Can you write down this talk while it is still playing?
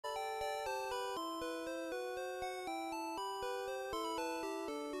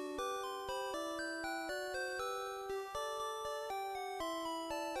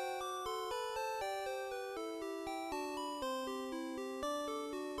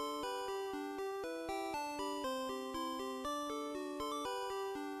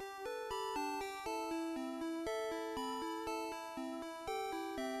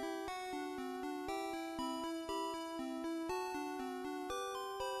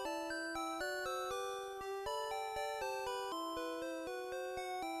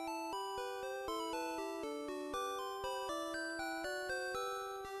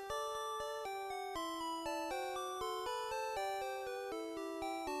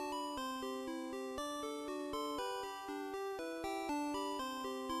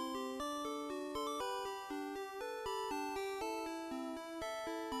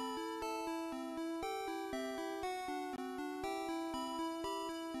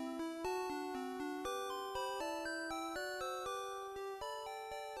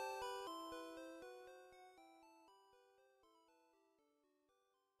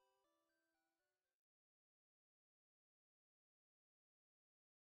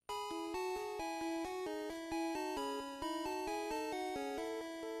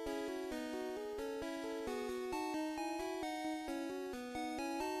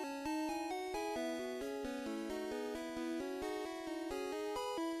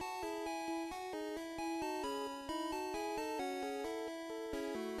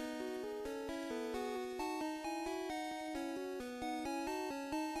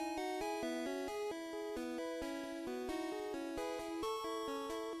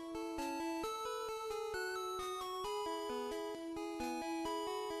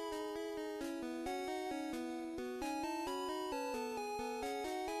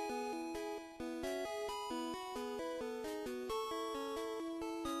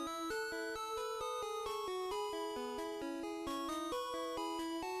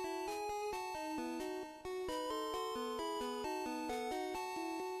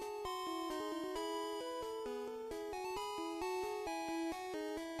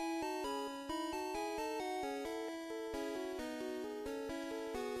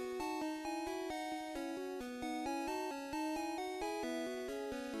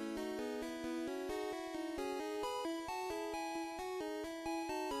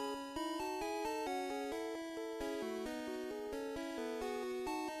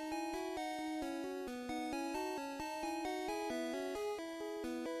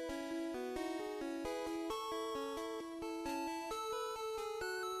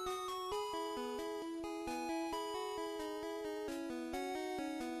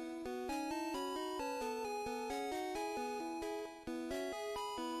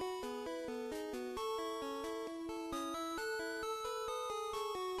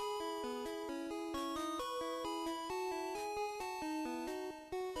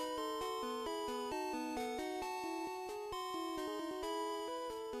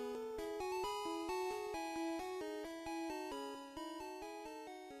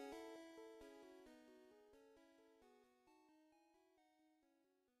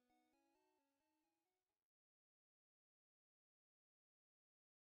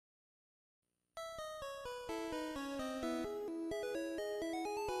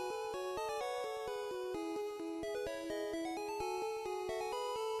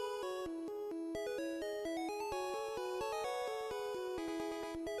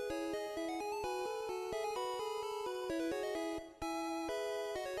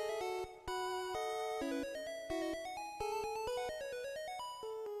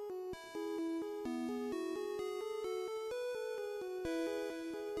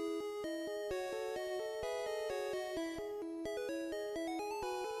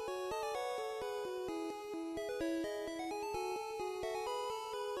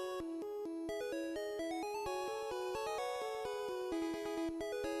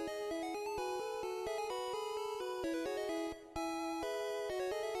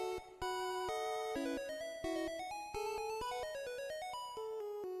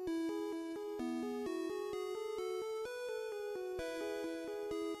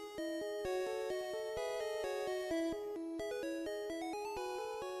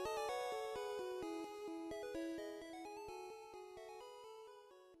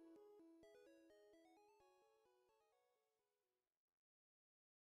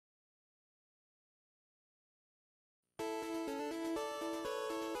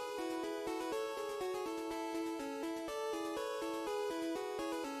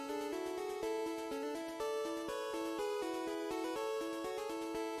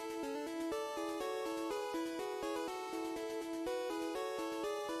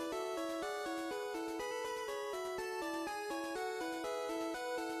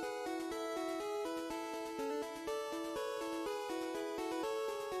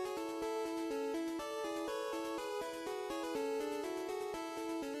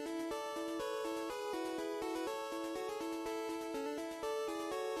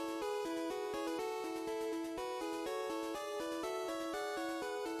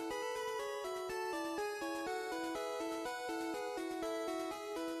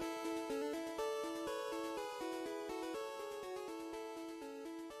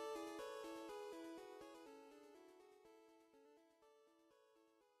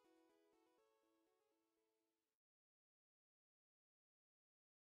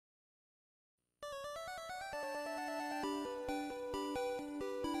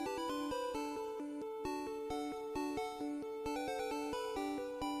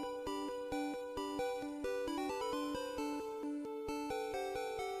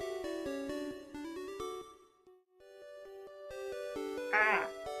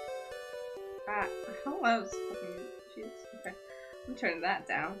that was fucking shit. Okay. I'm turning that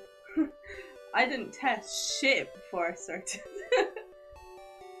down. I didn't test shit before I started.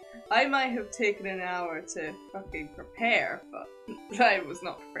 I might have taken an hour to fucking prepare, but I was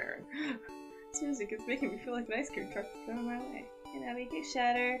not preparing. This music is making me feel like an ice cream truck is going my way. You know, make it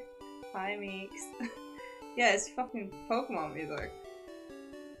shatter. Hi, Meeks. Yeah, it's fucking Pokemon music.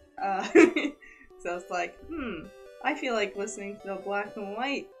 So it's like, I feel like listening to the black and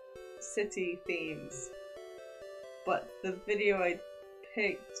white city themes. But the video I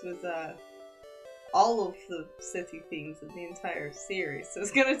picked was, all of the city themes of the entire series, so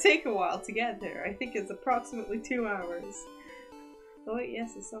it's gonna take a while to get there. I think it's approximately 2 hours. Oh wait,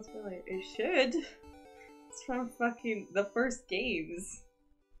 yes, it sounds familiar. It should! It's from fucking the first games.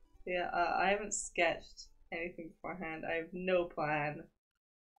 Yeah, I haven't sketched anything beforehand. I have no plan.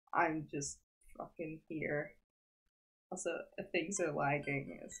 I'm just fucking here. Also, if things are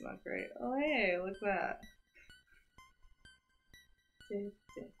lagging, it's not great. Oh hey, look at that.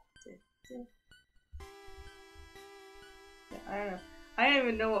 Yeah, I don't know. I don't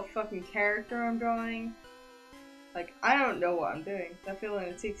even know what fucking character I'm drawing. Like, I don't know what I'm doing. That feeling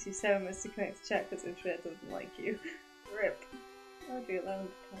it takes you 7 minutes to connect to chat because internet doesn't like you. Rip. I'll do it that time.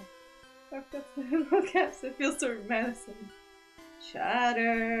 Fuck, that's the no caps. It feels so menacing.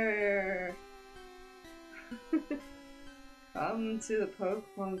 Chatter! Come to the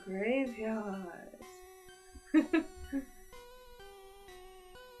Pokemon graveyard.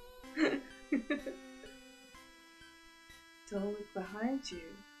 Don't look behind you.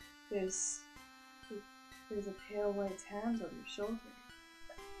 There's a pale white hand on your shoulder.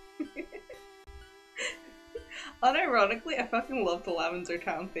 Unironically, I fucking love the Lavender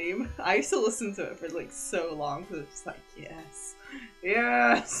Town theme. I used to listen to it for like so long because it's just like, yes,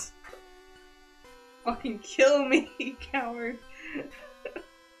 yes, fucking kill me, coward.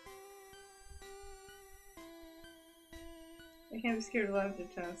 I can't be scared of Lavender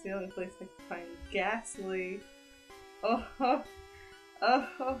Town. It's the only place I can find Ghastly. Oh, oh, oh,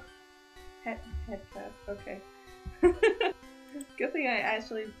 oh. Head tap. Okay. Good thing I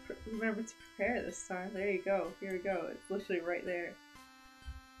actually remembered to prepare this time. There you go. Here we go. It's literally right there.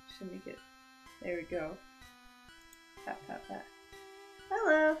 Should make it. There we go. Tap, tap, tap.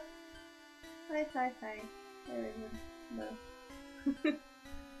 Hello. Hi, hi, hi. Hello.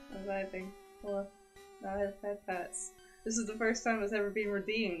 I'm vibing. Hello. Now I have pet pets. This is the first time it's ever been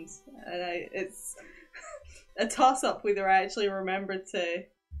redeemed, and it's a toss-up whether I actually remembered to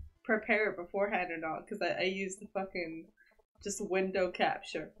prepare it beforehand or not, because I used the fucking just window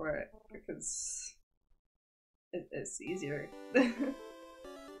capture for it, because it's easier. Oh,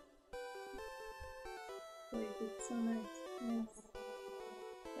 you did so nice. Yes.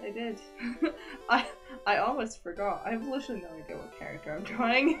 I did. I almost forgot. I have literally no idea what character I'm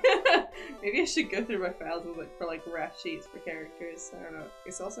drawing. Maybe I should go through my files and look for like ref sheets for characters. I don't know.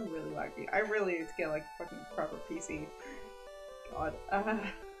 It's also really laggy. I really need to get like a fucking proper PC. God.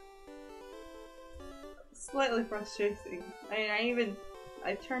 Slightly frustrating. I mean,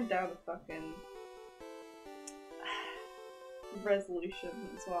 I turned down the fucking resolution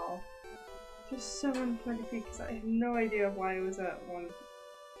as well. Just 720p because I have no idea why it was at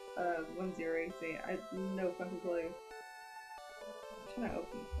 1080. I have no fucking clue. I'm trying to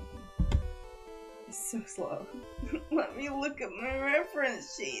open the fucking. It's so slow. Let me look at my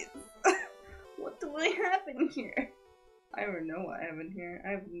reference sheet. What do I have in here? I don't even know what I have in here.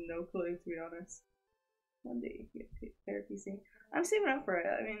 I have no clue, to be honest. One day you get fair PC. I'm saving up for it.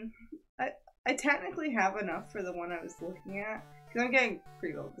 I mean, I technically have enough for the one I was looking at. Because I'm getting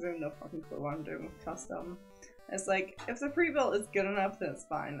pre-built because I have no fucking clue what I'm doing with custom. It's like, if the pre-built is good enough, then it's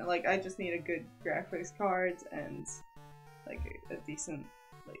fine. Like, I just need a good graphics card and, like, a decent,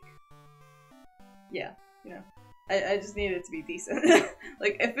 like, yeah, you know. I just need it to be decent.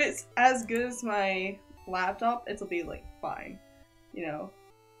 Like, if it's as good as my laptop, it'll be, like, fine. You know?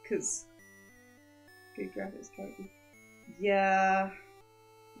 Because good graphics card. Yeah.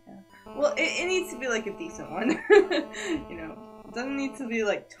 Yeah. Well, it needs to be, like, a decent one. You know? It doesn't need to be,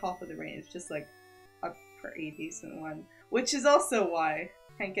 like, top of the range. Just, like, a pretty decent one. Which is also why I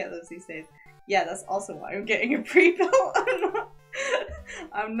can't get those these days. Yeah, that's also why I'm getting a pre-built.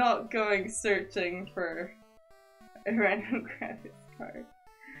 I'm not going searching for a random graphics card.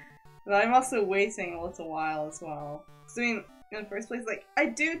 But I'm also waiting a little while as well. Because, I mean, in the first place, like, I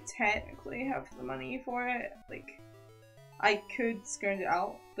do technically have the money for it. Like, I could scrounge it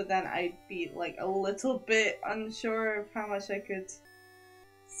out, but then I'd be, like, a little bit unsure of how much I could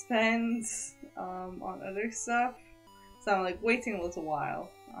spend on other stuff. So I'm, like, waiting a little while.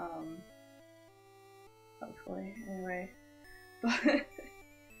 Hopefully, anyway. But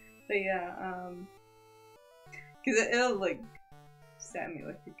yeah, Because it'll, like, send me,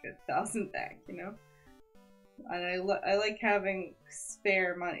 like, a good 1,000 back, you know? And I like having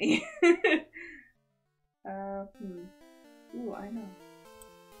spare money. Ooh, I know.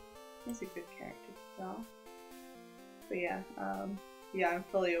 He's a good character, though. But yeah, yeah, I'm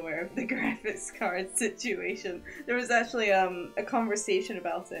fully aware of the graphics card situation. There was actually, a conversation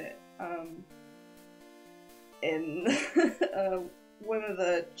about it, in, one of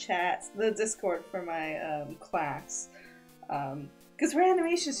the chats, the Discord for my, class. Because we're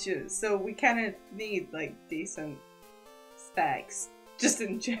animation students, so we kind of need, like, decent specs, just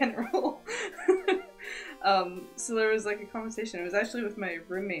in general. So there was, like, a conversation. It was actually with my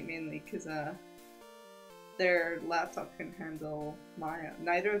roommate, mainly, because, their laptop couldn't handle Maya.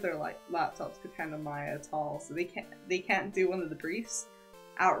 Neither of their, like, laptops could handle Maya at all, so they can't do one of the briefs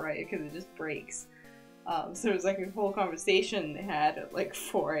outright, because it just breaks. So it was, like, a whole conversation they had at, like,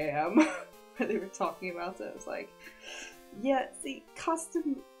 4 AM, where they were talking about it. It was like, yeah, see,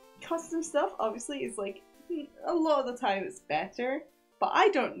 custom stuff obviously is like, a lot of the time it's better, but I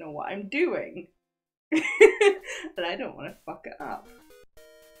don't know what I'm doing. And I don't want to fuck it up.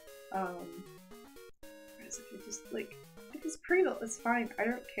 Whereas if you just, like, if it's pre-built, it's fine, I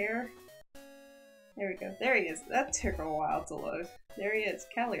don't care. There we go, there he is. That took a while to load. There he is,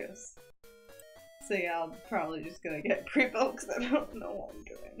 Kalios. So yeah, I'm probably just gonna get pre-built because I don't know what I'm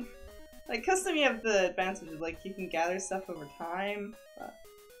doing. Like, custom, you have the advantage of, like, you can gather stuff over time, but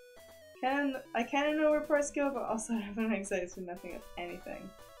I kinda know where parts go, but also I have an anxiety for nothing of anything.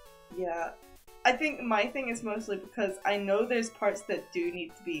 Yeah. I think my thing is mostly because I know there's parts that do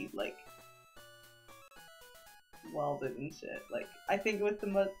need to be, like, welded and shit. Like, I think with the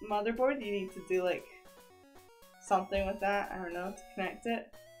motherboard, you need to do, like, something with that, I don't know, to connect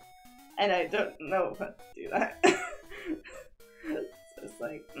it. And I don't know how to do that. So it's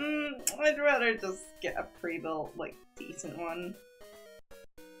like, I'd rather just get a pre-built, like, decent one.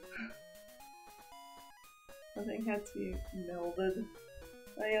 Nothing had to be melded.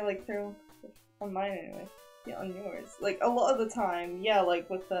 Oh yeah, like thermal on mine anyway. Yeah, on yours. Like, a lot of the time, yeah, like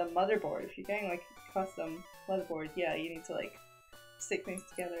with the motherboard, if you're getting like a custom motherboard, yeah, you need to like stick things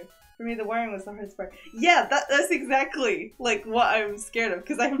together. For me, the wiring was the hardest part. Yeah, that's exactly like what I'm scared of,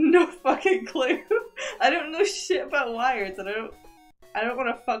 because I have no fucking clue. I don't know shit about wires, and I don't want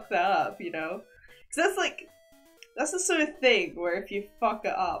to fuck that up, you know? Because that's the sort of thing where if you fuck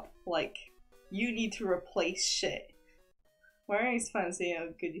it up, like, you need to replace shit. Wiring is fun, so you know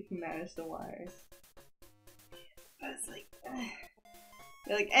how good you can manage the wires. But it's like,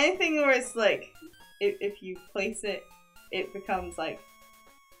 yeah, like anything where it's like, if you place it, it becomes like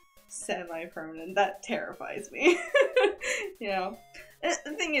semi-permanent. That terrifies me. You know? And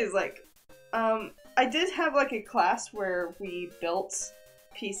the thing is, like, I did have like a class where we built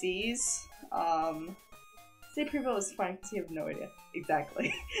PCs. Say pre-built is fine because you have no idea.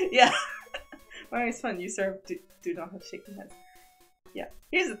 Exactly. Yeah. Wiring is fun. You do not have shaky hands. Yeah.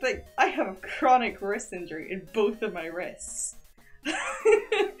 Here's the thing. I have a chronic wrist injury in both of my wrists.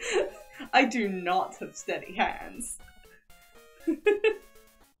 I do not have steady hands.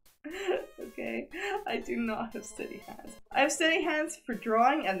 Okay? I do not have steady hands. I have steady hands for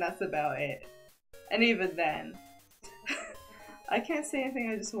drawing, and that's about it. And even then. I can't say anything,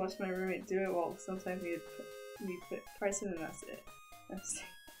 I just watch my roommate do it, while sometimes we put price in, and that's it.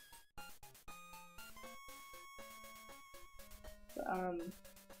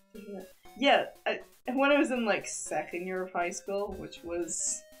 Yeah, when I was in like 2nd year of high school, which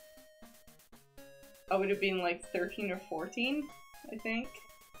was, I would have been like 13 or 14, I think.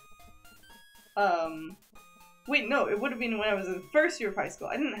 Wait, no, it would have been when I was in 1st year of high school.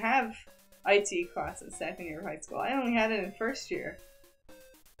 I didn't have IT class in 2nd year of high school. I only had it in 1st year.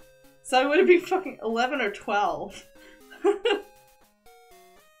 So I would have been fucking 11 or 12.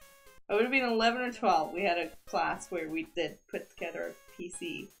 I would have been 11 or 12. We had a class where we did put together a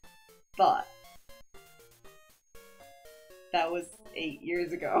PC, but that was 8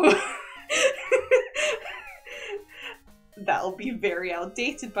 years ago. That'll be very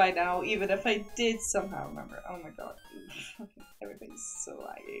outdated by now, even if I did somehow remember. Oh my god. Everything's so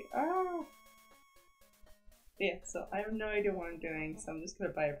laggy. Ah. Yeah, so I have no idea what I'm doing, so I'm just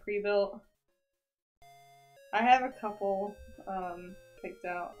gonna buy a pre-built. I have a couple picked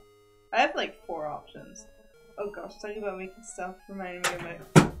out. I have like 4 options. Oh gosh, talking about making stuff reminded me of my...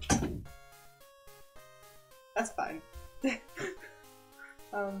 That's fine.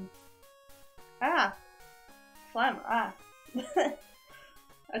 Phlegm,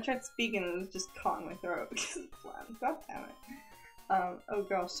 I tried speaking and it was just caught in my throat because of phlegm. God damn it. Oh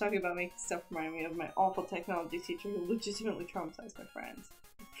gosh, talking about making stuff reminded me of my awful technology teacher who legitimately traumatized my friends.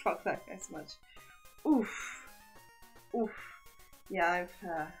 Fuck that guy so much. Oof. oof. Yeah,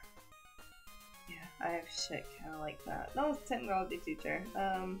 I have shit kind of like that. That was a technology teacher.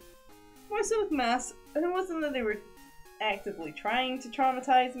 More so with maths, and it wasn't that they were actively trying to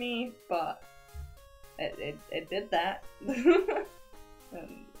traumatize me, but it did that. And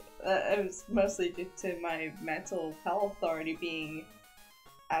it was mostly due to my mental health already being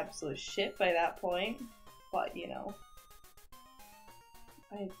absolute shit by that point. But, you know,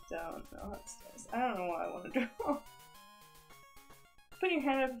 I don't know. I don't know what I want to draw. Put your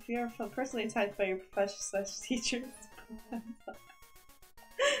hand up if you ever felt personally attacked by your professor/teachers.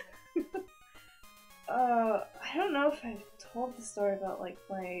 I don't know if I've told the story about, like,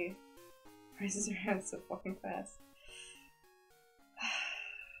 my prices are hand so fucking fast. I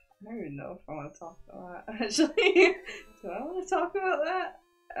don't even know if I want to talk about that, actually. Do I want to talk about that?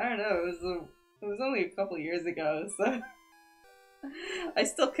 I don't know, it was only a couple years ago, so I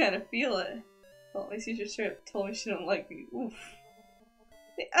still kind of feel it. Well, my teacher straight up told me she don't like me. Oof.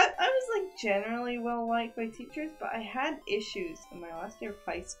 I was, like, generally well liked by teachers, but I had issues in my last year of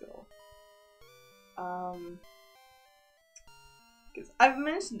high school. Because I've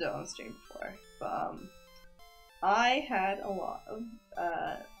mentioned it on stream before, but, I had a lot of,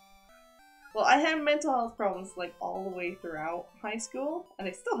 well, I had mental health problems, like, all the way throughout high school, and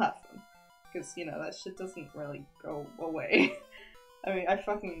I still have them. Because, you know, that shit doesn't really go away. I mean,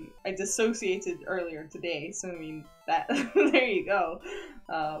 I dissociated earlier today, so I mean, that, there you go.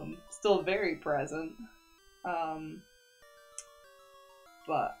 Still very present.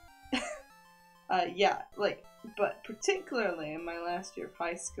 But, yeah, like, but particularly in my last year of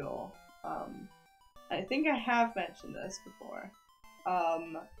high school, I think I have mentioned this before,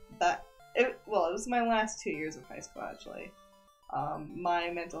 it was my last 2 years of high school, actually.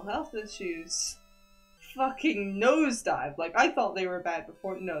 My mental health issues fucking nosedived. Like, I thought they were bad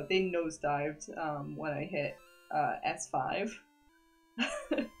before. No, they nosedived, when I hit, S5.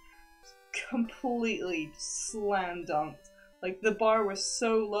 Completely slam dunked. Like, the bar was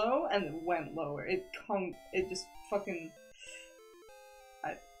so low, and it went lower. It just fucking...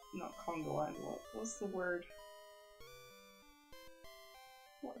 not Congo line, what's the word?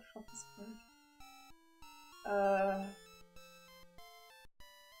 What the fuck is the word?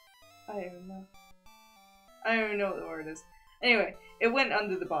 I don't even know. I don't even know what the word is. Anyway, it went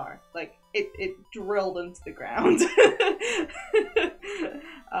under the bar. Like, it drilled into the ground.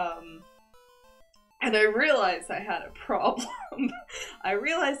 And I realized I had a problem. I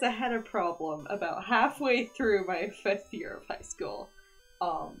realized I had a problem about halfway through my 5th year of high school.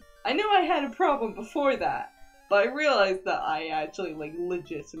 I knew I had a problem before that, but I realized that I actually, like,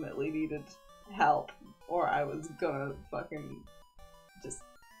 legitimately needed help, or I was gonna fucking just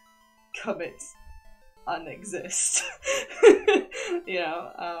commit unexist. You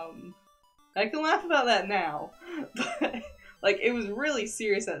know, I can laugh about that now, but, like, it was really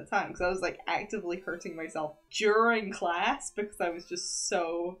serious at the time, because I was, like, actively hurting myself during class, because I was just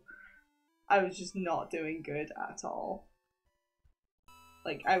not doing good at all.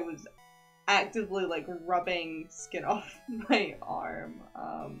 Like, I was actively, like, rubbing skin off my arm,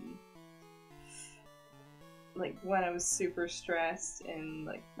 like, when I was super stressed in,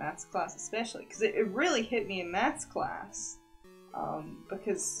 like, maths class especially, because it really hit me in maths class,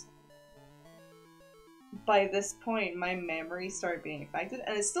 because by this point my memory started being affected,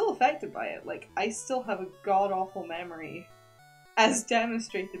 and it's still affected by it. Like, I still have a god-awful memory, as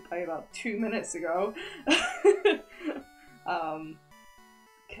demonstrated by about 2 minutes ago.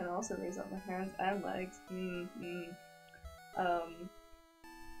 Can also raise up my hands and legs.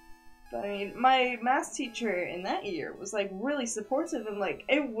 But I mean, my maths teacher in that year was, like, really supportive, and, like,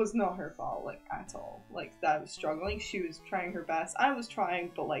 it was not her fault, like, at all. Like, that I was struggling, she was trying her best, I was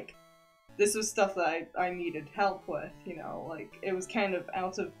trying, but, like, this was stuff that I needed help with, you know, like, it was kind of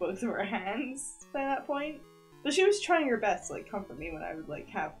out of both of our hands by that point. But she was trying her best to, like, comfort me when I would, like,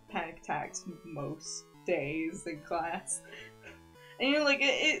 have panic attacks most days in class. And, you know, like,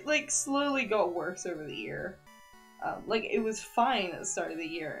 it like, slowly got worse over the year. Like, it was fine at the start of the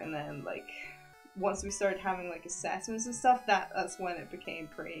year, and then, like, once we started having, like, assessments and stuff, that's when it became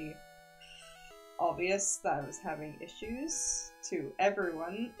pretty obvious that I was having issues to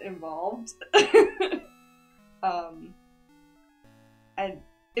everyone involved. And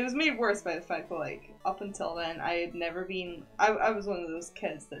it was made worse by the fact that, like, up until then, I had never been... I was one of those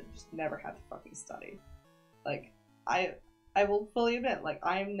kids that just never had to fucking study. Like, I will fully admit, like,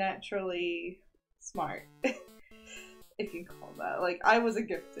 I'm naturally smart. If you can call that. Like, I was a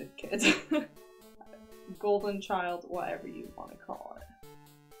gifted kid. Golden child, whatever you want to call it.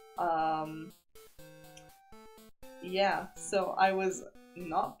 Yeah, so I was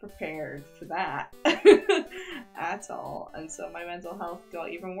not prepared for that. at all, and so my mental health got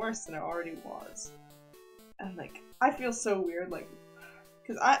even worse than it already was. And like, I feel so weird, like,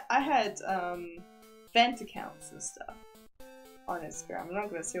 because I had vent accounts and stuff on Instagram. I'm not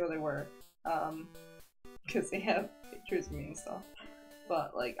gonna say what they were, because they have pictures of me and stuff.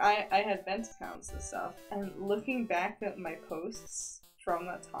 But like, I had vent accounts and stuff, and looking back at my posts from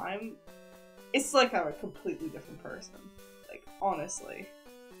that time, it's like I'm a completely different person. Like, honestly.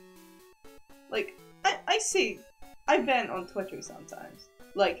 Like, I vent on Twitter sometimes.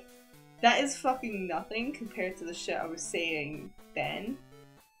 Like, that is fucking nothing compared to the shit I was saying then.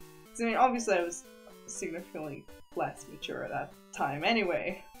 I mean, obviously I was significantly less mature at that time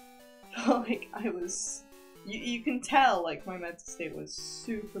anyway. But like, I was... You can tell, like, my mental state was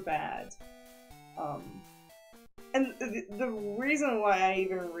super bad. And the reason why I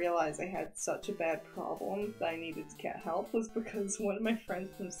even realized I had such a bad problem that I needed to get help was because one of my friends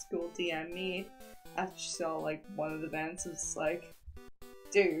from school DM'd me after she saw, like, one of the events and was like,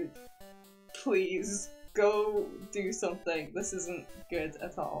 dude, please, go do something. This isn't good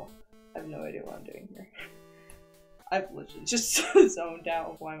at all. I have no idea what I'm doing here. I've literally just zoned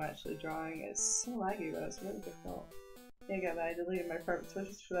out of why I'm actually drawing. It's so laggy, but it's really difficult. Yeah, again, I deleted my private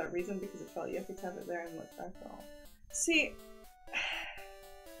Twitter for that reason because it felt yucky to have it there and look back at all. See,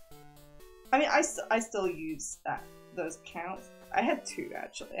 I mean, I still use those accounts. I had two,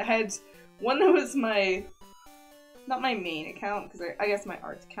 actually. I had one that was not my main account, because I guess my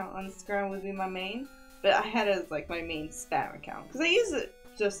art account on Instagram would be my main, but I had it as, like, my main spam account, because I use it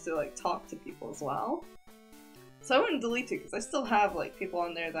just to, like, talk to people as well. So I wouldn't delete it, because I still have, like, people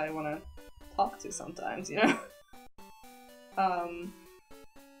on there that I want to talk to sometimes, you know?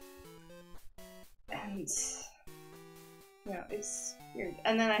 And, you know, it's weird.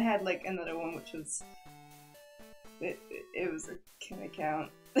 And then I had, like, another one, which was, it was a kin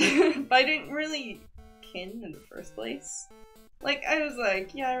account. But I didn't really kin in the first place. Like, I was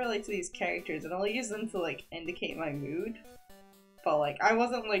like, yeah, I relate to these characters, and I'll use them to, like, indicate my mood. But, like, I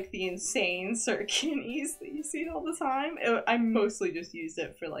wasn't, like, the insane sort of kinnies that you see all the time. I mostly just used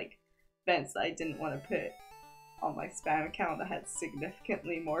it for, like, events that I didn't want to put on my spam account that had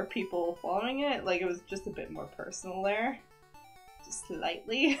significantly more people following it. Like, it was just a bit more personal there. Just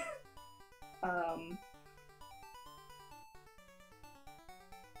slightly.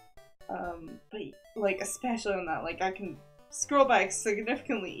 But, like, especially on that, like, I can scroll back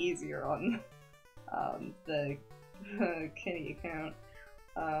significantly easier on, the Kenny account,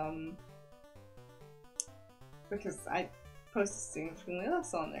 because I posted significantly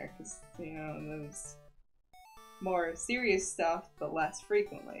less on there, because, you know, there's more serious stuff, but less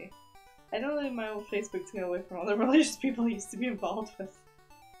frequently. I don't leave my old Facebook to go away from all the religious people I used to be involved with.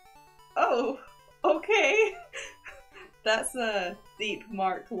 Oh, okay! That's a deep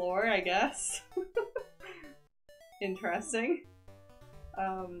Mark lore, I guess. Interesting. I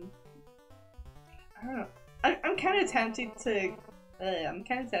don't know. I'm kind of tempted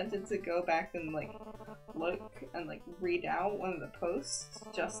to go back and, like, look and, like, read out one of the posts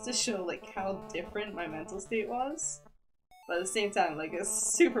just to show, like, how different my mental state was. But at the same time, like,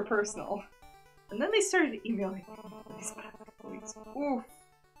 it's super personal. And then they started emailing me these past couple weeks. Oof.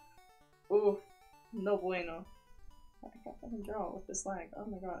 Oof. No bueno. I can't fucking draw with this lag. Oh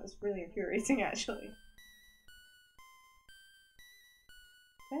my god, it's really infuriating, actually.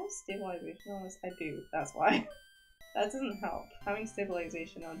 Do I have stabilization on this? I do, that's why. That doesn't help. Having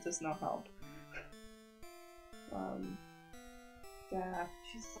stabilization on does not help. Yeah,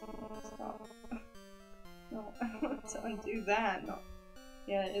 jeez, stop. No, I don't want to undo that. No.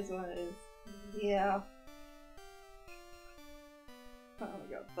 Yeah, it is what it is. Yeah. Oh my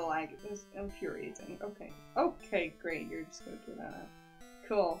god, the lag is infuriating. Okay. Okay, great, you're just gonna do that now.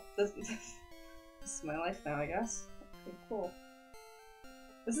 Cool. This is my life now, I guess. Okay, cool.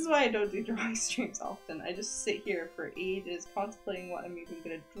 This is why I don't do drawing streams often. I just sit here for ages contemplating what I'm even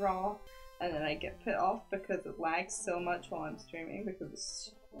gonna draw, and then I get put off because it lags so much while I'm streaming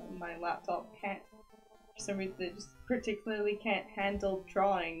because my laptop can't, for some reason, it just particularly can't handle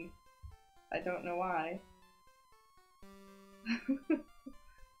drawing. I don't know why.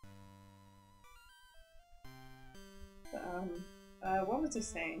 What was I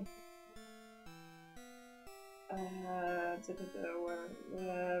saying?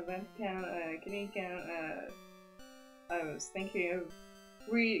 Vent count, kitty count, I was thinking of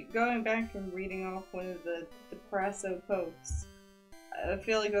going back and reading off one of the Depresso posts. I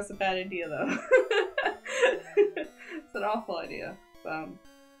feel like that's a bad idea though. It's an awful idea.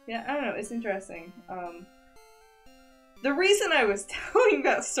 Yeah, I don't know, it's interesting. The reason I was telling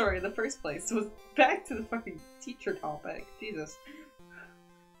that story in the first place was back to the fucking teacher topic. Jesus.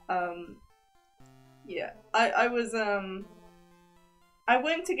 Yeah, I was, I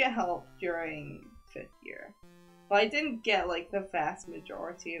went to get help during 5th year. But I didn't get, like, the vast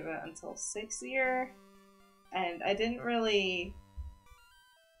majority of it until 6th year. And I didn't really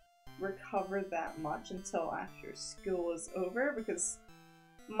recover that much until after school was over, because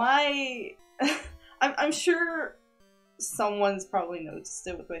my... I'm sure someone's probably noticed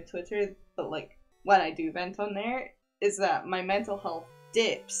it with my Twitter, but, like, when I do vent on there, is that my mental health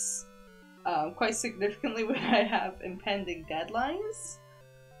dips quite significantly when I have impending deadlines.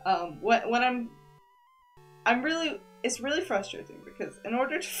 When I'm really, it's really frustrating because in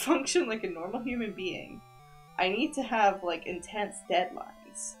order to function like a normal human being, I need to have like intense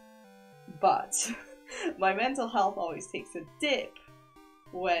deadlines. But my mental health always takes a dip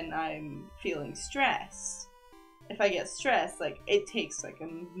when I'm feeling stressed. If I get stressed, like it takes like a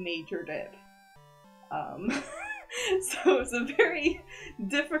major dip. So it's a very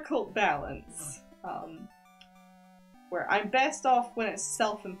difficult balance. Where I'm best off when it's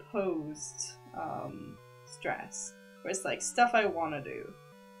self-imposed stress, where it's like stuff I want to do.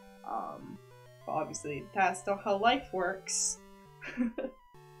 But obviously that's not how life works.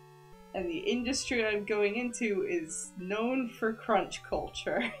 And the industry I'm going into is known for crunch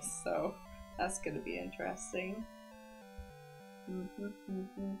culture, so that's gonna be interesting.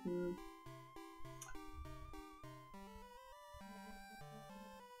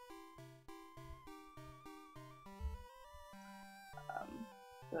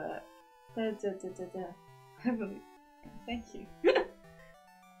 But thank you.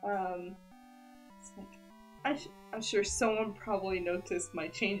 It's like, I'm sure someone probably noticed my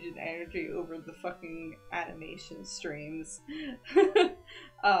change in energy over the fucking animation streams.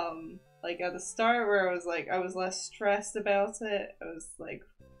 Like at the start where I was less stressed about it, I was like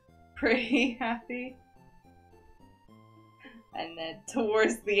pretty happy. And then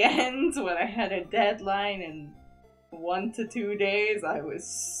towards the end, when I had a deadline in 1 to 2 days, I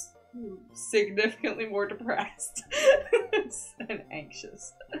was significantly more depressed and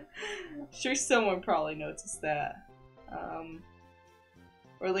anxious. I'm sure someone probably noticed that.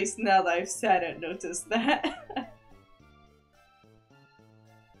 Or at least now that I've said it, noticed that.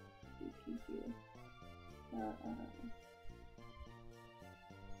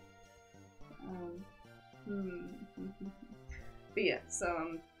 But yeah, so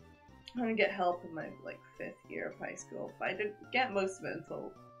I'm gonna get help in my like 5th year of high school. But I didn't get most of it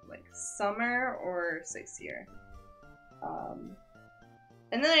until like summer or 6th year.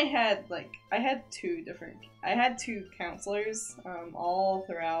 And then I had two counselors all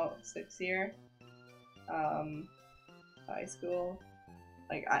throughout 6th year high school.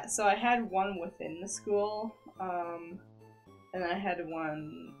 So I had one within the school, and I had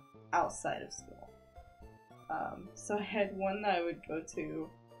one outside of school. So I had one that I would go to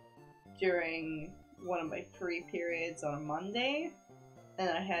during one of my free periods on a Monday, and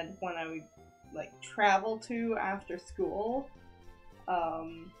I had one I would like travel to after school.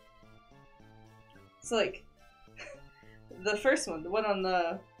 So like the first one, the one on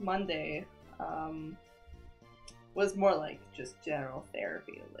the Monday, was more like just general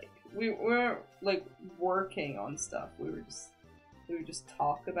therapy. Like we weren't like working on stuff. We would just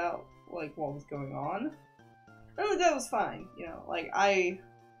talk about like what was going on. And that was fine, you know. Like I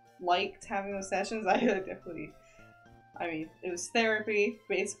liked having those sessions. I mean, it was therapy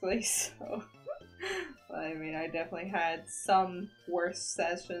basically, so I mean, I definitely had some worse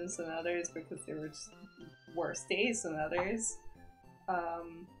sessions than others because there were just worse days than others.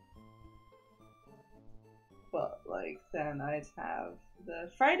 But like then I'd have the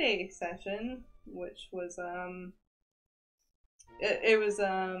Friday session, which was it was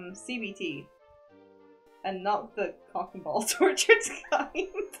CBT, and not the cock and ball tortured kind.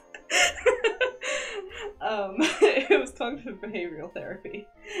 It was cognitive behavioral therapy.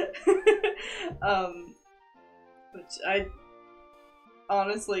 Which I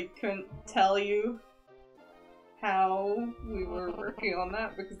honestly couldn't tell you how we were working on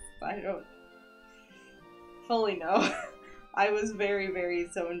that because I don't fully know. I was very, very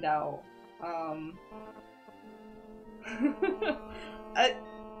zoned out.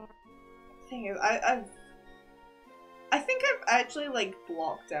 Thing is, I think I've actually like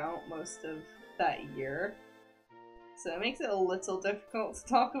blocked out most of that year, so it makes it a little difficult to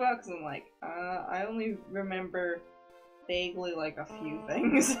talk about because I'm like, I only remember vaguely like a few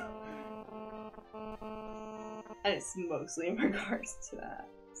things, and it's mostly in regards to that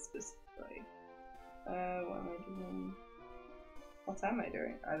specifically. What am I doing? What am I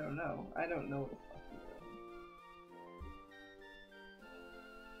doing? I don't know. I don't know what the fuck I'm doing.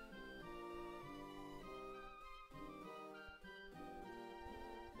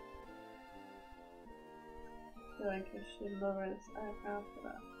 feel like I should lower this eyebrow for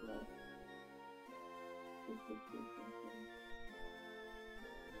that.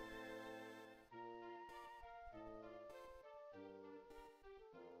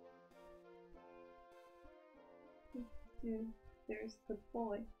 There's the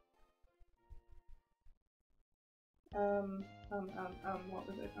boy. What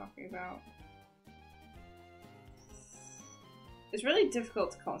was I talking about? It's really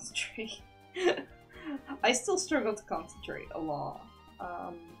difficult to concentrate. I still struggle to concentrate a lot.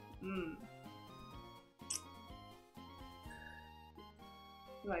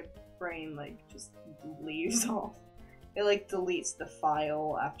 My brain, like, just leaves off. It, like, deletes the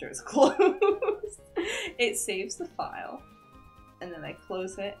file after it's closed. It saves the file, and then I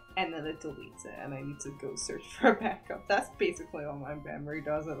close it, and then it deletes it, and I need to go search for a backup. That's basically all my memory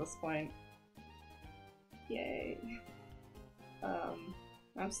does at this point. Yay.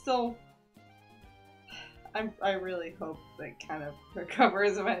 I really hope that kind of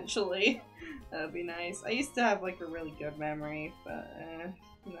recovers eventually. That would be nice. I used to have, like, a really good memory, but,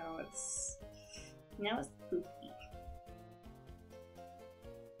 now it's poopy.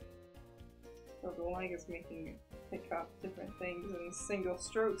 So the leg is making it pick up different things in single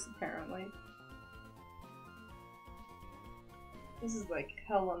strokes, apparently. This is like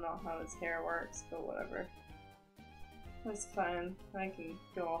hella not how his hair works, but whatever. That's fine. I can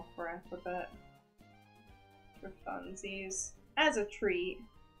go off breath a bit. For funsies. As a treat.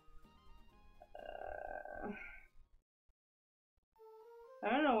 I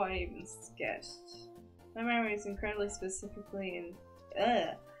don't know why I even sketched. My memory is incredibly specifically in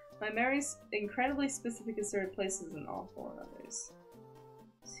my memory's incredibly specific in certain places and awful in others.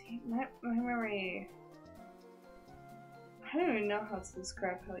 See, my memory, I don't even know how to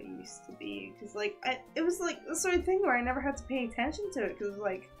describe how it used to be, because like it was like the sort of thing where I never had to pay attention to it, because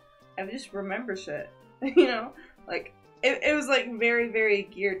like I would just remember shit. You know, like it was like very, very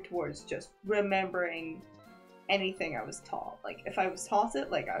geared towards just remembering anything I was taught. Like if I was taught it,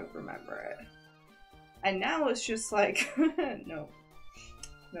 like I would remember it. And now it's just like no,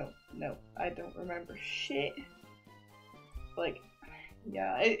 I don't remember shit. Like,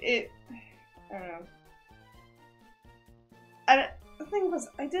 yeah, I don't know. The thing was,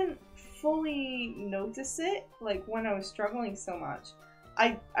 I didn't fully notice it, like, when I was struggling so much.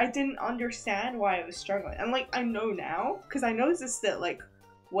 I didn't understand why I was struggling. And, like, I know now, because I noticed it, like,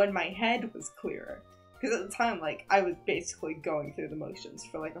 when my head was clearer. Because at the time, like, I was basically going through the motions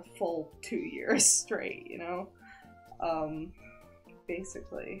for, like, a full 2 years straight, you know?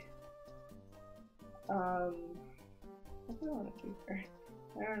 Basically. What do I want to do here?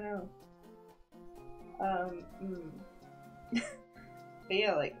 I don't know. But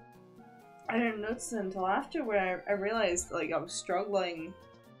yeah, like, I didn't notice it until after where I realized, like, I was struggling.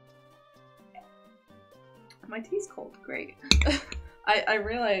 My tea's cold, great. I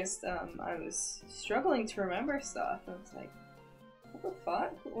realized, I was struggling to remember stuff, and I was like, what the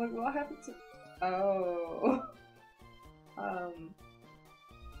fuck? What happened to— oh.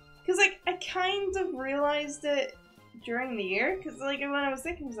 Cause, like, I kind of realized it during the year, cause, like, when I was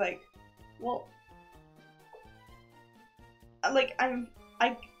thinking, I was like, well, like,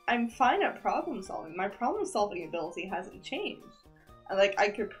 I'm fine at problem solving. My problem solving ability hasn't changed. And, like, I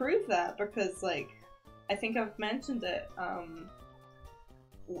could prove that because, like, I think I've mentioned it,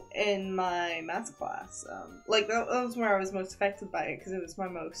 in my math class. Like, that was where I was most affected by it, because it was my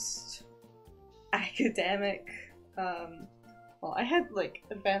most academic, well, I had, like,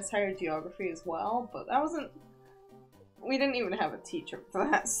 advanced higher geography as well, but that wasn't— we didn't even have a teacher for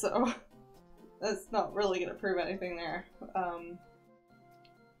that, so that's not really gonna prove anything there.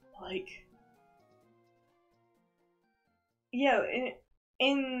 Like, yeah,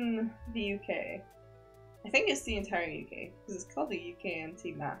 in the UK, I think it's the entire UK, because it's called the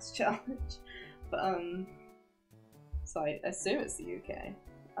UKMT Maths Challenge, but, so I assume it's the UK.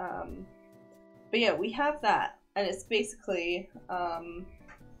 But yeah, we have that. And it's basically,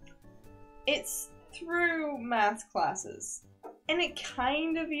 it's through math classes. And it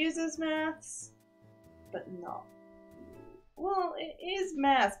kind of uses maths, but not. Well, it is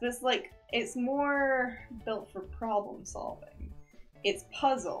math, but it's like, it's more built for problem solving. It's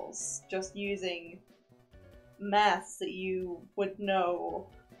puzzles, just using maths that you would know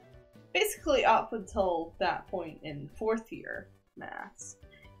basically up until that point in 4th year maths.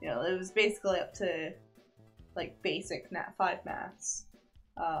 You know, it was basically up to like basic Nat 5 maths.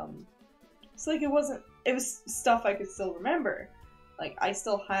 So like it was stuff I could still remember. Like I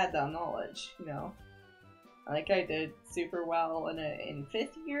still had that knowledge, you know. Like I did super well in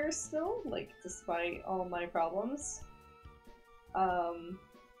 5th year still, like despite all my problems.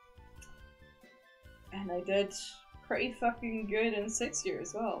 And I did pretty fucking good in 6th year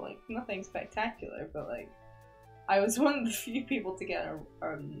as well. Like, nothing spectacular, but like, I was one of the few people to get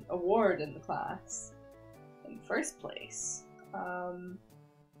an award in the class in first place.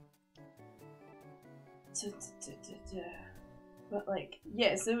 But like,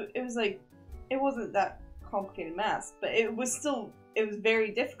 yeah, so it was like, it wasn't that complicated maths, but it was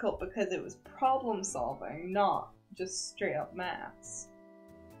very difficult because it was problem solving, not just straight up maths.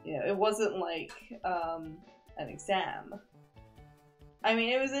 You know, it wasn't like an exam. I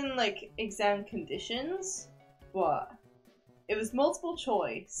mean, it was in like exam conditions, but it was multiple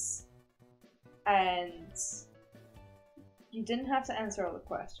choice, and you didn't have to answer all the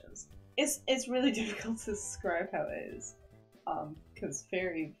questions. It's really difficult to describe how it is, because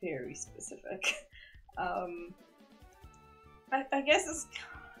very, very specific. I guess it's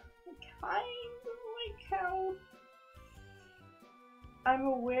kind of like how I'm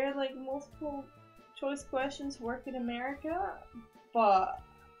aware like multiple choice questions work in America, but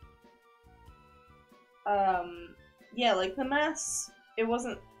yeah, like the maths, it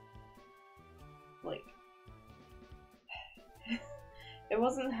wasn't like it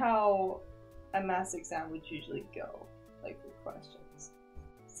wasn't how a maths exam would usually go, like with questions.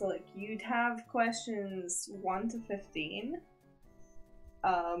 So like you'd have questions 1 to 15,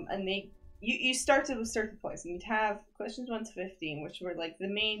 and you started with certain points, and you'd have questions 1 to 15, which were like the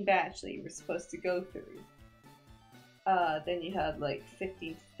main batch that you were supposed to go through. Then you had like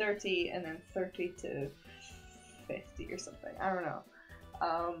 15 to 30, and then 30 to 50 or something. I don't know.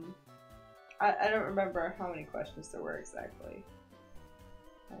 I don't remember how many questions there were exactly.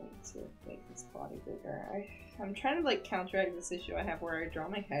 I need to make this body bigger. I'm trying to like counteract this issue I have where I draw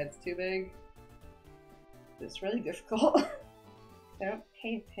my head too big. It's really difficult. I don't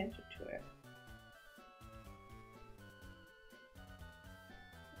pay attention to it.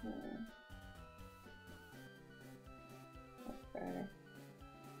 Okay.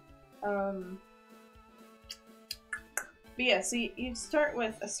 But yeah, so you'd start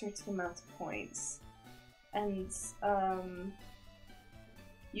with a certain amount of points, and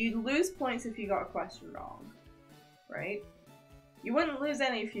you'd lose points if you got a question wrong, right? You wouldn't lose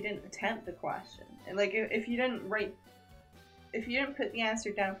any if you didn't attempt the question, and like if you didn't put the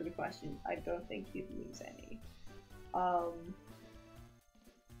answer down for the question, I don't think you'd lose any. I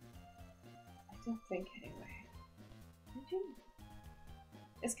don't think anyway. Did you?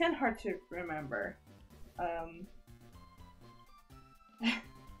 It's kind of hard to remember.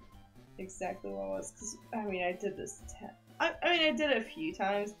 Exactly what it was, because I mean I did this I mean I did it a few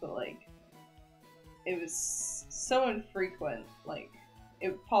times, but like it was so infrequent. Like it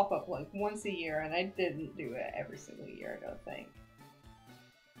would pop up like once a year, and I didn't do it every single year, I don't think.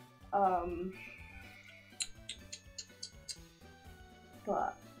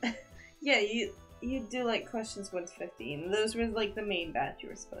 But yeah, you do like questions 1 to 15. Those were like the main batch you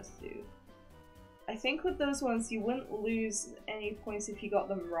were supposed to do. I think with those ones you wouldn't lose any points if you got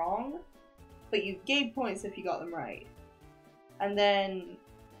them wrong, but you gave points if you got them right. And then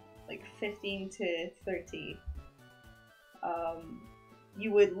like 15 to 30,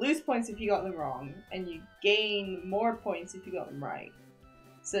 you would lose points if you got them wrong, and you gain more points if you got them right.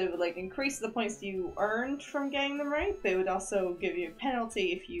 So it would like increase the points you earned from getting them right, but it would also give you a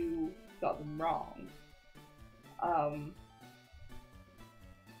penalty if you got them wrong.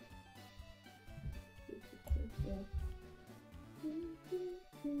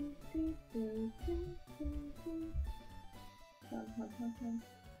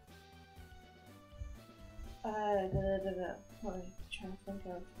 What am I trying to think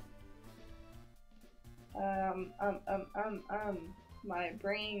of? My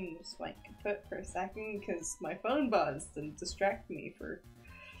brain just went kaput for a second because my phone buzzed and distracted me for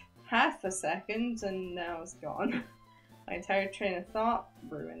half a second, and now it's gone. My entire train of thought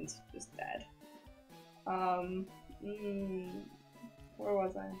ruined, just dead. Where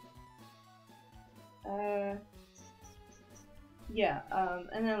was I? Yeah,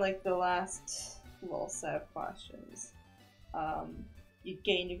 and then like the last little set of questions. You'd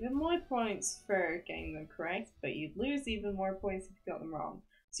gain even more points for getting them correct, but you'd lose even more points if you got them wrong.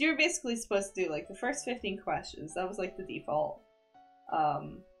 So you're basically supposed to do like the first 15 questions, that was like the default.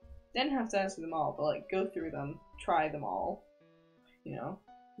 Didn't have to answer them all, but like go through them, try them all, you know,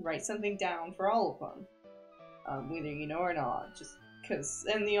 write something down for all of them. Whether you know or not, just because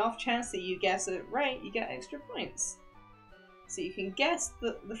in the off chance that you guess it right, you get extra points. So you can guess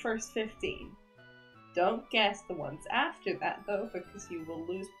the first 15. Don't guess the ones after that though, because you will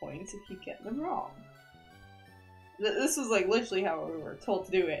lose points if you get them wrong. This was like literally how we were told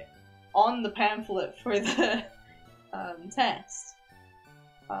to do it on the pamphlet for the test.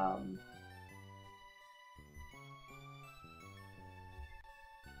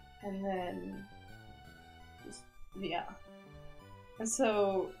 And then, just, yeah. And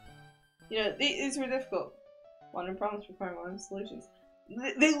so, you know, these were difficult. 100 problems require 100 solutions.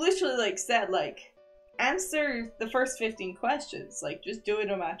 They literally, like, said, like, answer the first 15 questions. Like, just do it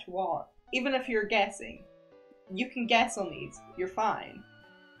no matter what. Even if you're guessing. You can guess on these. You're fine.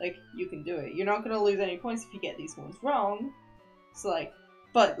 Like, you can do it. You're not gonna lose any points if you get these ones wrong. So, like,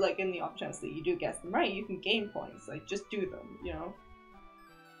 but, like, in the off chance that you do guess them right, you can gain points. Like, just do them, you know?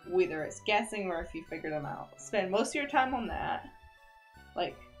 Whether it's guessing or if you figure them out. Spend most of your time on that.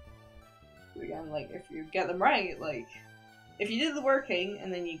 Like, again, like, if you get them right, like, if you do the working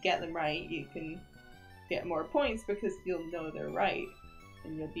and then you get them right, you can get more points because you'll know they're right.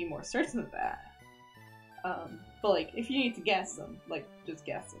 And you'll be more certain of that. But, like, if you need to guess them, like, just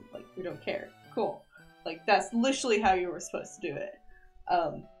guess them. Like, we don't care. Cool. Like, that's literally how you were supposed to do it.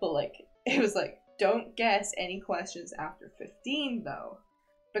 But, like, it was like, don't guess any questions after 15, though.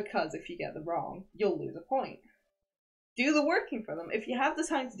 Because if you get them wrong, you'll lose a point. Do the working for them. If you have the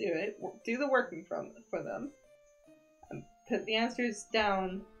time to do it, do the working for them. And put the answers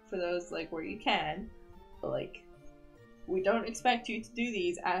down for those, like, where you can. But, like, we don't expect you to do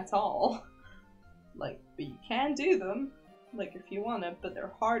these at all. Like, but you can do them, like, if you want to, but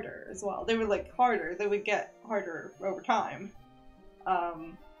they're harder as well. They were, like, harder. They would get harder over time. I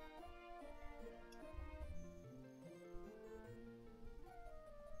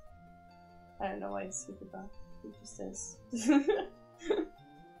don't know why he's super buff. He just is. He's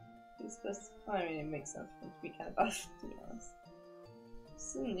supposed to, I mean, it makes sense for him to be kind of buff, to be honest.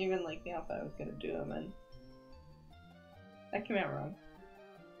 This isn't even, like, the outfit I was gonna do him in. That came out wrong.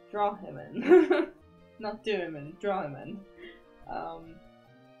 Draw him in. Not do him in, draw him in. I'm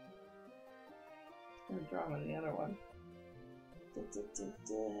gonna draw him in the other one.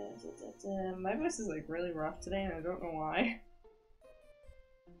 My voice is, like, really rough today and I don't know why.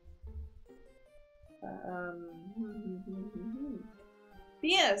 But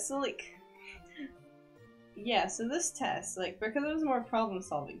yeah, so, like, yeah, so this test, like, because it was more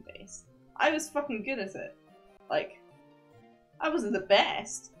problem-solving based, I was fucking good at it. Like, I wasn't the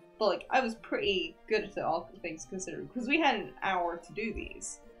best, but, like, I was pretty good at it, all things considered, because we had an hour to do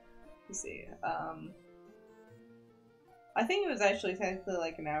these. You see, I think it was actually technically,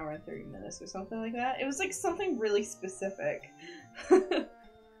 like, an hour and 30 minutes or something like that. It was, like, something really specific.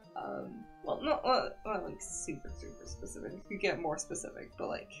 Well, not like, super specific. You could get more specific, but,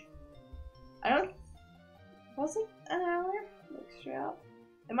 like, I don't... Was it an hour? Like, straight up?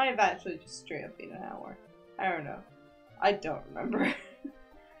 It might have actually just straight up been an hour. I don't know. I don't remember.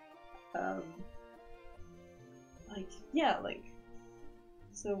 Like, yeah, like,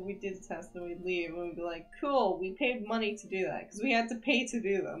 so we did the test and we'd leave and we'd be like, cool, we paid money to do that, because we had to pay to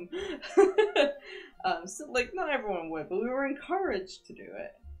do them. So, like, not everyone would, but we were encouraged to do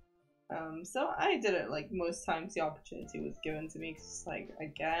it. So I did it, like, most times the opportunity was given to me, because, like, I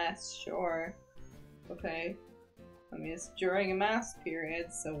guess, sure, okay. I mean, it's during a math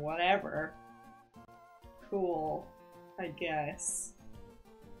period, so whatever. Cool, I guess.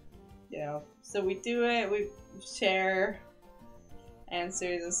 Yeah, so we do it, we share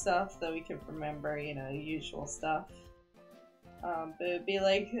answers and stuff that we can remember, you know, usual stuff. But it'd be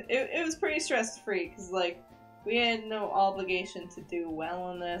like, it was pretty stress-free, because, like, we had no obligation to do well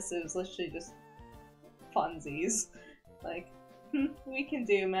on this. It was literally just funsies. Like, we can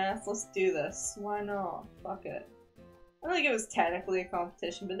do math, let's do this. Why not? Fuck it. I don't think it was technically a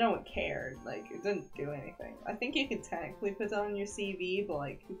competition, but no one cared. Like, it didn't do anything. I think you can technically put that on your CV, but,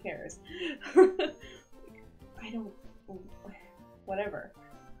 like, who cares? Like, I don't... Whatever.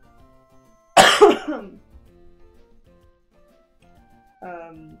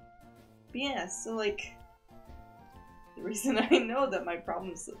 But yeah, so, like, the reason I know that my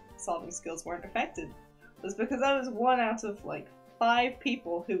problem-solving skills weren't affected was because I was one out of, like, 5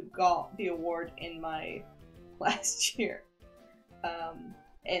 people who got the award in my last year,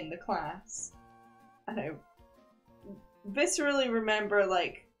 in the class. And I viscerally remember,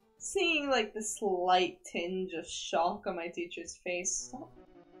 like, seeing, like, the slight tinge of shock on my teacher's face. Stop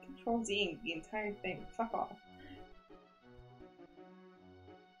Control-Zing the entire thing. Fuck off.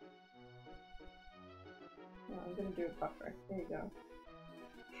 No, I'm gonna do a buffer. There you go.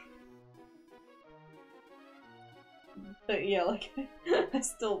 But yeah, like, I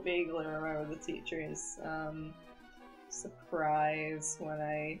still vaguely remember the teacher's surprise when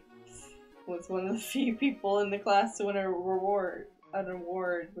I was one of the few people in the class to win an award,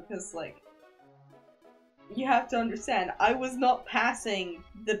 because, like, you have to understand, I was not passing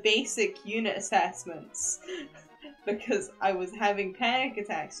the basic unit assessments because I was having panic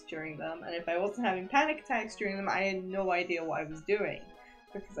attacks during them, and if I wasn't having panic attacks during them, I had no idea what I was doing.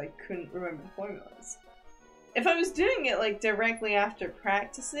 because I couldn't remember the formulas. If I was doing it like directly after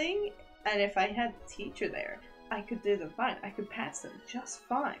practicing, and if I had the teacher there, I could do them fine. I could pass them just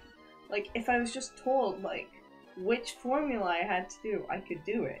fine. Like, if I was just told, like, which formula I had to do, I could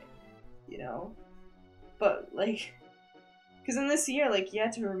do it, you know? But, like, because in this year, like, you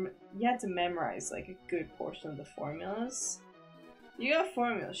had to memorize, like, a good portion of the formulas. You got a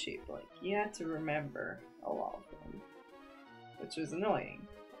formula sheet, but, like, you had to remember a lot of them, which was annoying,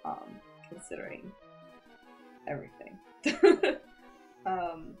 considering everything.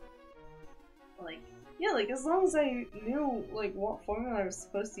 Like, yeah, like, as long as I knew, like, what formula I was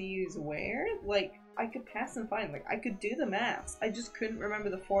supposed to use where, like, I could pass them fine. Like, I could do the maths. I just couldn't remember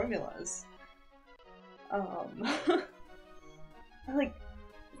the formulas. Like, the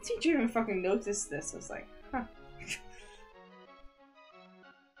teacher even fucking noticed this. I was like, huh.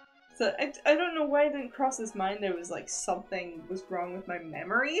 So, I don't know why it didn't cross his mind there was, like, something was wrong with my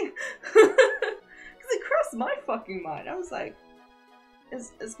memory. Because it crossed my fucking mind. I was like,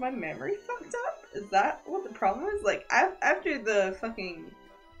 is my memory fucked up? Is that what the problem is? Like, after the fucking,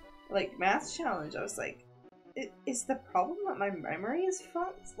 like, math challenge, I was like, is the problem that my memory is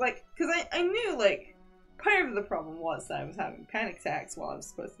fucked? Like, because I knew, like, part of the problem was that I was having panic attacks while I was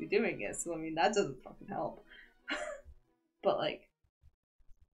supposed to be doing it, so, I mean, that doesn't fucking help. But, like,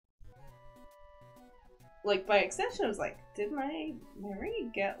 by extension, I was like, did my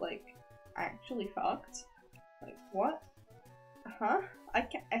memory get, like, actually fucked? Like, what? Huh? I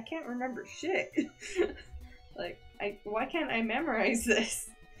can't remember shit. Like, why can't I memorize this?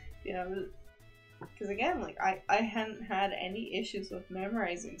 You know, because again, like, I hadn't had any issues with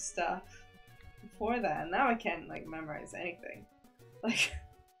memorizing stuff before that, and now I can't, like, memorize anything. Like,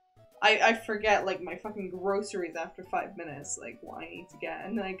 I forget, like, my fucking groceries after 5 minutes, like, what I need to get,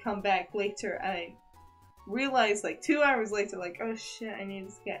 and then I come back later, and I realize, like, 2 hours later, like, oh shit, I needed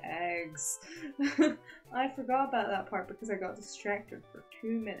to get eggs. I forgot about that part because I got distracted for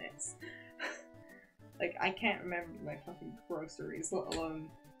 2 minutes. Like, I can't remember my fucking groceries, let alone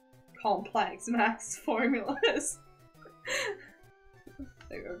complex maths formulas.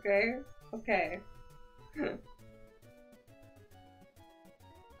 Like, okay? Okay.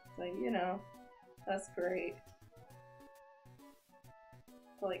 Like, you know, that's great.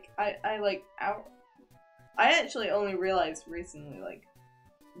 But, like, I actually only realized recently, like,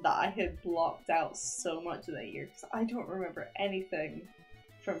 that I had blocked out so much of that year, because I don't remember anything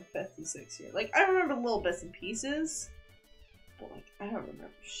from 5th to 6th year. Like, I remember little bits and pieces, but, like, I don't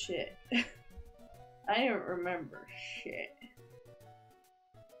remember shit. I don't remember shit.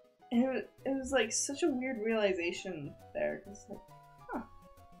 And it was, like, such a weird realization there, because, like, huh.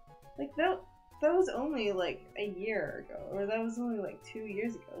 Like, that was only, like, a year ago, or that was only, like, 2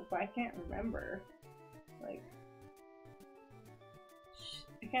 years ago, but I can't remember. Like,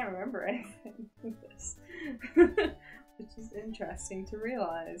 I can't remember anything with this. Which is interesting to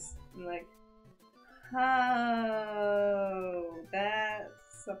realize. I'm like, oh,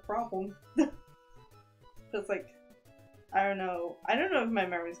 that's a problem. It's like, I don't know if my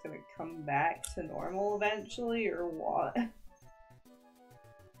memory's gonna come back to normal eventually or what. I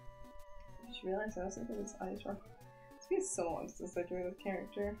just realized I was thinking his eyes wrong. It's been so long since I drew this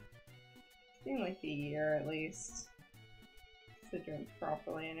character. It's been like a year at least. Considering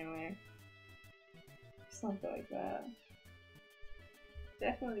properly anyway. Something like that.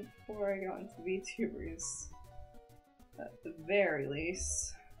 Definitely before I got into VTubers. At the very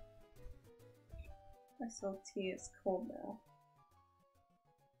least. I saw tea, it's cold now.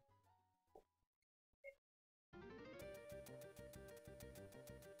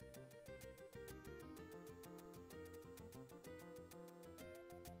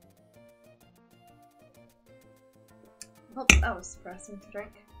 Oh, that was depressing to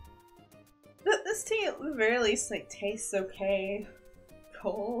drink. This tea, at the very least, like, tastes okay.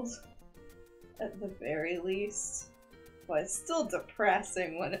 Cold. At the very least. But it's still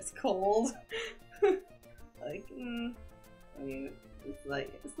depressing when it's cold. Like, I mean, it's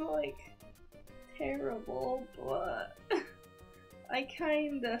not, like, terrible, but I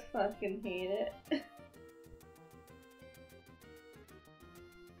kinda fucking hate it.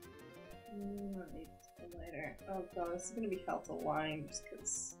 Later. Oh god, this is gonna be hell to line just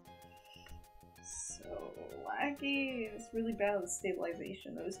because it's so laggy. It's really bad with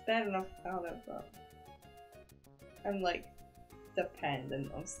stabilization. It was bad enough without it, but I'm like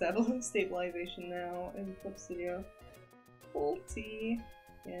dependent on stabilization now in Clip Studio. Full tea.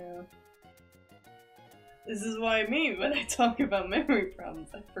 Yeah. This is what I mean when I talk about memory problems.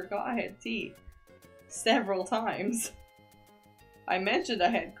 I forgot I had tea several times. I mentioned I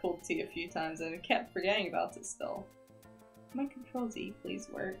had cold tea a few times and I kept forgetting about it still. My Control Z, please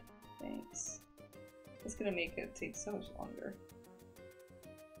work. Thanks. It's gonna make it take so much longer.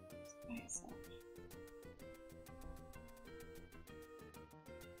 Just by itself.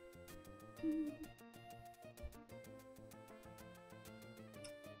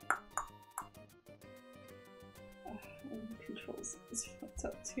 Controls is fucked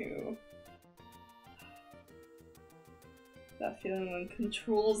up too. That feeling when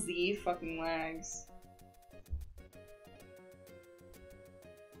Control Z fucking lags.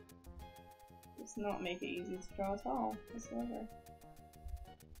 Does not make it easy to draw at all, whatsoever.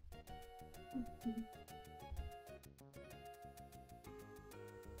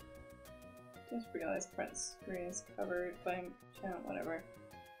 Just realized front screen is covered by channel, whatever.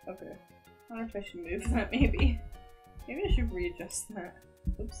 Okay. I wonder if I should move that maybe. Maybe I should readjust that.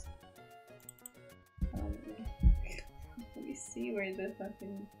 Oops. Let me see where the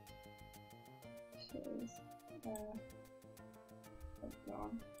fucking shows. Oh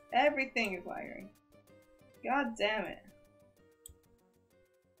god. Everything is lagging. God damn it.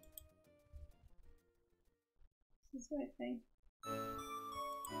 Is this the right thing?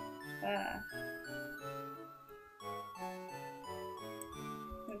 Ah.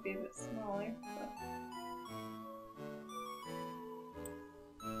 Might be a bit smaller, but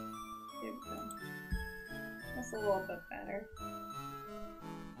there we go. That's a little bit better.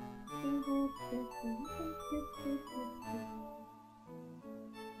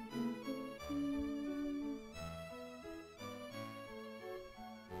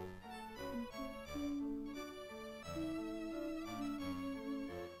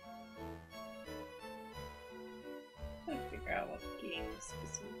 Trying to figure out what game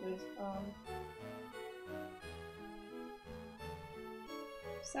specifically is from.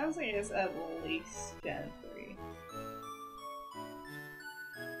 Sounds like it's at least Gen 3.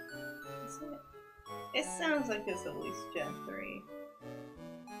 Is it? It sounds like it's at least Gen 3.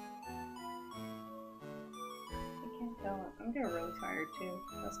 I can't tell. I'm getting really tired too.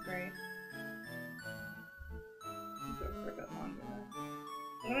 That's great. I'll go for a bit longer now.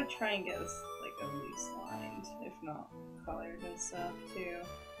 I'm gonna try and get this like at least lined, if not colored and stuff too.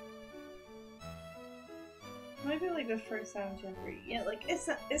 Maybe like the first sound Gen 3. Yeah, like it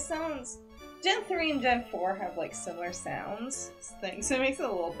sounds. Gen 3 and Gen 4 have like similar sounds things, so it makes it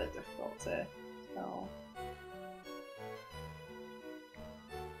a little bit difficult to tell.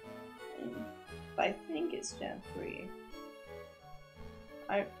 But I think it's Gen 3.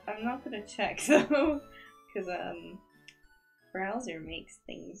 I'm not gonna check though, because browser makes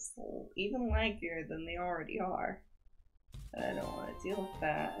things even laggier than they already are. And I don't want to deal with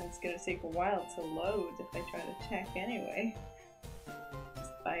that, and it's gonna take a while to load if I try to check anyway.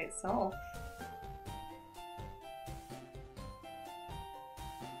 Just by itself.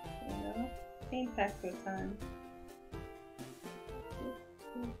 You know? Ain't that good time.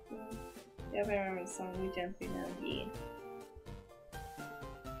 Yeah, I remember the song We Gently Now, yeah.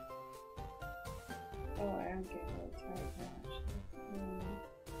 Oh, I am getting really tired now, actually.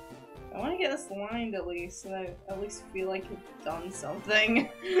 I want to get this lined at least, so that I at least feel like I've done something.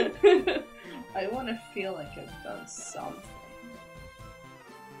 I want to feel like I've done something.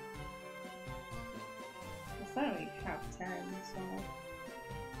 It's only half 10, so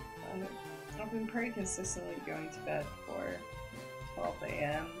I've been pretty consistently going to bed before 12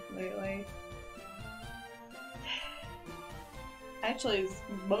 AM lately. Actually, it's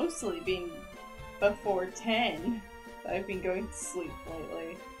mostly been before 10 that I've been going to sleep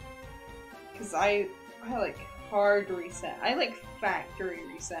lately. Because I like hard reset. I like factory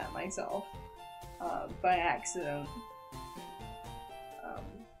reset myself by accident.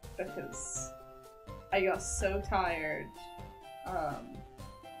 Because I got so tired that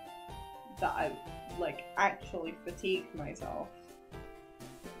I like actually fatigued myself.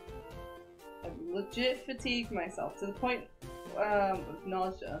 I legit fatigued myself to the point of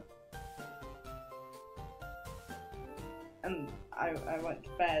nausea. And I went to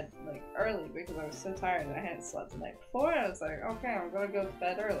bed like early because I was so tired and I hadn't slept the night before. I was like, okay, I'm gonna go to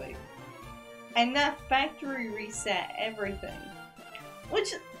bed early. And that factory reset everything.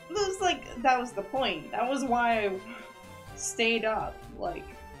 Which was like, that was the point. That was why I stayed up. Like,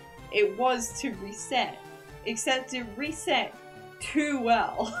 it was to reset. Except it reset too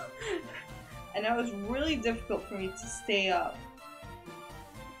well. And that was really difficult for me to stay up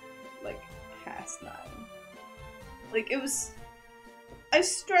like past 9. Like, it was, I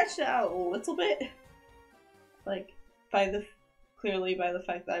stretched it out a little bit, like, clearly by the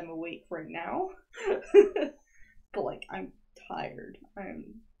fact that I'm awake right now, but, like, I'm tired,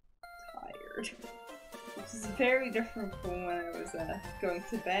 which is very different from when I was, going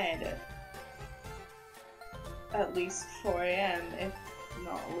to bed at at least 4 AM, if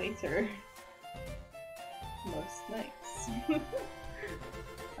not later. Most nights.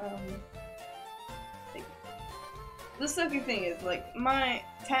 Like, the sucky thing is, like,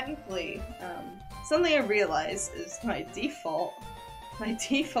 technically, something I realized is my default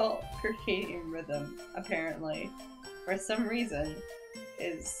circadian rhythm, apparently, for some reason,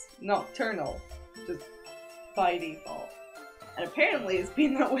 is nocturnal, just by default. And apparently it's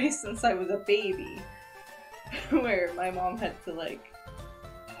been that way since I was a baby, where my mom had to, like,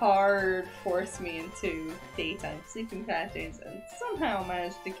 hard force me into daytime sleeping patterns and somehow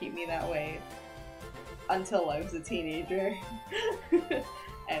managed to keep me that way until I was a teenager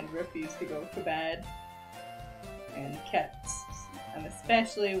and refused to go to bed and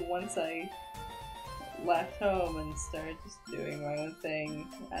especially once I left home and started just doing my own thing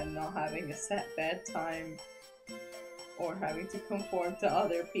and not having a set bedtime or having to conform to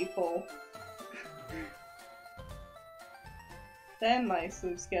other people. Then my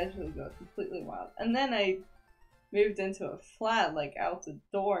sleep schedule got completely wild. And then I moved into a flat, like, out of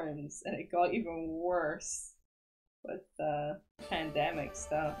dorms, and it got even worse with the pandemic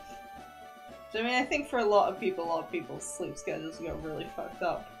stuff. So, I mean, I think for a lot of people's sleep schedules got really fucked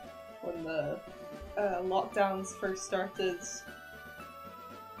up when the lockdowns first started.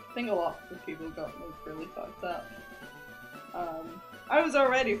 I think a lot of people got, like, really fucked up. I was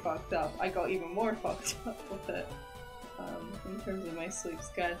already fucked up. I got even more fucked up with it. In terms of my sleep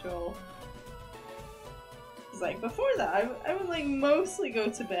schedule. It's like, before that, I would, like, mostly go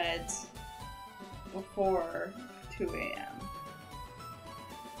to bed before 2 AM.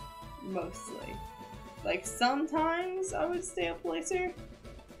 Mostly. Like, sometimes I would stay up later,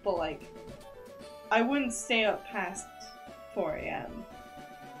 but, like, I wouldn't stay up past 4 AM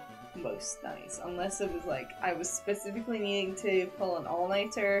most nights, unless it was, like, I was specifically needing to pull an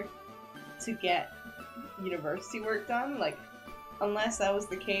all-nighter to get university work done. Like, unless that was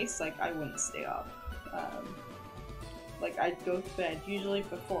the case, like, I wouldn't stay up. Like, I'd go to bed usually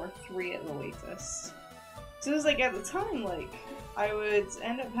before 3 at the latest. So it was like, at the time, like, I would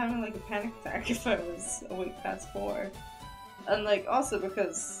end up having, like, a panic attack if I was awake past 4. And, like, also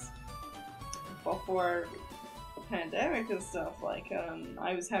because before the pandemic and stuff, like,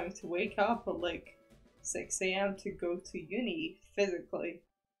 I was having to wake up at, like, 6 AM to go to uni physically.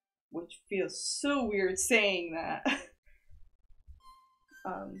 Which feels so weird saying that.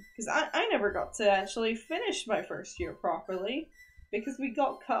 Because I never got to actually finish my first year properly, because we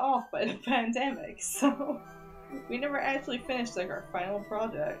got cut off by the pandemic, so we never actually finished, like, our final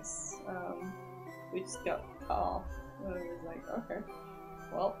projects. We just got cut off, and it was like, okay,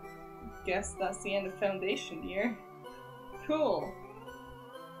 well, guess that's the end of foundation year. Cool.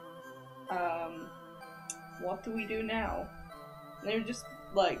 What do we do now? And they're just,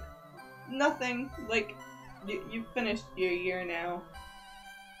 like, nothing. Like, you finished your year now.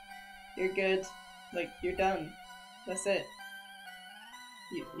 You're good. Like, you're done. That's it.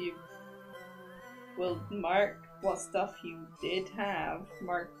 You will mark what stuff you did have,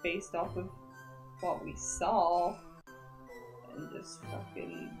 mark based off of what we saw, and just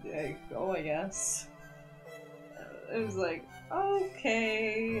fucking go, I guess. It was like,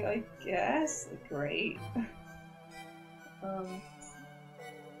 okay, I guess. Great.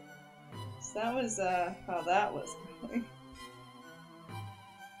 So that was how that was going.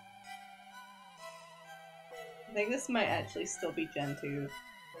 I think this might actually still be Gen 2.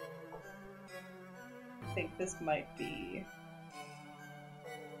 I think this might be...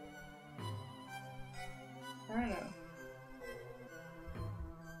 I don't know.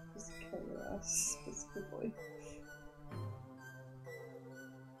 Just kill the rest, specifically.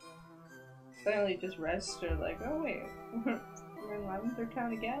 Finally just registered, like, oh wait, we're in Lavender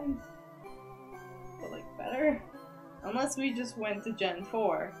Town again? But, like, better? Unless we just went to Gen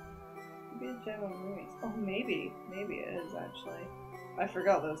 4. Maybe a Gen 1 movies. Oh, maybe. Maybe it is, actually. I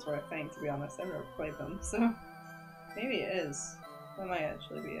forgot those were a thing, to be honest. I never played them, so... Maybe it is. That might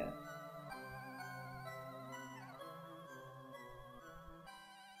actually be it.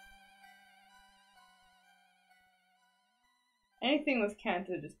 Anything with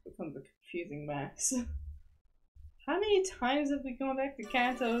Kanto just becomes a confusing mess. How many times have we gone back to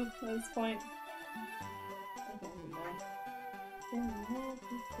Kanto at this point? I don't even know.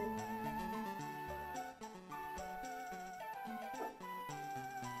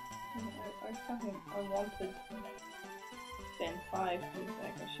 I fucking unwanted Gen 5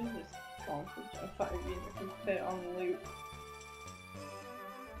 feedback. I should have just gone for Gen 5 even if we fit it on loop.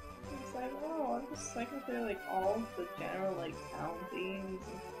 It's like, oh, I'm just cycling through, like, all of the general, like, town themes.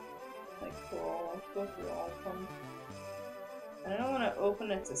 Like, cool, let's go through all of them. And I don't want to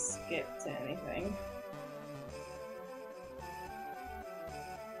open it to skip to anything.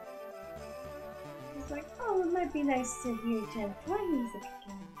 might be nice to hear Gen 4 music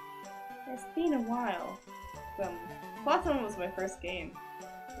again. It's been a while. Platinum was my first game.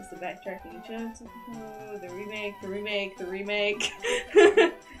 It's the backtracking jokes. Oh, the remake, the remake, the remake.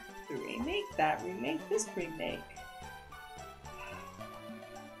 The remake, that remake, this remake.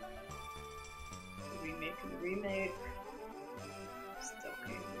 The remake of the remake. Still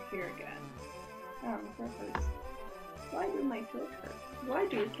okay, we're here again. Oh, my throat hurts. Why do my throat hurt? Why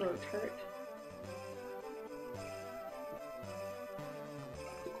do throats hurt?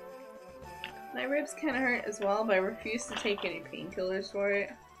 My ribs kind of hurt as well, but I refuse to take any painkillers for it.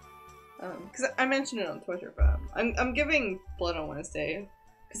 Because I mentioned it on Twitter, but I'm giving blood on Wednesday.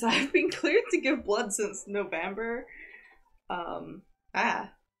 Because I've been cleared to give blood since November. Okay.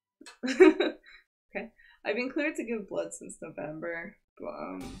 I've been cleared to give blood since November,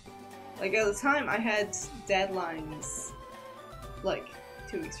 but, like, at the time I had deadlines, like,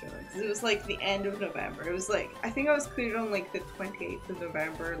 2 weeks from it. Because it was, like, the end of November. It was, like, I think I was cleared on, like, the 28th of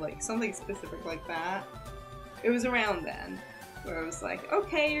November, like, something specific like that. It was around then, where I was like,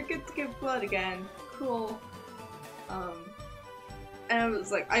 okay, you're good to give blood again. Cool. And I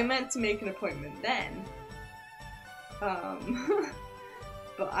was like, I meant to make an appointment then.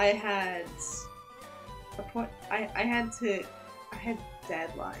 But I had I had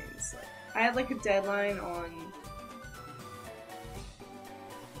deadlines. Like, I had like a deadline on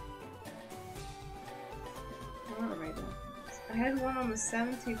I had one on the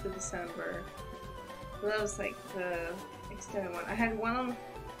 17th of December. So that was like the extended one. I had one on the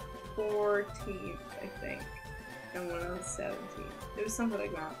 14th, I think, and one on the 17th. It was something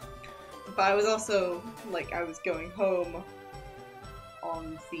like that. But I was also, like, I was going home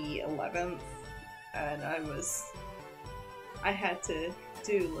on the 11th, and I had to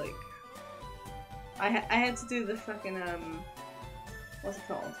do, like, I had to do the fucking, what's it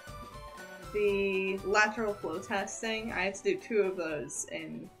called? The lateral flow testing. I had to do 2 of those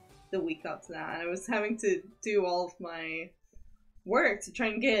in the week up to that, and I was having to do all of my work to try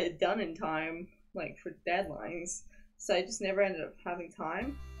and get it done in time, like, for deadlines, so I just never ended up having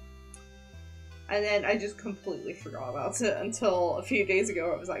time. And then I just completely forgot about it until a few days ago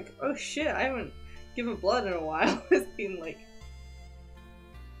where I was like, oh shit, I haven't given blood in a while. It's been like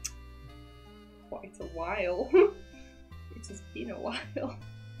quite a while. It's just been a while. So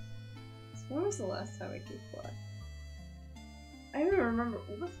when was the last time I gave blood? I don't even remember.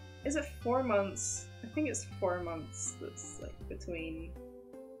 Is it 4 months? I think it's 4 months that's like between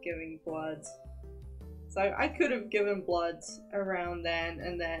giving blood. So I could have given blood around then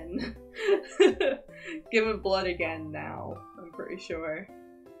and then given blood again now, I'm pretty sure.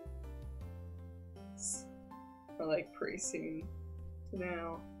 Or like pretty soon to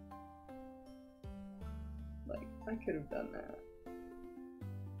now. Like, I could have done that.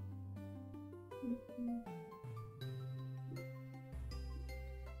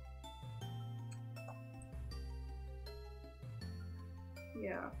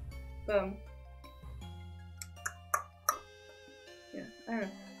 Yeah. Yeah, I don't know.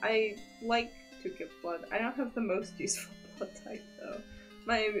 I like to give blood. I don't have the most useful blood type though.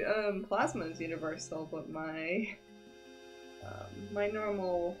 My plasma is universal, but my my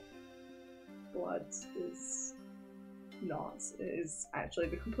normal blood is not. It is actually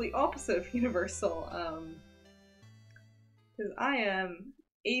the complete opposite of universal. Because I am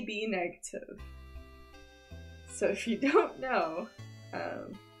AB negative. So if you don't know,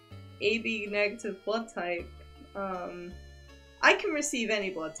 AB negative blood type, I can receive any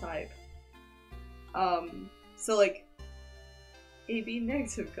blood type. So like, AB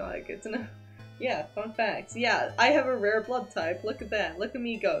negative, god, good to know. Yeah, fun facts. Yeah, I have a rare blood type. Look at that. Look at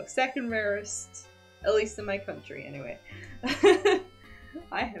me go. Second rarest, at least in my country, anyway.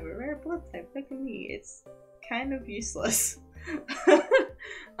 I have a rare blood type. Look at me. It's kind of useless.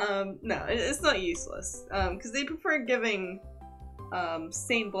 No, it's not useless. Because they prefer giving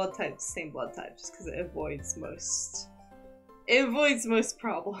same blood type to same blood type, just because it avoids most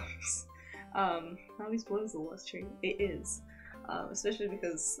problems. Always blows the luster. It is. Especially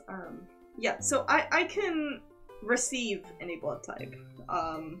because, yeah, so I can receive any blood type,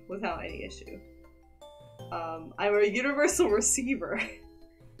 without any issue. I'm a universal receiver.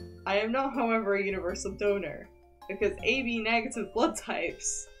 I am not, however, a universal donor, because AB negative blood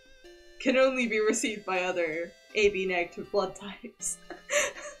types can only be received by other AB negative blood types.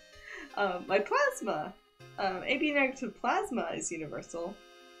 My plasma, AB negative plasma is universal.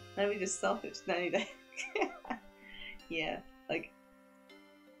 Let me just selfish 90 days. Yeah, like,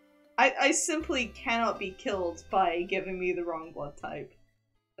 I simply cannot be killed by giving me the wrong blood type.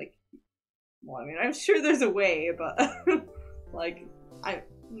 Like, well, I mean, I'm sure there's a way, but, like,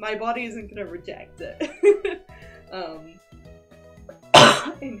 my body isn't gonna reject it.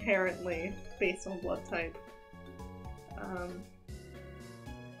 inherently based on blood type.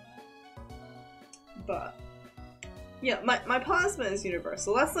 But yeah, my plasma is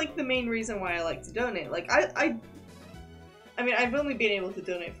universal. That's like the main reason why I like to donate. Like I mean, I've only been able to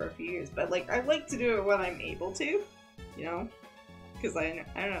donate for a few years, but like I like to do it when I'm able to, you know, because I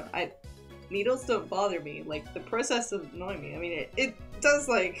don't know, needles don't bother me. Like the process doesn't annoy me. I mean, it does,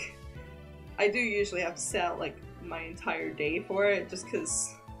 like, I do usually have to set out like my entire day for it, just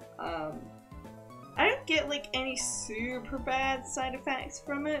because I don't get like any super bad side effects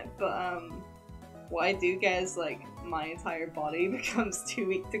from it, but what I do get is like my entire body becomes too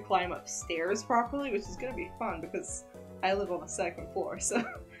weak to climb upstairs properly, which is gonna be fun because I live on the second floor, so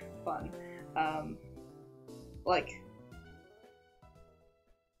fun. Like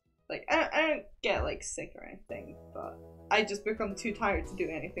I don't get like sick or anything, but I just become too tired to do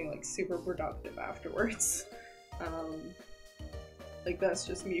anything like super productive afterwards. Like that's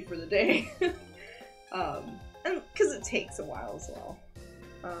just me for the day. And because it takes a while as well.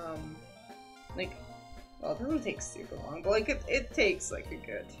 Like, well, it doesn't take super long, but like it takes like a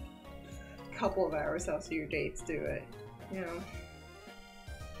good couple of hours out of your day to do it, you know.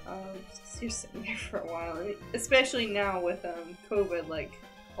 Just, you're sitting there for a while, and especially now with COVID, like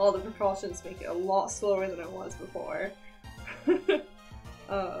all the precautions make it a lot slower than it was before.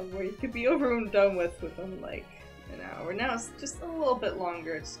 Where you could be over and done with within like an hour. Now it's just a little bit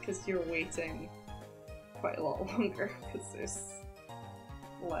longer, just because you're waiting quite a lot longer because there's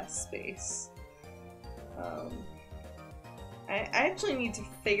less space. I actually need to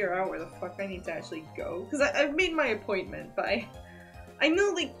figure out where the fuck I need to actually go, because I've made my appointment, but I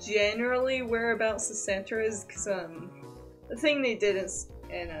know like generally whereabouts the center is, because the thing they did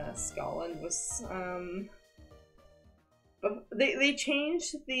in Scotland was they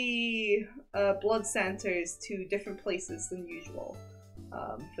changed the blood centers to different places than usual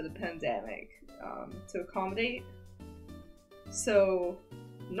for the pandemic to accommodate. So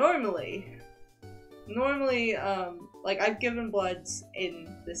normally, like I've given bloods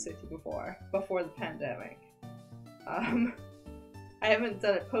in this city before the pandemic. I haven't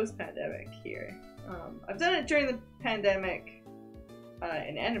done it post-pandemic here. I've done it during the pandemic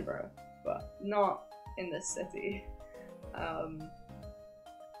in Edinburgh, but not in this city.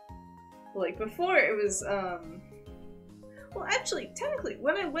 Like before it was, well actually, technically,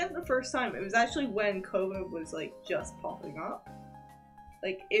 when I went the first time, it was actually when COVID was like just popping up.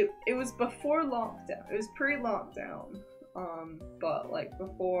 Like it was before lockdown, it was pre-lockdown, but like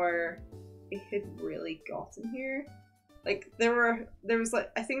before it had really gotten here. Like there was like,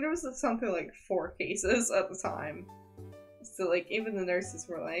 I think there was something like 4 cases at the time. So like even the nurses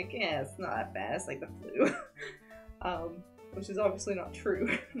were like, yeah, it's not that bad, it's like the flu. Which is obviously not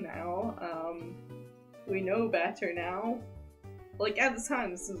true now. We know better now. Like at the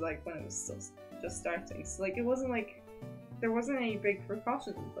time, this was like when it was still just starting, so like it wasn't like, there wasn't any big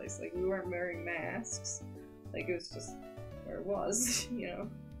precautions in place. Like we weren't wearing masks. Like it was just where it was, you know.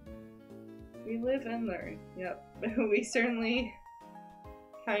 We live and learn. Yep. We certainly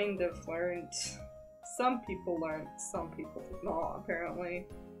kind of learned. Some people learned, some people did not, apparently.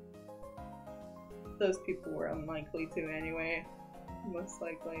 Those people were unlikely to anyway, most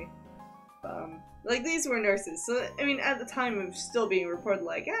likely. Like these were nurses, so I mean at the time it was still being reported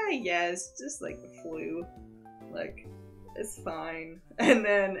like, yeah, it's just like the flu, like it's fine. And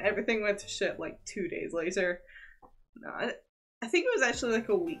then everything went to shit like 2 days later. No, I think it was actually like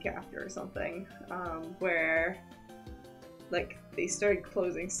a week after or something, where like they started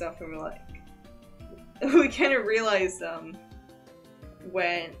closing stuff, and we're like, we kind of realized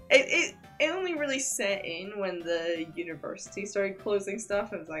when it only really set in when the university started closing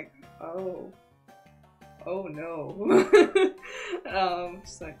stuff, and it was like, oh no.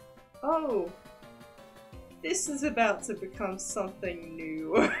 Just like, oh, this is about to become something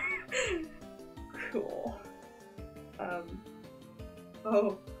new. Cool.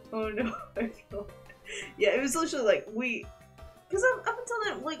 Oh no. Yeah, it was literally like because up until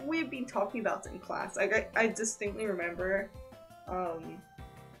then, like we had been talking about it in class. Like I distinctly remember, so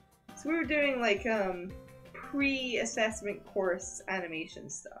we were doing like pre-assessment course animation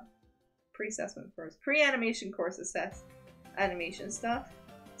stuff. Pre-animation course animation stuff.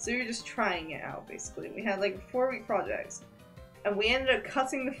 So we were just trying it out basically. We had like 4-week projects, and we ended up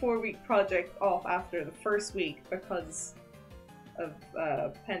cutting the 4-week project off after the first week because of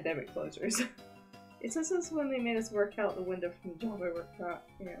pandemic closures. It's just when they made us work out the window from the job I worked at,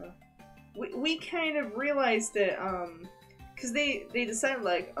 you know. We kind of realized it, because they decided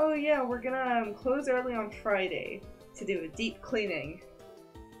like, oh yeah, we're gonna close early on Friday to do a deep cleaning.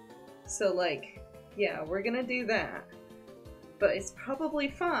 So like, yeah, we're gonna do that. But it's probably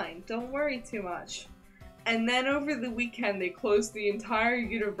fine, don't worry too much. And then over the weekend they closed the entire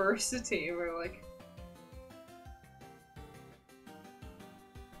university and we're like,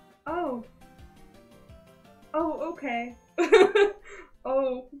 oh. Oh, okay.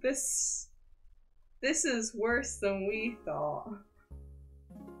 Oh, this is worse than we thought.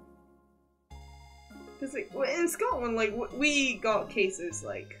 Because like, in Scotland, like, we got cases,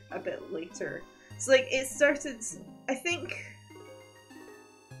 like, a bit later. So, like, it started, I think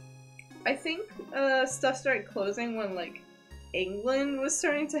stuff started closing when, like, England was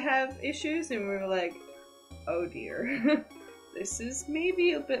starting to have issues, and we were like, oh dear. This is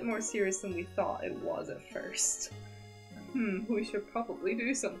maybe a bit more serious than we thought it was at first. We should probably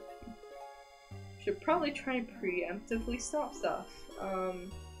do something. Should probably try and preemptively stop stuff.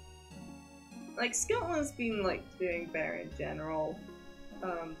 Like, Scotland's been, like, doing better in general,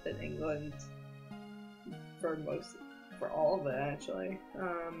 than England. For all of it, actually.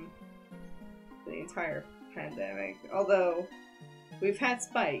 The entire pandemic. Although, we've had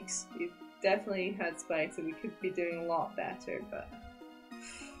spikes. We've definitely had spikes and we could be doing a lot better, but...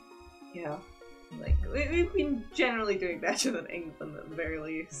 yeah. Like, we've been generally doing better than England at the very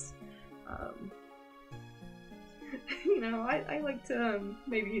least. You know, I like to,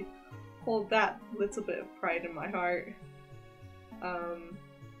 maybe hold that little bit of pride in my heart.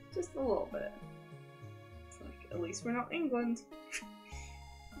 Just a little bit. It's like, at least we're not England.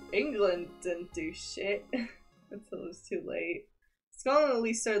 England didn't do shit until it was too late. Scotland at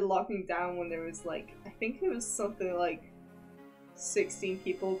least started locking down when there was like, I think it was something like 16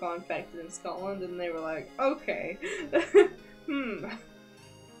 people got infected in Scotland and they were like, okay.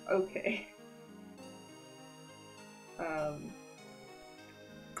 Okay.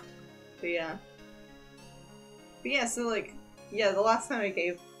 But yeah, so like, yeah, the last time I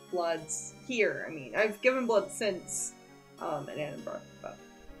gave blood here, I mean, I've given blood since, in Edinburgh, but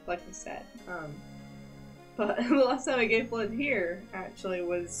like I said, but the last time I gave blood here, actually,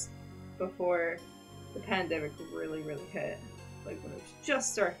 was before the pandemic really, really hit, like when it was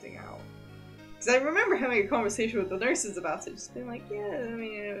just starting out. Because I remember having a conversation with the nurses about it, just being like, yeah, I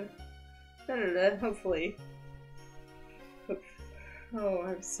mean, hopefully. Oh,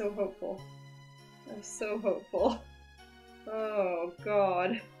 I'm so hopeful. I'm so hopeful. Oh,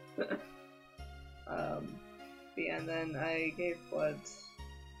 God. Yeah, and then I gave blood.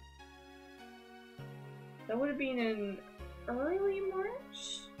 That would have been in early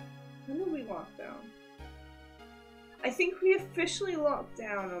March? When did we lock down? I think we officially locked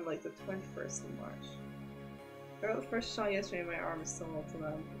down on like the 21st of March. I got the first shot yesterday and my arm is still not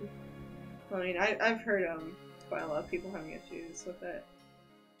numb. I mean, I've heard quite a lot of people having issues with it.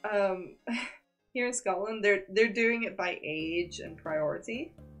 Here in Scotland, they're doing it by age and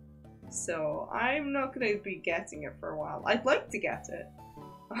priority. So I'm not gonna be getting it for a while. I'd like to get it.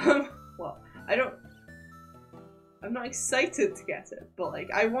 Well, I'm not excited to get it, but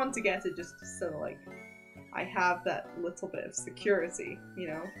like I want to get it just so like I have that little bit of security, you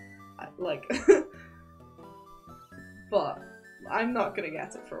know? Like, but I'm not gonna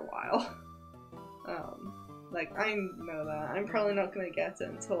get it for a while. Like, I know that. I'm probably not gonna get it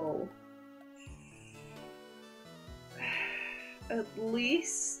until at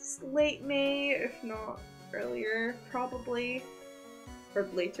least late May, if not earlier, probably. Or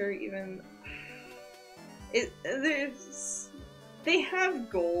later, even. They have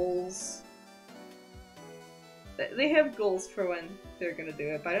goals. They have goals for when they're gonna do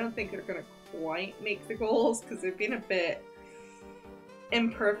it, but I don't think they're gonna quite make the goals, because they've been a bit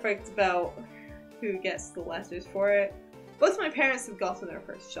imperfect about who gets the letters for it. Both my parents have gotten their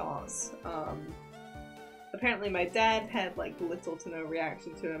first shots. Apparently my dad had like little to no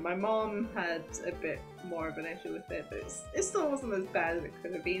reaction to it. My mom had a bit more of an issue with it, but it still wasn't as bad as it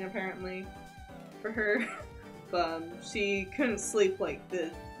could have been apparently for her. But she couldn't sleep like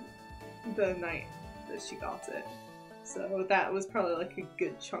the night that she got it. So that was probably like a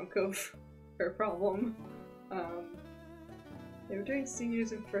good chunk of her problem. They were doing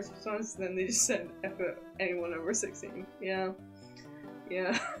seniors and first responders, and then they just said F anyone over 16. Yeah.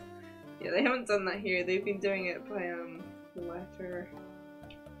 Yeah. Yeah, they haven't done that here. They've been doing it by letter.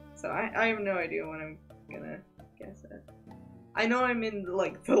 So I have no idea when I'm gonna guess it. I know I'm in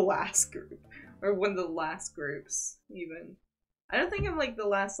like the last group. Or one of the last groups, even. I don't think I'm like the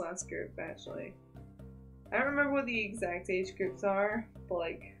last group, actually. I don't remember what the exact age groups are, but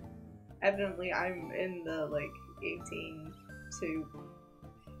like, evidently I'm in the like 18 to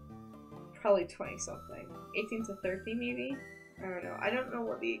probably 20 something. 18 to 30 maybe? I don't know. I don't know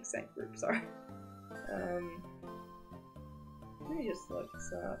what the exact groups are. Let me just look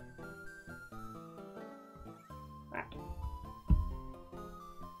this up. Ah.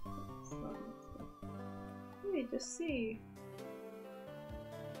 Let me just see.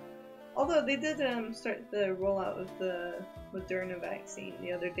 Although they did start the rollout of the Moderna vaccine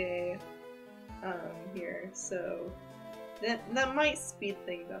the other day here, so that might speed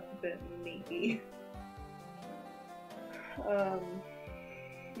things up a bit, maybe.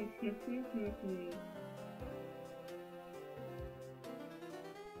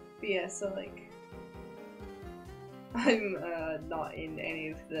 But yeah, so like I'm not in any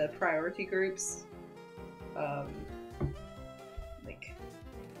of the priority groups. Like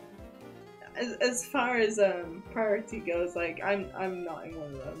as far as priority goes, like I'm not in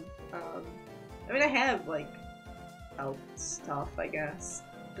one of them. I mean I have like health stuff, I guess,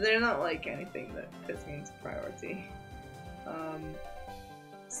 but they're not like anything that puts me into priority.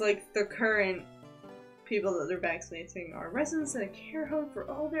 So like the current people that they're vaccinating are residents in a care home for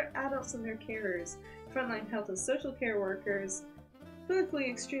all their adults and their carers, frontline health and social care workers, clinically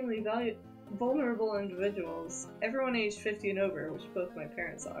extremely vulnerable individuals, everyone aged 50 and over, which both my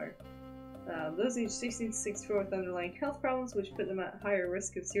parents are, those aged 16 to 64 with underlying health problems which put them at higher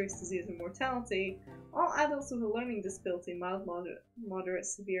risk of serious disease and mortality, all adults with a learning disability, mild, moderate,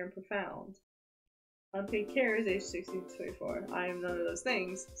 severe, and profound. Unpaid carers aged 16 to 24. I am none of those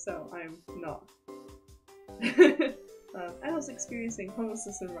things, so I'm not. Adults experiencing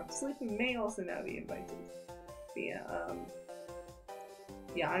homelessness and rough sleeping may also now be invited. But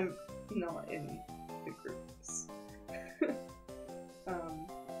yeah, I'm not in the groups.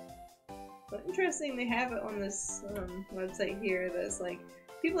 But interesting, they have it on this website here that's like,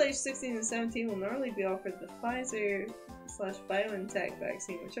 people aged 16 and 17 will normally be offered the Pfizer/BioNTech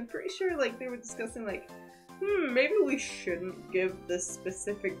vaccine, which I'm pretty sure like they were discussing like, maybe we shouldn't give this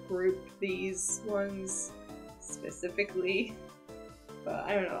specific group these ones specifically. But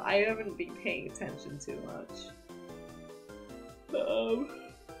I don't know, I haven't been paying attention too much.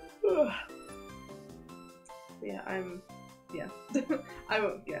 Yeah, I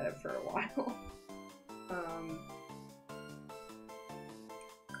won't get it for a while.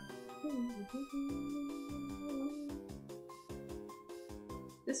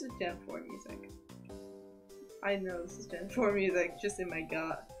 This is Gen 4 music. I know this is Gen 4 music, just in my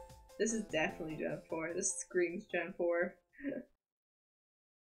gut. This is definitely Gen 4. This screams Gen 4.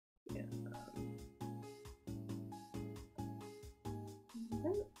 Yeah.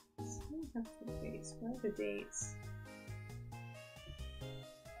 What are the dates?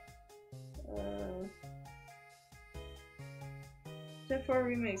 Gen 4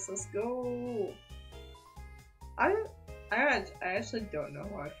 remakes, let's go! I actually don't know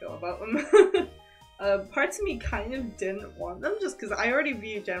how I feel about them. Parts of me kind of didn't want them just because I already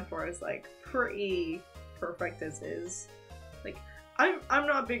view Gen 4 as like pretty perfect as is. Like, I'm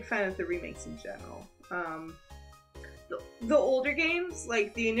not a big fan of the remakes in general. The older games,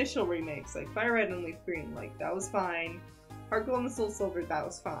 like the initial remakes, like Fire Red and Leaf Green, like that was fine. Heart Gold and Soul Silver, that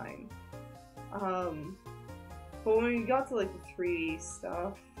was fine. But when we got to like the 3D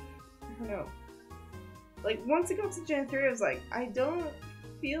stuff, I don't know. Like once it got to Gen 3, I was like, I don't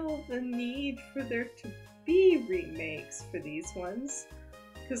feel the need for there to be remakes for these ones.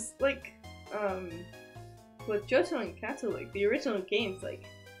 Cause like, with Johto and Kato, like the original games, like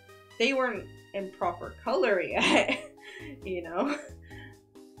they weren't in proper color yet. You know?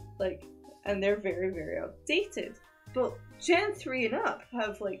 Like, and they're very, very outdated. But Gen 3 and up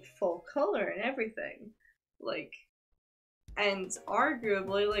have, like, full color and everything. Like, and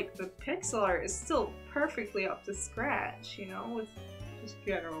arguably, like, the pixel art is still perfectly up to scratch, you know? With just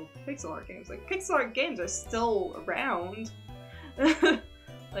general pixel art games. Like, pixel art games are still around.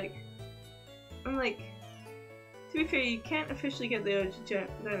 Like, I'm like, to be fair, you can't officially get the OG Gen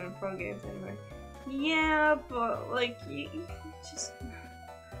and Pro games anymore. Yeah, but like, you just...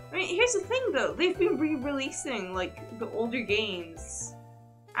 I mean, here's the thing though, they've been re-releasing, like, the older games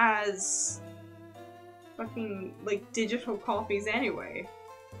as fucking, like, digital copies anyway.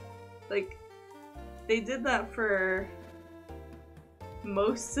 Like, they did that for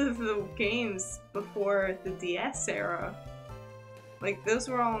most of the games before the DS era. Like, those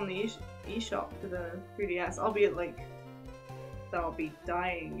were all in the eShop for the 3DS, albeit, like, that'll be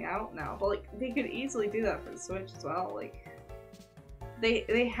dying out now, but like they could easily do that for the Switch as well. Like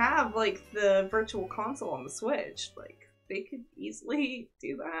they have like the virtual console on the Switch, like they could easily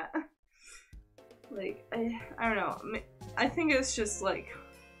do that. Like I don't know, I think it's just like,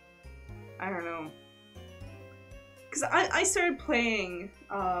 I don't know, because I started playing,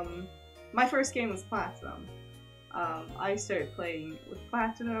 my first game was Platinum. I started playing with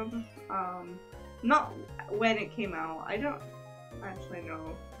Platinum, not when it came out. I don't actually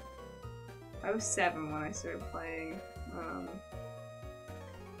know I was 7 when I started playing,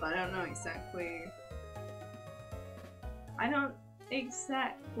 but I don't know exactly. I don't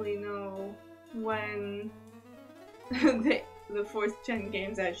exactly know when the 4th gen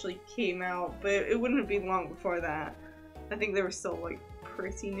games actually came out, but it wouldn't be long before that. I think they were still like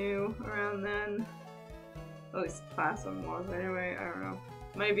pretty new around then. At least the last one was anyway, I don't know.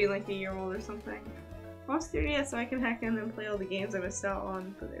 Might be like a year old or something. I want 3DS so I can hack in and play all the games I missed out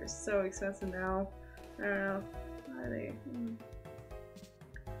on, but they're so expensive now. I don't know. Are they?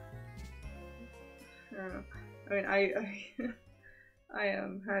 I don't know. I mean, I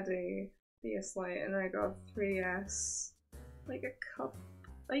had a DS Lite and I got 3DS like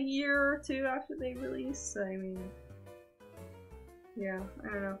a year or 2 after they released. So, I mean, yeah, I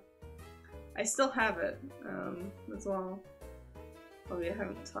don't know. I still have it as well. Probably I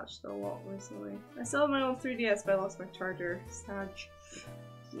haven't touched it a lot recently. I still have my old 3DS, but I lost my charger. Sad.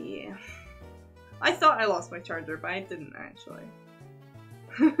 Yeah. I thought I lost my charger, but I didn't actually.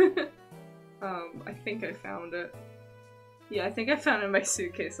 I think I found it. Yeah, I think I found it in my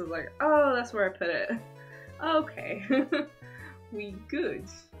suitcase. I was like, oh, that's where I put it. Okay. We good.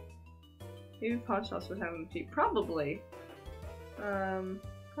 Maybe Pawn Shops would have them cheap. Probably.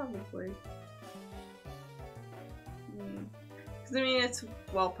 Probably. Because, I mean, it's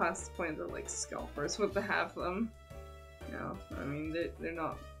well past the point that, like, scalpers would have them. You know, I mean, they're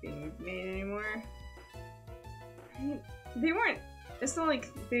not being made anymore. I mean, they weren't. It's not like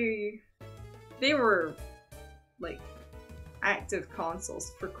they were, like, active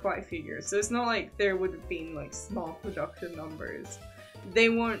consoles for quite a few years, so it's not like there would have been, like, small production numbers. They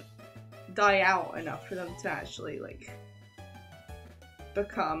won't die out enough for them to actually, like,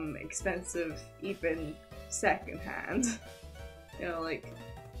 become expensive even secondhand. You know, like,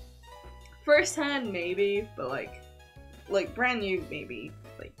 first hand maybe, but like brand new maybe,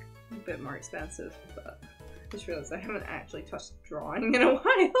 like, a bit more expensive, but I just realized I haven't actually touched drawing in a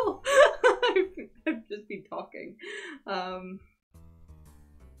while. I've just been talking.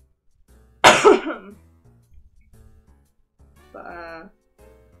 But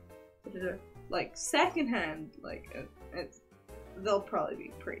like secondhand, like they'll probably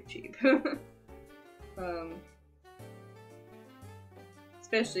be pretty cheap.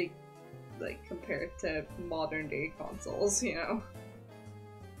 Especially like compared to modern day consoles, you know.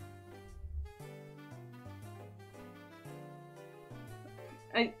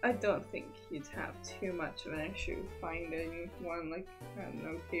 I don't think you'd have too much of an issue finding one like at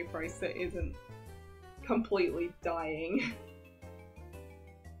an okay price that isn't completely dying.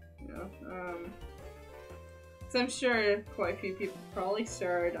 You know, so I'm sure quite a few people probably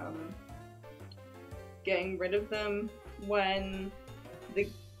started getting rid of them when the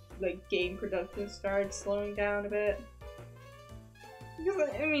game production started slowing down a bit. Because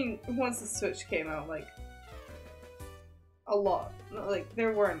I mean, once the Switch came out, like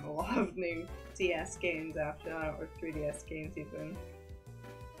there weren't a lot of new DS games after that, or 3DS games even.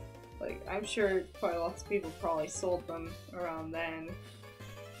 Like, I'm sure quite a lot of people probably sold them around then.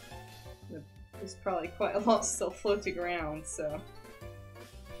 There's probably quite a lot still floating around, so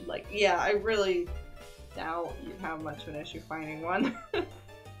like, yeah, I really doubt you'd have much of an issue finding one.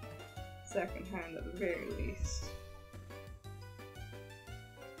 Secondhand at the very least.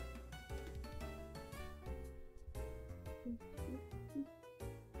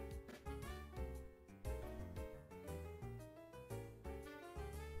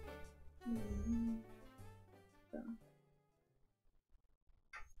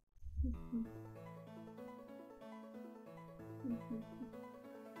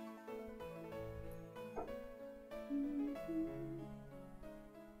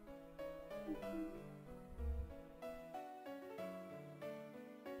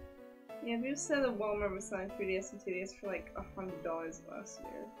 Yeah, people said that Walmart was selling 3DS and 2DS for like $100 last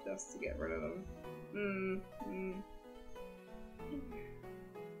year just to get rid of them.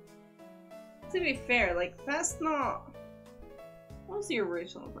 To be fair, like, that's not... What was the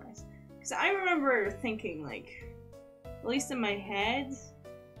original price? Because I remember thinking, like, at least in my head,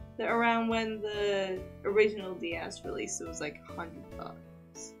 that around when the original DS released, it was like $100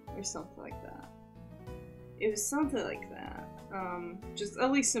 or something like that. It was something like that. Just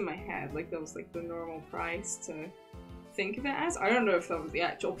at least in my head, like that was like the normal price to think of it as. I don't know if that was the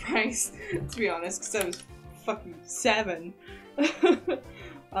actual price, to be honest, because I was fucking 7.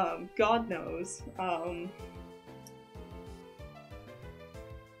 God knows.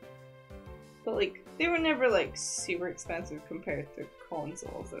 But like, they were never like super expensive compared to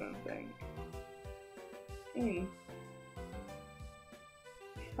consoles, I don't think. I mean,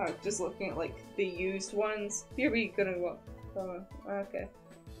 just looking at like the used ones. Here we gonna go. Oh, okay.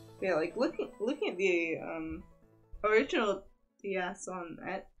 Yeah, like looking at the original DS on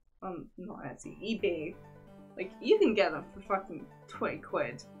not Etsy, eBay, like you can get them for fucking 20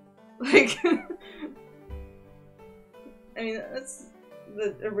 quid. Like I mean that's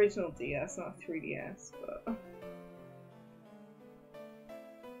the original DS, not 3DS, but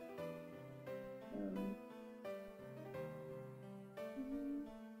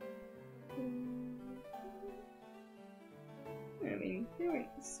I mean, they weren't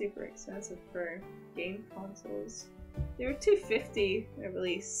super expensive for game consoles. They were $250 at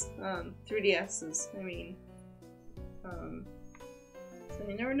least. 3DSs, I mean. So I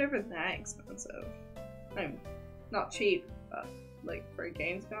mean, they were never that expensive. I'm not cheap, but like for a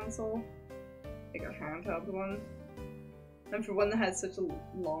games console, like a handheld one, and for one that had such a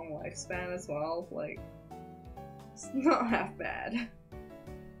long lifespan as well, like it's not half bad.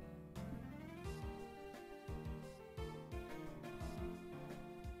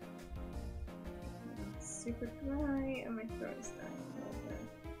 Super dry, and my throat is dying a little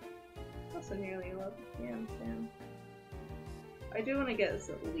bit. Also nearly 11 PM, damn. I do want to get this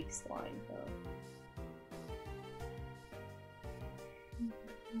at least line, though.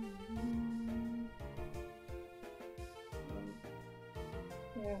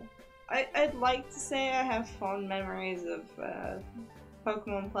 Yeah. I'd like to say I have fond memories of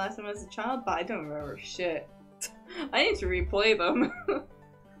Pokemon Platinum as a child, but I don't remember shit. I need to replay them.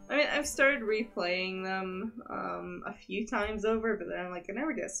 I mean, I've started replaying them a few times over, but then like I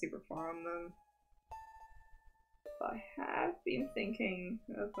never get super far on them. But I have been thinking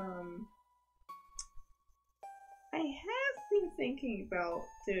of about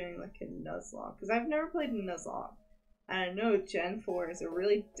doing like a Nuzlocke, because I've never played a Nuzlocke, and I know Gen 4 is a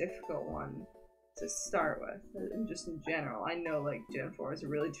really difficult one to start with, and just in general, I know like Gen 4 is a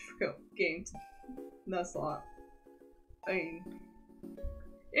really difficult game to Nuzlocke. I mean,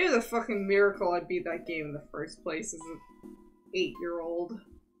 it was a fucking miracle I beat that game in the first place as an 8-year-old.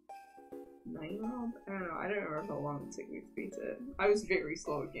 9-year-old? I don't know, I don't remember how long it took me to beat it. I was very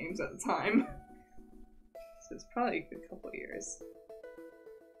slow at games at the time. So it's probably a good couple of years.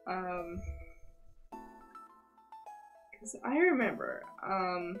 Because I remember,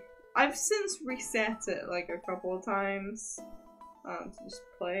 I've since reset it like a couple of times to just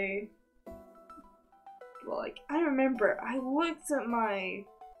play. Well, like, I remember I looked at my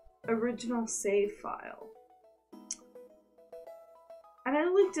original save file, and I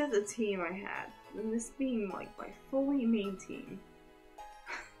looked at the team I had, and this being like my fully main team.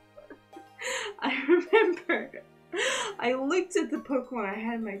 I remember I looked at the Pokemon I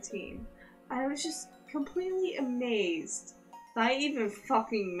had in my team, and I was just completely amazed that I even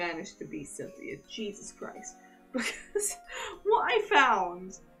fucking managed to beat Cynthia. Jesus Christ. Because what I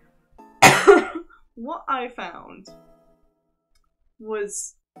found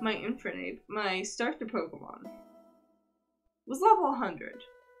was my Infernape, my starter Pokemon, was level 100,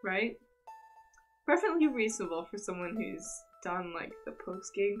 right? Perfectly reasonable for someone who's done like the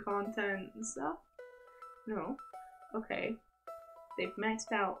post-game content and stuff. No. Okay. They've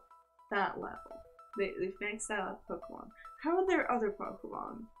maxed out that level. They've maxed out Pokemon. How are there other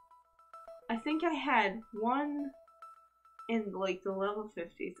Pokemon? I think I had one in like the level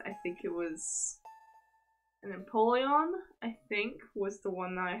 50s. I think it was an Empoleon, I think, was the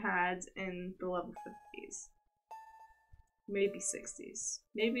one that I had in the level 50s. Maybe 60s.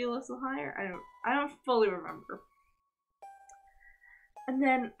 Maybe a little higher? I don't fully remember. And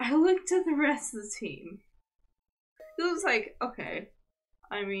then I looked at the rest of the team. It was like, okay,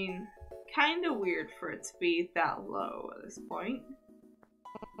 I mean, kinda weird for it to be that low at this point.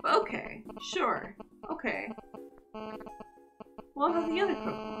 But okay, sure, okay. What about the other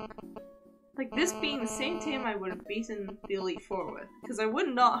Pokemon? Like, this being the same team I would have beaten the Elite Four with, because I would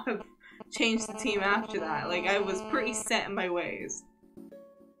not have changed the team after that. Like, I was pretty set in my ways.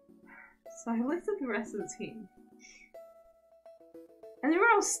 So I looked at the rest of the team. And they were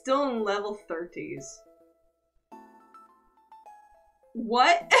all still in level 30s.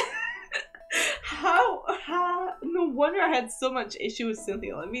 What? How? No wonder I had so much issue with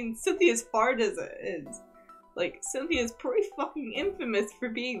Cynthia. I mean, Cynthia's hard as it is. Like, Cynthia's pretty fucking infamous for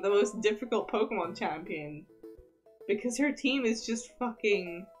being the most difficult Pokemon champion. Because her team is just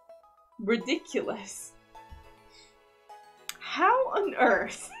fucking ridiculous. How on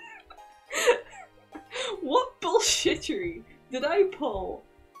earth? What bullshittery did I pull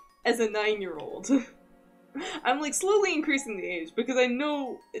as a 9-year-old? I'm like slowly increasing the age because I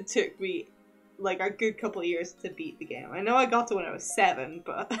know it took me like a good couple of years to beat the game. I know I got to when I was 7,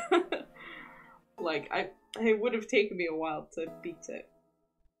 but like it would have taken me a while to beat it.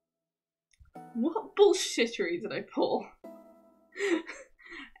 What bullshittery did I pull?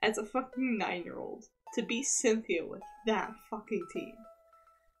 as a fucking 9-year-old to beat Cynthia with that fucking team.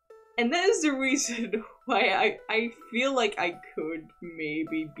 And that is the reason why I feel like I could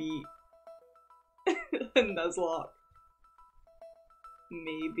maybe beat Nuzlocke.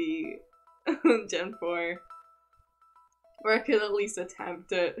 Maybe Gen 4. Or I could at least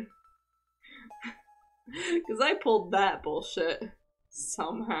attempt it. Because I pulled that bullshit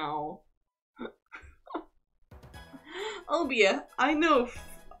somehow. Albeit, I know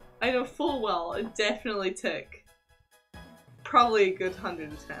full well it definitely took probably a good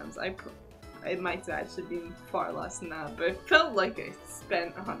 100 attempts. It might have actually been far less than that, but it felt like I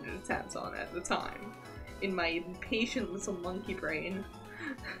spent 100 attempts on it at the time. In my impatient little monkey brain.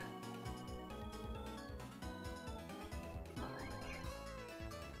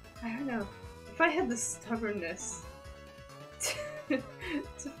 I don't know. If I had the stubbornness to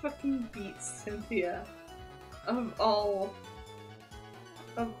fucking beat Cynthia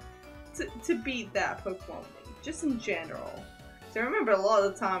to beat that Pokemon League, just in general. So I remember a lot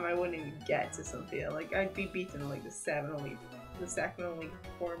of the time I wouldn't even get to Cynthia. Like, I'd be beaten like the second Elite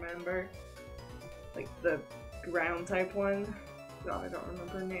Four member. Like the ground type one. God, I don't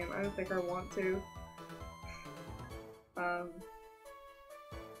remember her name. I don't think I want to.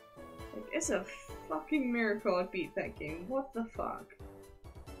 Like, it's a fucking miracle I beat that game. What the fuck?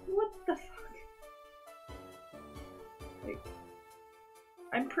 What the fuck? Like,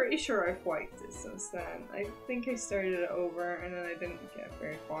 I'm pretty sure I've wiped it since then. I think I started it over and then I didn't get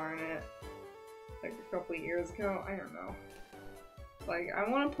very far in it. Like a couple of years ago. I don't know. Like, I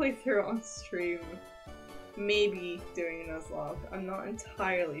want to play through it on stream. Maybe doing a Nuzlocke. I'm not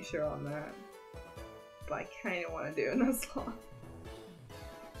entirely sure on that. But I kind of want to do a Nuzlocke.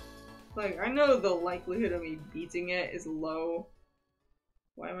 Like, I know the likelihood of me beating it is low.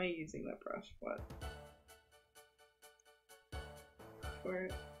 Why am I using that brush? What? For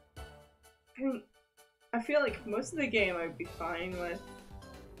it. I mean, I feel like most of the game I'd be fine with.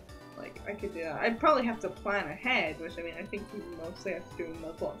 Like, I could do that. I'd probably have to plan ahead, which I mean, I think you mostly have to do in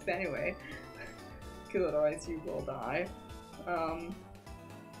Nuzlocke anyway. Because otherwise you will die.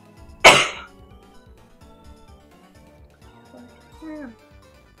 Yeah.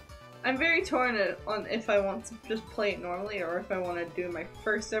 I'm very torn on if I want to just play it normally or if I want to do my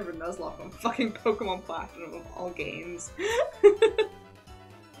first ever Nuzlocke on fucking Pokemon Platinum of all games.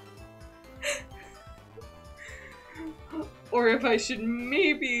 Or if I should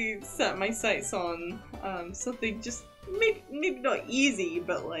maybe set my sights on something just maybe not easy,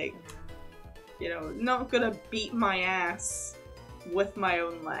 but like, you know, not gonna beat my ass with my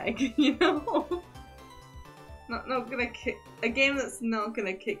own leg, you know? Not gonna kick a game that's not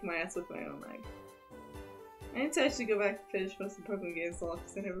gonna kick my ass with my own leg. I need to actually go back and finish most of the Pokemon games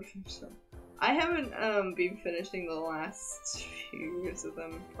because I never finished them. I haven't been finishing the last few years of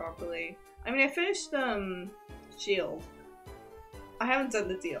them properly. I mean, I finished Shield. I haven't done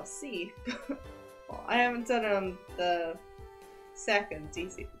the DLC. Well, I haven't done the second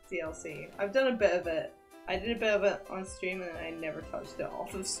DLC. I've done a bit of it. I did a bit of it on stream and I never touched it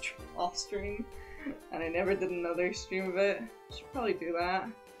off stream. And I never did another stream of it. Should probably do that.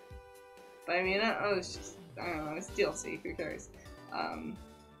 But I mean, it's just, I don't know, it's DLC, who cares?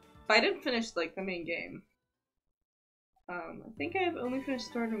 But I didn't finish, like, the main game. I think I've only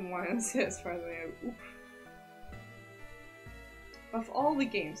finished Sword and Wine, that's it as far as I know. Oof. Of all the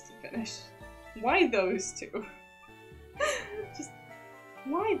games to finish, why those two? Just,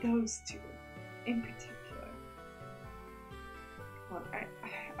 why those two in particular? Well,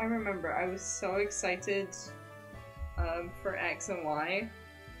 I remember I was so excited for X and Y.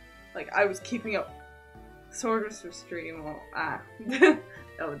 Like, I was keeping up sort of for stream. Well, that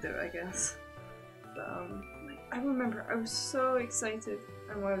would do it, I guess. But, like, I remember I was so excited,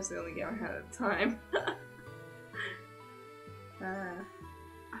 and Y was the only game I had at the time.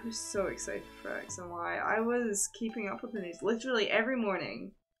 I was so excited for X and Y. I was keeping up with the news literally every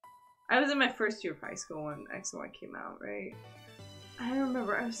morning. I was in my first year of high school when X and Y came out, right? I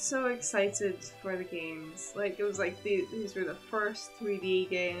remember I was so excited for the games. Like, it was like these were the first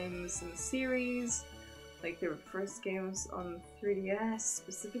 3D games in the series. Like, they were first games on 3DS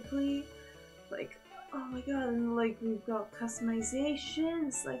specifically. Like, oh my god, and like we've got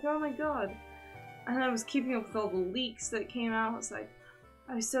customizations. Like, oh my god. And I was keeping up with all the leaks that came out. It's like,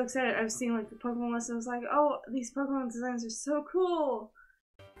 I was so excited. I was seeing like the Pokemon list and I was like, oh, these Pokemon designs are so cool.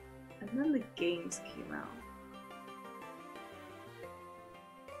 And then the games came out.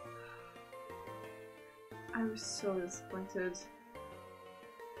 I was so disappointed.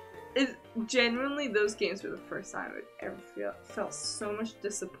 Genuinely, those games were the first time I ever felt so much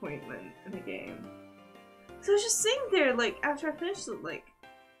disappointment in a game. So I was just sitting there, like, after I finished it, like,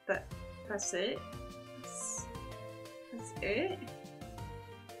 That's it? That's it?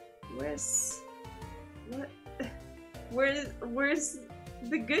 Where's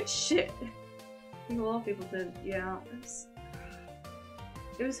the good shit? I think a lot of people did, yeah.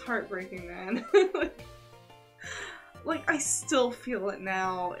 It was heartbreaking, man. like I still feel it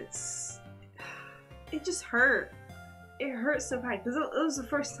now. It just hurt. It hurt so bad because it was the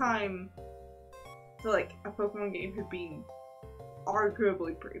first time that like a Pokemon game had been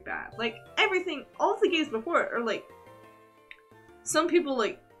arguably pretty bad. Like everything, all of the games before it are like, some people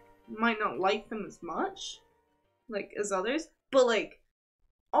like might not like them as much, like as others, but like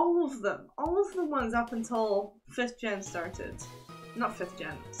all of the ones up until 5th gen started, not 5th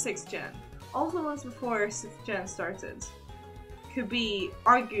gen, 6th gen, all the ones before 6th gen started could be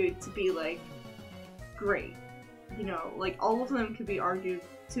argued to be like great, you know, like all of them could be argued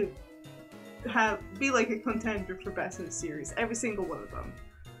to be like a contender for best in the series, every single one of them.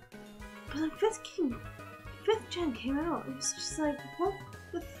 But like 5th gen came out, it was just like, what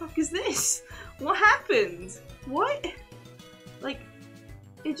the fuck is this? What happened? What? Like,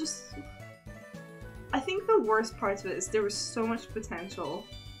 it just... I think the worst part of it is there was so much potential.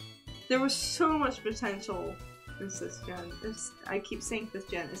 There was so much potential in 6th gen. I keep saying 5th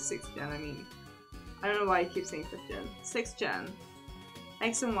gen, it's 6th gen, I mean. I don't know why I keep saying 5th gen. 6th gen.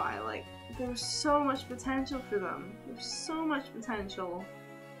 X and Y, like, there was so much potential for them. There's so much potential.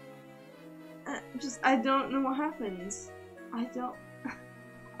 I don't know what happened. I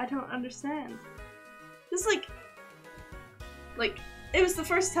don't understand. Just like, it was the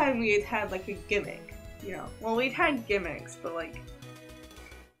first time we had like a gimmick, you know. Well, we'd had gimmicks, but like,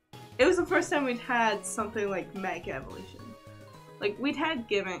 it was the first time we'd had something like Mega Evolution. Like, we'd had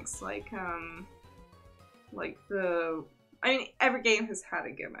gimmicks like I mean, every game has had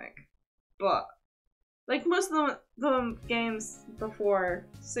a gimmick, but like most of the games before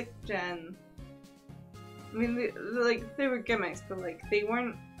 6th gen, I mean, they were gimmicks, but like they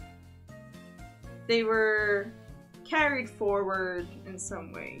were carried forward in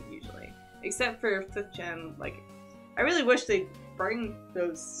some way usually. Except for 5th gen, like I really wish they'd bring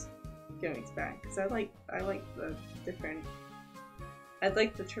those gimmicks back because I like the different. I'd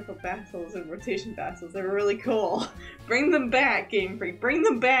like the triple battles and rotation battles. They were really cool. Bring them back, Game Freak. Bring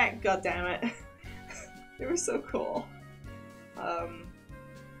them back, goddammit. They were so cool. Like,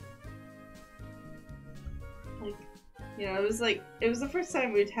 you know, it was the first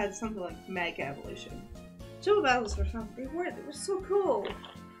time we'd had something like Mega Evolution. Triple battles were something. They were so cool.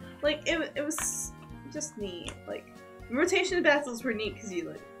 Like, it was just neat. Like, rotation battles were neat because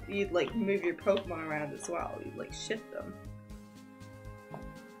you'd like move your Pokemon around as well. You'd like shift them.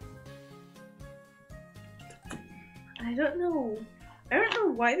 I don't know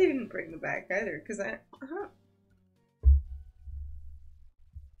why they didn't bring them back either, because I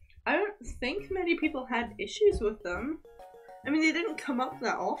don't think many people had issues with them. I mean, they didn't come up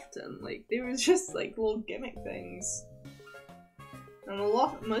that often. Like, they were just like little gimmick things, and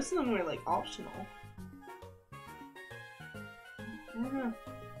most of them were like optional. I don't know.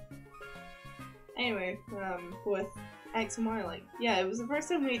 Anyway, with X and Y, like, yeah, it was the first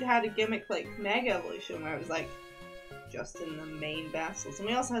time we'd had a gimmick like Mega Evolution where it was like just in the main battles. And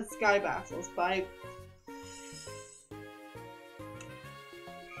we also had Sky Battles, but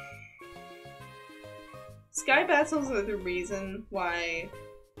Sky Battles are the reason why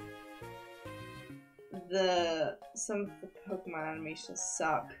some of the Pokemon animations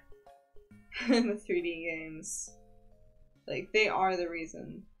suck in the 3D games. Like, they are the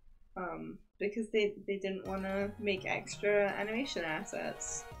reason. Because they didn't want to make extra animation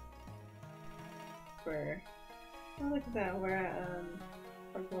assets for... Oh, look at that, we're at,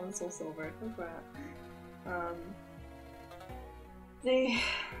 Pokemon Soul Silver, look at that.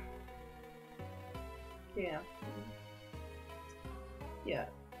 Yeah,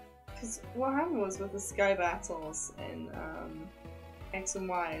 because what happened was with the Sky Battles in, X and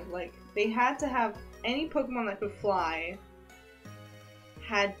Y, like, they had to have any Pokemon that could fly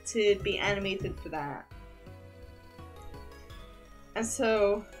had to be animated for that. And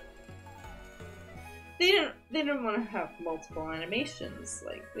so they didn't want to have multiple animations.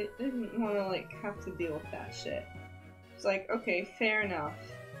 Like, they didn't want to like have to deal with that shit. It's like, okay, fair enough.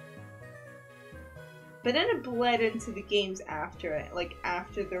 But then it bled into the games after it. Like,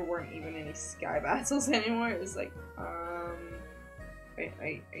 after there weren't even any Sky Battles anymore. It was like, are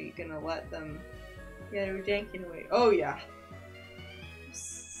you gonna let them? Yeah, they were janking away. Oh yeah.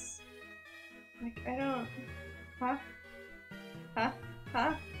 Like, I don't...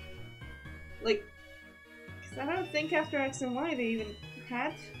 Huh? Like, because I don't think after X and Y they even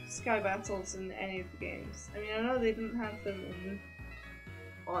had Sky Battles in any of the games. I mean, I know they didn't have them in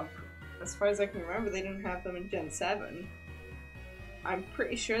Well, as far as I can remember, they didn't have them in Gen 7. I'm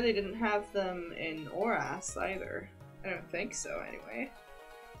pretty sure they didn't have them in ORAS either. I don't think so, anyway.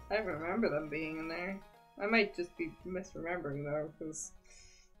 I don't remember them being in there. I might just be misremembering though, because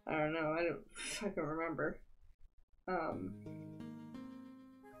I don't know, I don't fucking remember.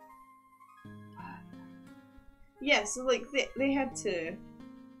 Yeah, so like they had to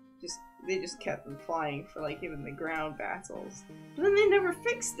they just kept them flying for like even the ground battles. But then they never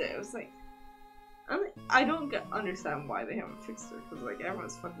fixed it. It was like I don't understand why they haven't fixed it, because like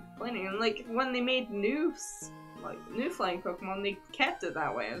everyone's fucking complaining. And like when they made new flying Pokemon, they kept it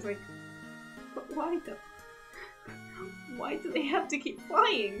that way. I was like, but why do they have to keep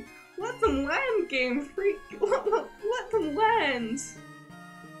flying? Let them land, Game Freak! Let them land!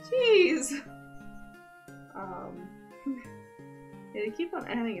 Jeez! Yeah, they keep on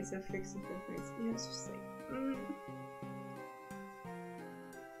adding instead of fixing things. Yeah, it's just like,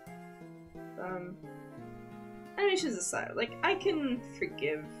 animations aside, like, I can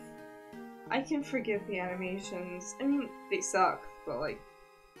forgive the animations. I mean, they suck, but like,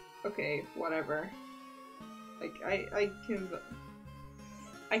 okay, whatever. Like, I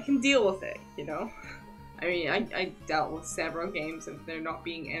can deal with it, you know? I mean, I dealt with several games of there not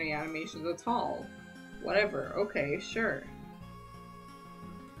being any animations at all. Whatever, okay, sure.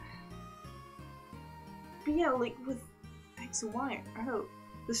 But yeah, like, with X and Y, I don't know,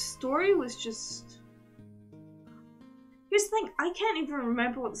 the story was just... Here's the thing, I can't even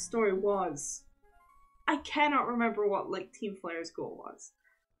remember what the story was. I cannot remember what, like, Team Flare's goal was.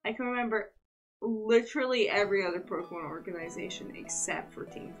 I can remember literally every other Pokemon organization except for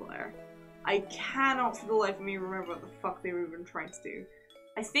Team Flare. I cannot for the life of me remember what the fuck they were even trying to do.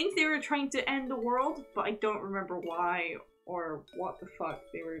 I think they were trying to end the world, but I don't remember why or what the fuck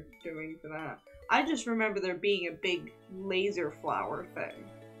they were doing for that. I just remember there being a big laser flower thing.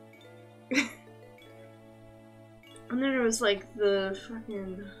 And then there was like the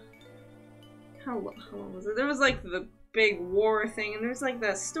fucking... How long was it? There was like the big war thing, and there's like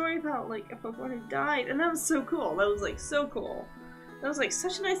that story about like a Pokemon who died, and that was so cool. That was like so cool. That was like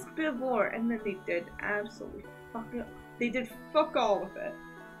such a nice bit of lore, and then they did absolutely they did fuck all with it.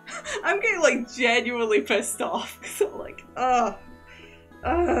 I'm getting like genuinely pissed off because I'm like,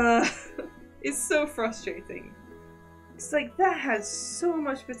 it's so frustrating. It's like that has so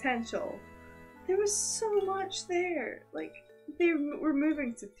much potential. There was so much there. Like they were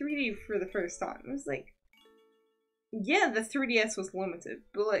moving to 3D for the first time. It was like, yeah, the 3DS was limited,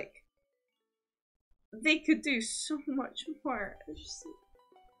 but like they could do so much more. It's just like,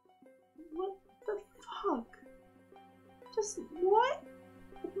 what the fuck? Just what?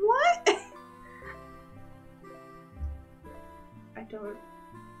 What? I don't...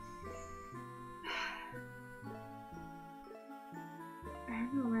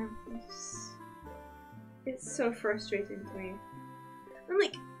 know, man. It's so frustrating to me. And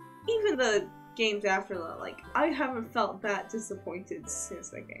like, even the games after that, like, I haven't felt that disappointed since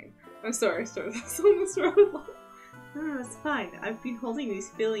that game. I'm sorry I started this on this road. No, it's fine. I've been holding these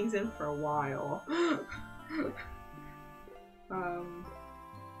feelings in for a while.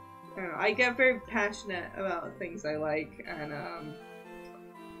 I don't know, I get very passionate about things I like and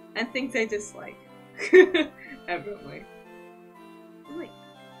things I dislike. Evidently. Like,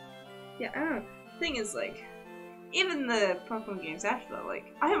 yeah, I don't know. The thing is, like, even the Pokemon games after that,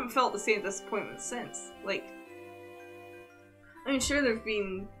 like, I haven't felt the same disappointment since. Like, I mean, sure, there've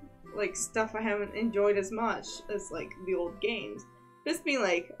been, like, stuff I haven't enjoyed as much as, like, the old games. Just being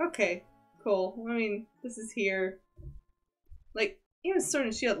like, okay, cool. I mean, this is here. Like, even Sword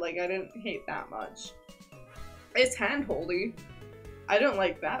and Shield, like, I didn't hate that much. It's hand-holdy. I don't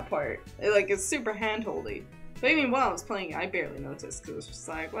like that part. It's super hand-holdy. But I mean, while I was playing it, I barely noticed, because it was just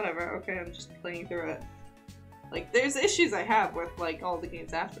like, whatever, okay, I'm just playing through it. Like, there's issues I have with, like, all the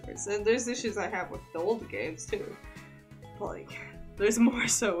games afterwards, and there's issues I have with the older games, too. But, like, there's more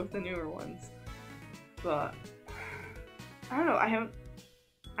so with the newer ones. But, I don't know, I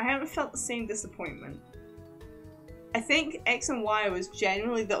haven't felt the same disappointment. I think X and Y was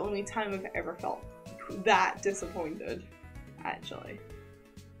genuinely the only time I've ever felt that disappointed, actually.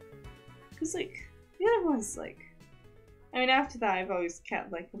 Because, like, the other ones, like, I mean, after that, I've always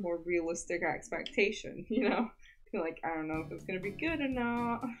kept, like, a more realistic expectation, you know? Feel like, I don't know if it's gonna be good or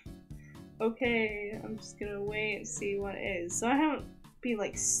not. Okay, I'm just gonna wait and see what it is. So I haven't been,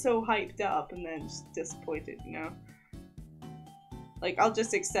 like, so hyped up and then just disappointed, you know? Like, I'll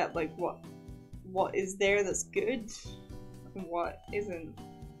just accept, like, what is there that's good and what isn't,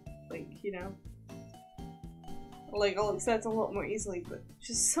 like, you know? Like, I'll accept a lot more easily, but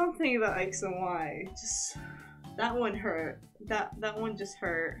just something about X and Y, just, that one hurt. That one just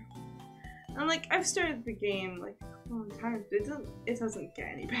hurt. And like, I've started the game like a long time, but it doesn't get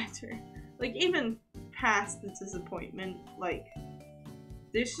any better. Like, even past the disappointment, like,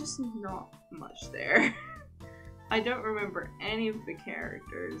 there's just not much there. I don't remember any of the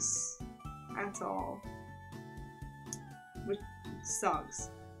characters at all, which sucks.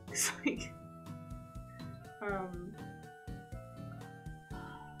 It's like,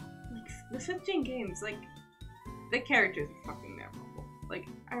 the 15 games, like, the characters are fucking memorable. Like,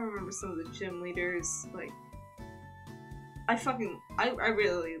 I remember some of the gym leaders, like, I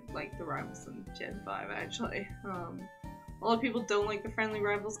really like the rivals in Gen 5, actually. A lot of people don't like the friendly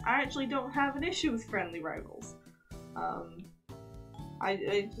rivals. I actually don't have an issue with friendly rivals.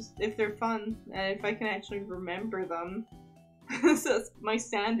 I just, if they're fun, and if I can actually remember them, so that's my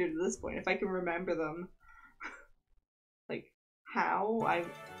standard at this point, if I can remember them. Like, how? I'm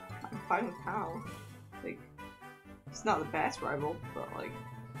fine with how. Like, it's not the best rival, but like,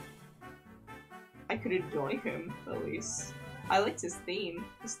 I could enjoy him, at least. I liked his theme.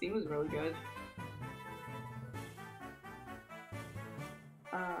 His theme was really good.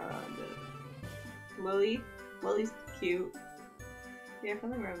 Lily's cute. Yeah,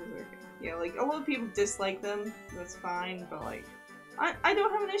 friendly rivals are good. Yeah, like, a lot of people dislike them, that's fine, but like, I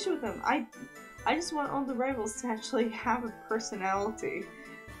don't have an issue with them. I just want all the rivals to actually have a personality,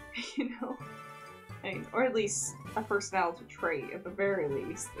 you know? I mean, or at least a personality trait, at the very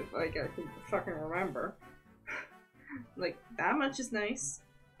least, if like, I can fucking remember. Like, that much is nice.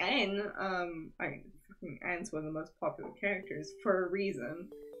 And, I mean, fucking Anne's one of the most popular characters for a reason,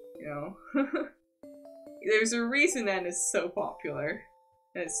 you know? There's a reason Anne is so popular.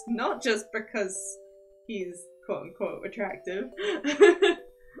 And it's not just because he's quote-unquote attractive.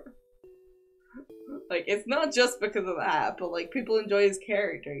 Like, it's not just because of that, but like, people enjoy his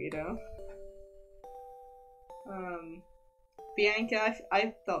character, you know? Bianca,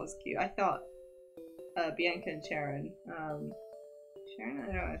 I thought was cute. I thought, Bianca and Sharon, Sharon?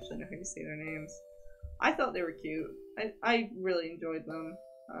 I don't actually know how to say their names. I thought they were cute. I really enjoyed them,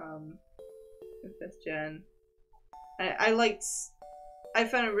 in 5th gen. I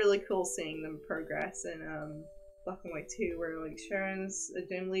found it really cool seeing them progress in, Black and White 2, where like, Sharon's a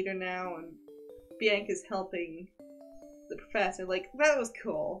gym leader now, and Bianca's helping the professor. Like, that was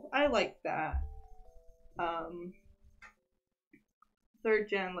cool. I liked that. 3rd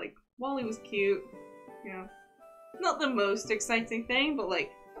gen, like, Wally was cute, you know. Not the most exciting thing, but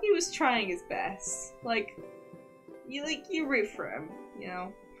like, he was trying his best. Like, you root for him, you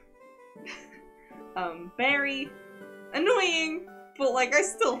know. Barry, annoying, but like, I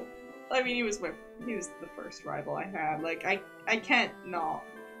mean, he was the first rival I had. Like, I can't not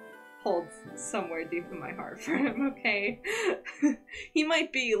hold somewhere deep in my heart for him, okay? He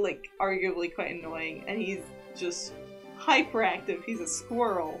might be, like, arguably quite annoying, and he's just hyperactive, he's a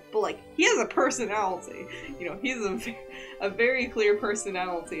squirrel, but like, he has a personality. You know, he's a very clear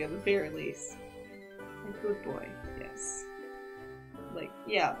personality at the very least. A good boy, yes. Like,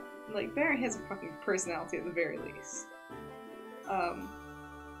 yeah, like, Barry has a fucking personality at the very least.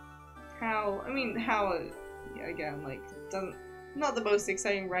 How, yeah, again, like, not the most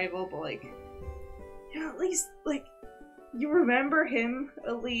exciting rival, but like, yeah, at least, like, you remember him,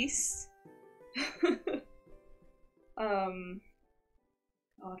 at least. And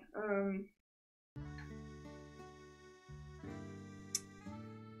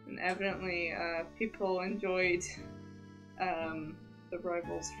evidently, people enjoyed, the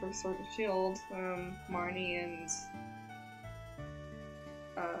rivals for Sword of Shield, Marnie and,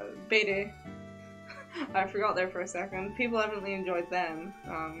 Beta. I forgot there for a second. People evidently enjoyed them,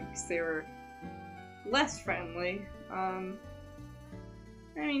 because they were less friendly. I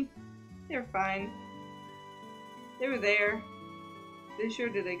mean, they were fine. They were there. They sure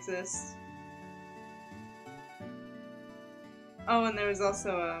did exist. Oh, and there was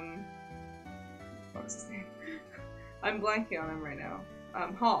also, what's his name? I'm blanking on him right now.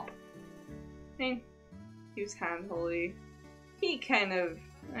 Hop. Hey, he was hand-holy. He kind of,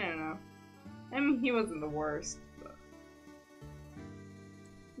 I don't know. I mean, he wasn't the worst, but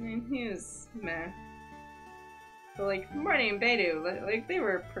I mean, he was meh. But like, Marty and Beidou, like, they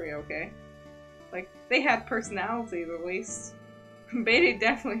were pretty okay. Like, they had personalities, at least. Beidou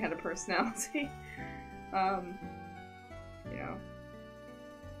definitely had a personality. You know.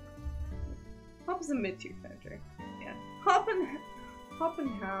 Hop is a mid-tier character. Yeah. Hop and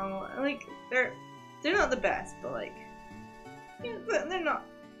Hal, like, they're not the best, but like, yeah, they're not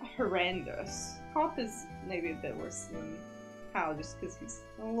horrendous. Hop is maybe a bit worse than Hal, just because he's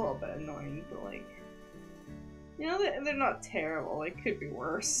a little bit annoying, but like, you know, they're not terrible. They could be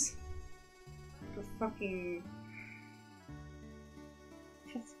worse. But fucking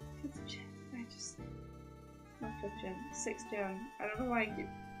 5th gen. Not 5th gen. 6th gen. I don't know why I keep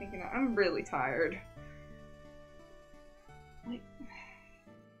thinking that. I'm really tired. Like,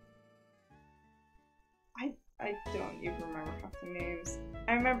 I don't even remember half the names.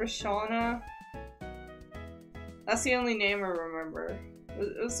 I remember Shauna. That's the only name I remember.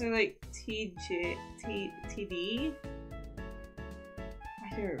 It was like TD? I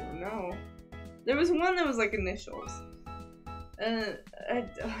don't even know. There was one that was like initials. I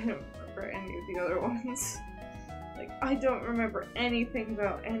don't remember any of the other ones. Like, I don't remember anything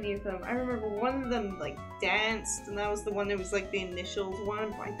about any of them. I remember one of them like danced, and that was the one that was like the initials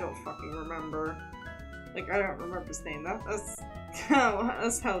one, but I don't fucking remember. Like, I don't remember his name. That's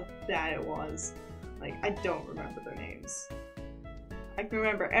how bad it was. Like, I don't remember their names. I can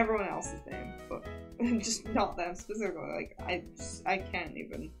remember everyone else's name, but just not them specifically. Like, I can't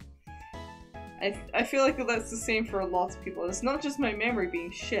even. I feel like that's the same for a lot of people. It's not just my memory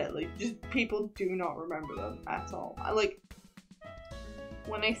being shit. Like, just people do not remember them at all.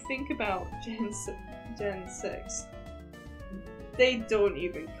 When I think about Gen 6, they don't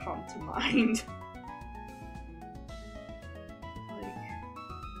even come to mind.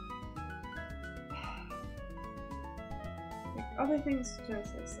 Other things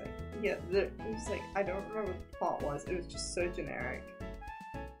just like, yeah, it was like, I don't remember what the plot was, it was just so generic.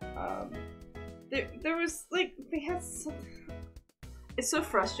 There was like, they had some, it's so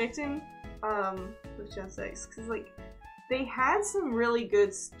frustrating, with Gen 6, because like, they had some really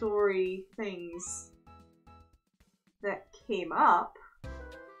good story things that came up,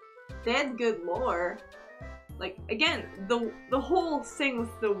 they had good lore, like, again, the whole thing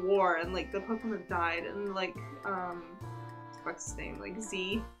with the war, and like, the Pokemon died, and like, what's his name? Like,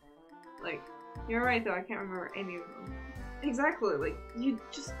 Z? Like, you're right though, I can't remember any of them. Exactly, like, you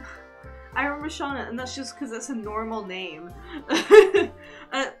just... I remember Shauna, and that's just because it's a normal name.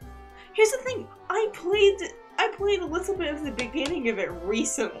 Here's the thing, I played a little bit of the beginning of it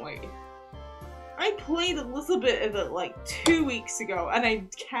recently. I played a little bit of it like 2 weeks ago, and I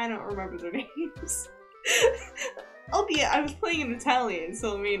cannot remember their names. Albeit, I was playing in Italian,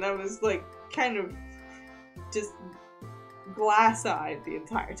 so I mean, I was like, kind of just glass-eyed the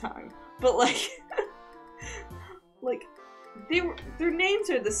entire time, but like, like, their names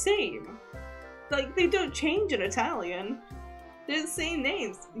are the same. Like, they don't change in Italian. They're the same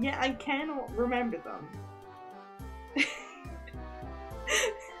names. Yeah, I cannot remember them.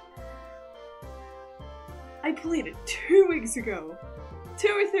 I played it 2 weeks ago. 2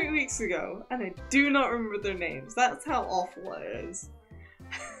 or 3 weeks ago, and I do not remember their names. That's how awful it is.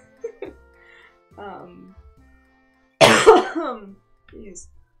 Jeez.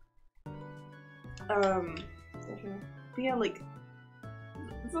 But yeah, like,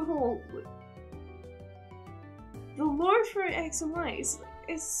 the whole, the lore for X and Y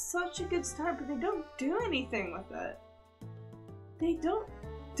is such a good start, but they don't do anything with it. They don't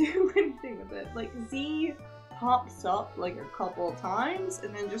do anything with it. Like, Z pops up like a couple of times,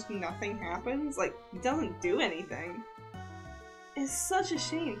 and then just nothing happens. Like, he doesn't do anything. It's such a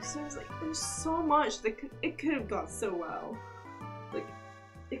shame, because there's so much that it could have gone so well. Like,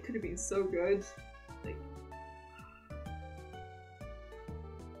 it could have been so good. Like,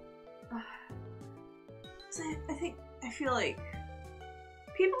 so I feel like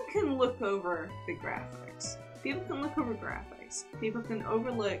people can look over the graphics. People can look over graphics. People can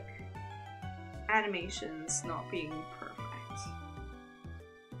overlook animations not being perfect.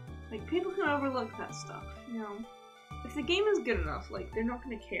 Like, people can overlook that stuff, you know? If the game is good enough, like, they're not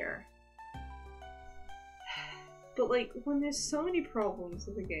gonna care. But, like, when there's so many problems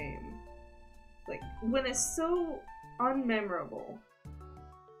with the game, like, when it's so unmemorable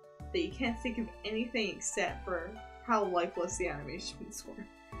that you can't think of anything except for how lifeless the animations were.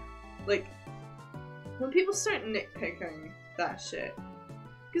 Like, when people start nitpicking that shit,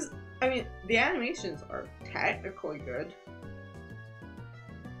 because, I mean, the animations are technically good.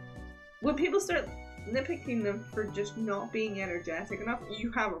 When people start nitpicking them for just not being energetic enough, you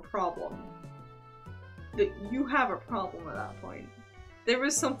have a problem. That you have a problem at that point. There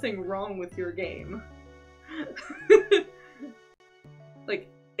is something wrong with your game. Like,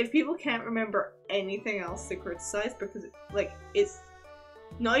 if people can't remember anything else to criticize because, like, it's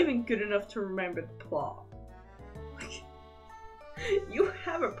not even good enough to remember the plot, like, you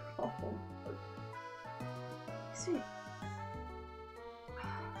have a problem. See,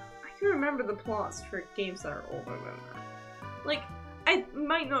 I can remember the plots for games that are older than that. Like, I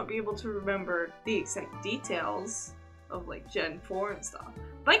might not be able to remember the exact details of, like, Gen 4 and stuff,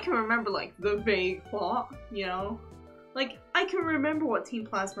 but I can remember, like, the vague plot, you know? Like, I can remember what Team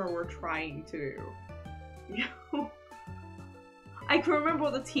Plasma were trying to do. You know? I can remember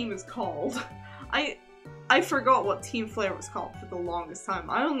what the team is called. I forgot what Team Flare was called for the longest time.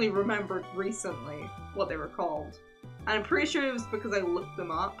 I only remembered recently what they were called. And I'm pretty sure it was because I looked them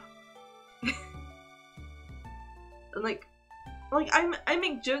up. And like I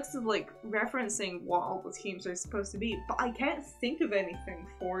make jokes of like referencing what all the teams are supposed to be, but I can't think of anything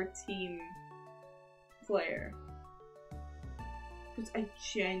for Team Flare. Because I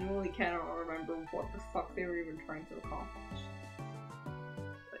genuinely cannot remember what the fuck they were even trying to accomplish.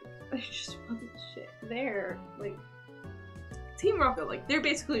 Like, there just wasn't shit there. Like, Team Rocket, like, they're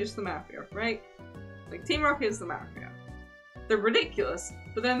basically just the Mafia, right? Like, Team Rocket is the Mafia. They're ridiculous,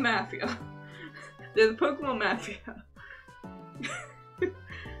 but they're the Mafia. They're the Pokemon Mafia.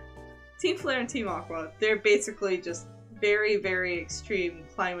 Team Flare and Team Aqua, they're basically just very, very extreme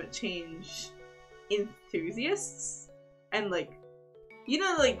climate change enthusiasts. And like, you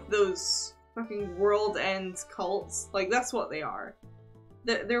know, like those fucking world end cults? Like, that's what they are.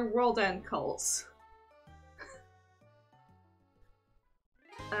 They're world end cults.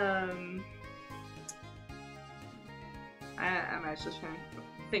 I'm actually trying to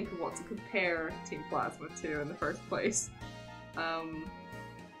think of what to compare Team Plasma to in the first place.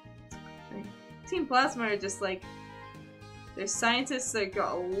 Team Plasma are just like, they're scientists that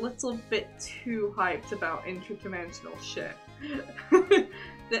got a little bit too hyped about interdimensional shit.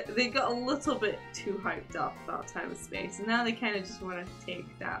 They got a little bit too hyped up about time and space, and now they kind of just want to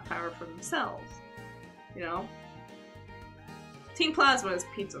take that power for themselves. You know? Team Plasma is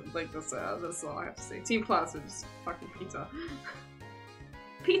pizza. Like, that's all I have to say. Team Plasma is fucking pizza.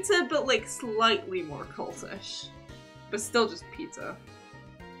 Pizza, but like slightly more cultish. But still just pizza.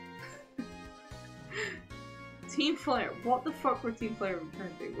 Team Flare. What the fuck were Team Flare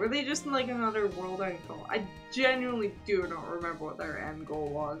trying to do? Were they just like another world end goal? I genuinely do not remember what their end goal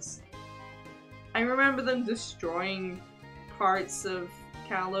was. I remember them destroying parts of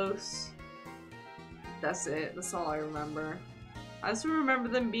Kalos. That's it. That's all I remember. I also remember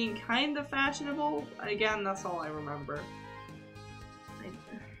them being kind of fashionable. Again, that's all I remember.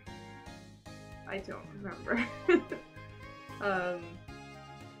 I don't remember.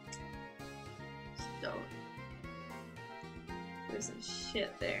 Just don't. There's some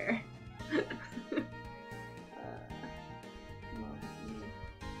shit there.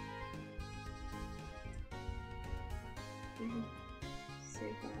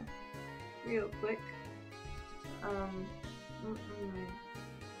 Save that real quick.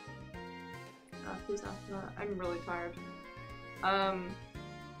 Who's after that? I'm really tired.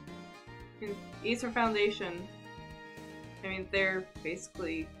 In Aether Foundation, I mean, they're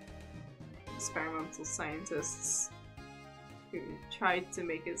basically experimental scientists who tried to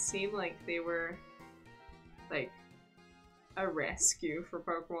make it seem like they were, like, a rescue for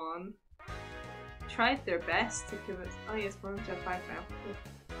Pokemon. Tried their best to give it. Oh yes, we're on Gen 5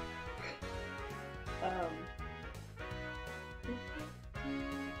 now.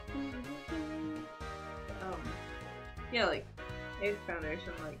 Yeah, like, Aether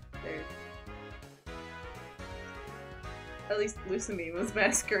Foundation, like, they're... At least Lucamine was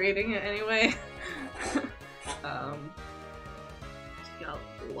masquerading it anyway. She got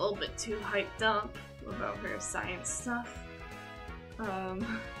a little bit too hyped up about her science stuff.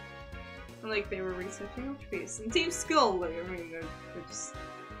 Like, they were researching Ultrabeast. And Team Skull, like, I mean, they're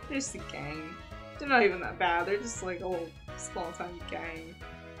just a gang. They're not even that bad, they're just like a little small-time gang.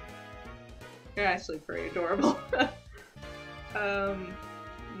 They're actually pretty adorable.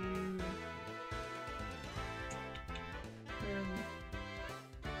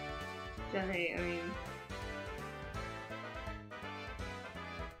 Jenny, I mean,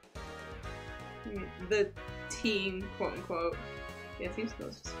 the team, quote unquote. Yeah, Team Skull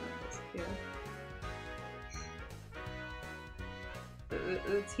is just fun. Yeah.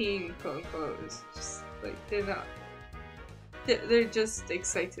 The team, quote unquote, is just like, they're not. They're just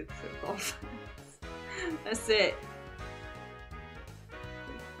excited football fans. That's it.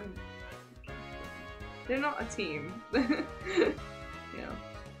 They're not a team. You know.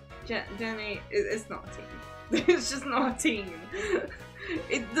 Jenny, it's not a team. It's just not a team.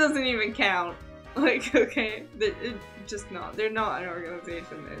 It doesn't even count. Like, okay, just not. They're not an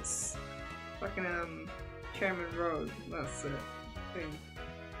organization. It's fucking Chairman Road. That's the thing.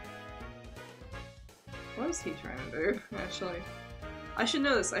 What is he trying to do? Actually, I should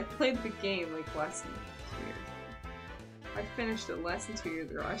know this. I played the game like less than 2 years ago. I finished it less than 2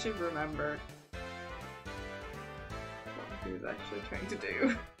 years ago. I should remember what he was actually trying to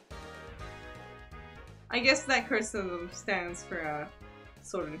do. I guess that criticism stands for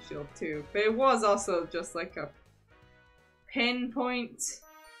Sword and Shield too, but it was also just like a pinpoint.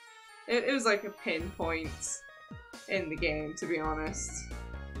 It was like a pinpoint in the game, to be honest.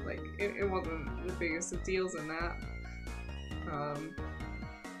 Like, it wasn't the biggest of deals in that.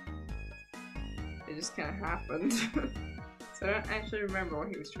 It just kind of happened. So I don't actually remember what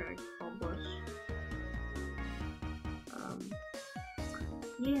he was trying to accomplish.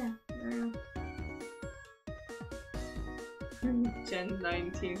 Yeah. Gen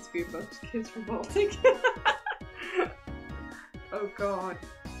 19 to be a bunch of kids revolting. Oh god.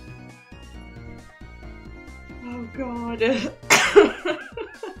 Oh god.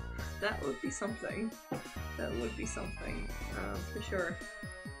 That would be something. That would be something. For sure.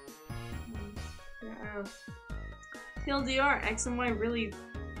 Yeah. TLDR, X and Y really...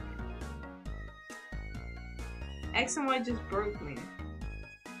 X and Y just broke me.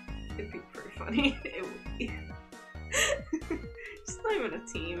 It'd be pretty funny. It would be. It's not even a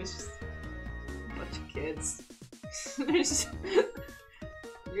team, it's just a bunch of kids.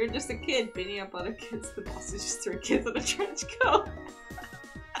 You're just a kid beating up other kids, the boss is just 3 kids in a trench coat.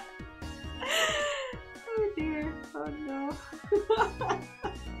 Oh dear, oh no.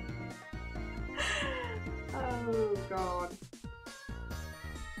 Oh god.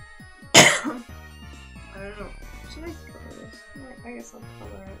 I don't know. Should I color this? I guess I'll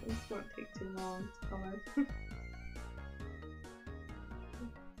color it. This won't take too long to color.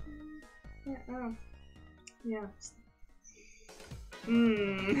 Yeah, oh. Yeah.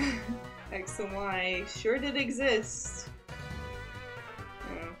 X and Y sure did exist.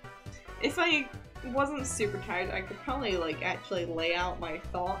 If I wasn't super tired, I could probably like actually lay out my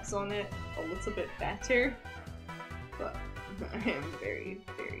thoughts on it a little bit better. But I am very,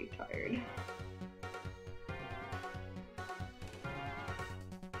 very tired.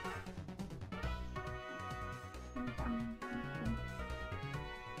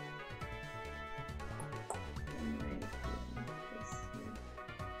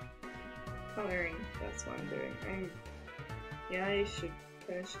 Coloring, that's what I'm doing. Yeah, I should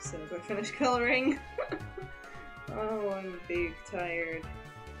finish as soon as I finish coloring. Oh, I'm big tired.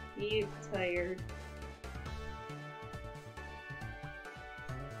 Big tired.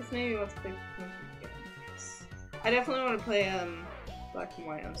 This made me want to play games. I definitely want to play Black and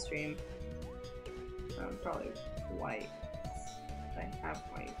White on stream. Probably white. I have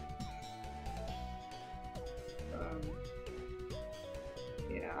white.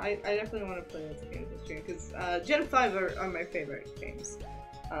 Yeah, I definitely want to play those games on stream because Gen 5 are my favorite games.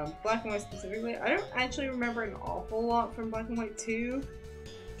 Black and White specifically. I don't actually remember an awful lot from Black and White 2,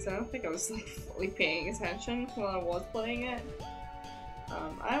 so I don't think I was like fully paying attention while I was playing it.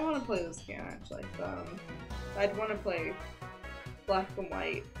 I want to play this again actually. I'd want to play Black and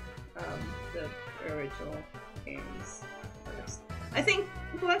White, the original games first. I think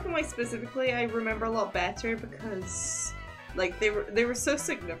Black and White specifically I remember a lot better because like they were so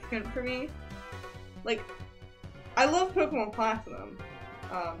significant for me. Like I love Pokemon Platinum.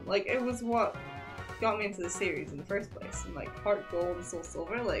 Like it was what got me into the series in the first place. And like Heart Gold and Soul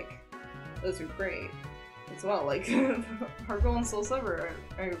Silver, like those are great as well. Like Heart Gold and Soul Silver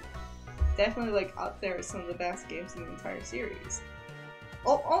are definitely like up there as some of the best games in the entire series.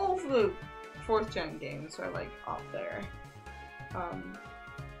 All of the 4th gen games are like up there.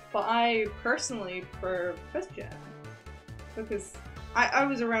 But I personally prefer 5th gen because I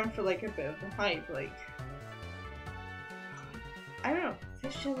was around for like a bit of the hype. Like I don't know,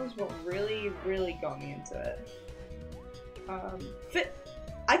 5th gen was what really got me into it.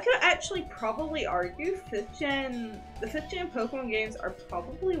 I could actually probably argue the 5th gen Pokemon games are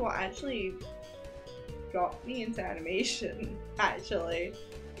probably what actually got me into animation, actually.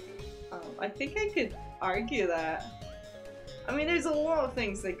 I think I could argue that. I mean, there's a lot of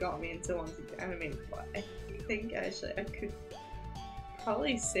things that got me into wanting to animate, but I think actually I could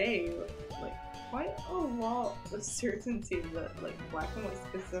probably say, like, quite a lot of certainty that, like, Black and White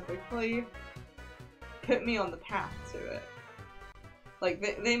specifically put me on the path to it. Like,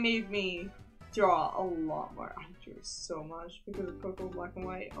 they made me draw a lot more. I drew so much because of Pokemon Black and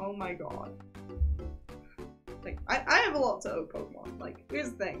White. Oh my god. Like, I have a lot to owe Pokemon. Like,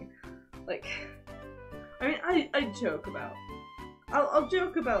 here's the thing. Like, I mean, I joke about. I'll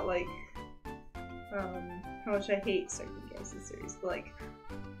joke about, like, how much I hate certain games in the series, but, like,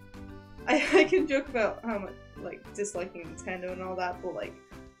 I can joke about how much, like, disliking Nintendo and all that, but, like,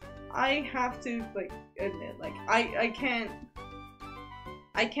 I have to, like, admit, like, I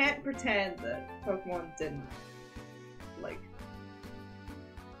can't pretend that Pokemon didn't, like,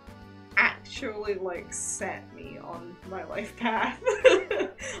 actually, like, set me on my life path.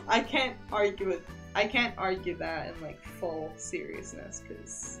 I can't argue that in, like, full seriousness,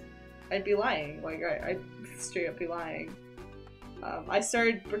 because I'd be lying. Like, I'd straight up be lying. I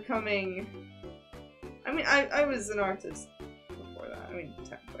started becoming... I I mean, I was an artist before that. I mean,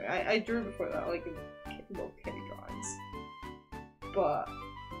 technically. I drew before that, like, little kitty drawings. But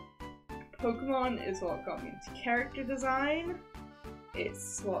Pokemon is what got me into character design.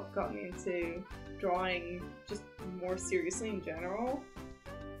 It's what got me into drawing just more seriously in general.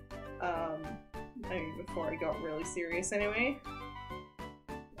 I mean, before I got really serious anyway.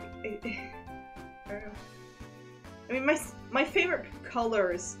 I don't know. I mean, my favorite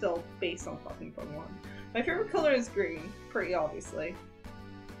color is still based on fucking Pokemon. My favorite color is green, pretty obviously.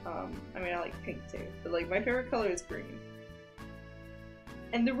 I mean, I like pink too, but like, my favorite color is green.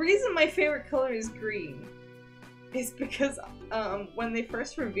 And the reason my favorite color is green is because, when they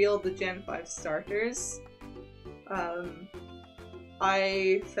first revealed the Gen 5 starters,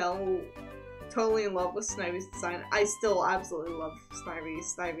 I fell totally in love with Snivy's design. I still absolutely love Snivy.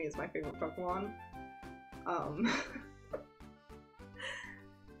 Snivy is my favorite Pokemon.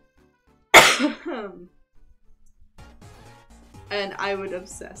 And I would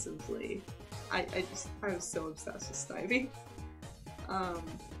obsessively, I was so obsessed with Snivy.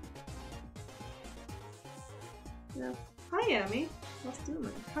 Yeah. Hi, Amy. What's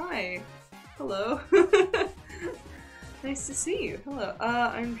doing? Hi. Hello. Nice to see you. Hello.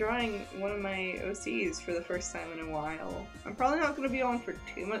 I'm drawing one of my OCs for the first time in a while. I'm probably not going to be on for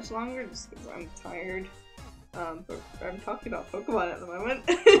too much longer just because I'm tired. But I'm talking about Pokemon at the moment.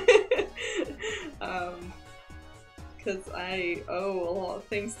 Because I owe a lot of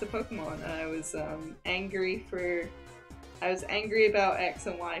things to Pokemon. I was angry about X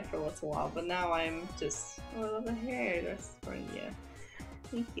and Y for a little while, but now I'm just, oh, the hair, that's funny, yeah.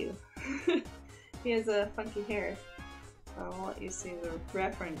 Thank you. He has a funky hair. I'll let you see the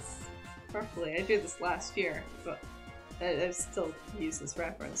reference properly. I did this last year, but I still use this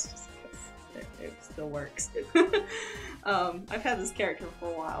reference just because it still works. I've had this character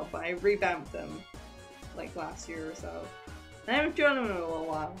for a while, but I revamped him like last year or so. And I haven't drawn him in a little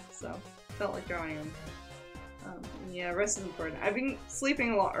while, so felt like drawing him. Yeah, rest is important. I've been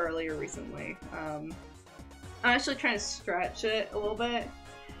sleeping a lot earlier recently. I'm actually trying to stretch it a little bit.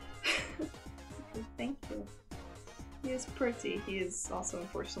 Thank you. He is pretty. He is also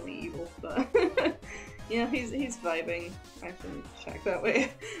unfortunately evil, but yeah, he's vibing. I have to check that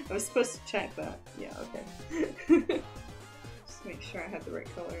way. I was supposed to check that. Yeah, okay. Just make sure I had the right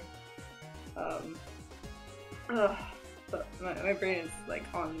color. But my brain is like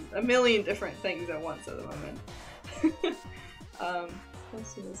on a million different things at once at the moment.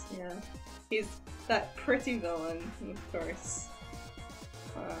 Let's see this, yeah. He's that pretty villain, of course.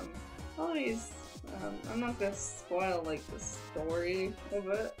 I'm not gonna spoil like the story of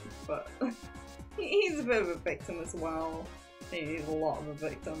it, but he's a bit of a victim as well. He's a lot of a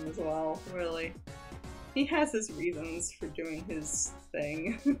victim as well, really. He has his reasons for doing his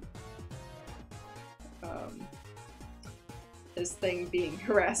thing. His thing being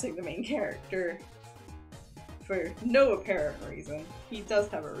harassing the main character for no apparent reason. He does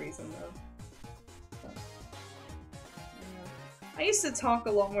have a reason though. I used to talk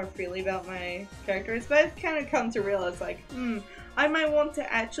a lot more freely about my characters, but I've kind of come to realize like, I might want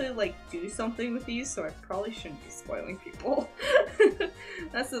to actually like do something with these, so I probably shouldn't be spoiling people.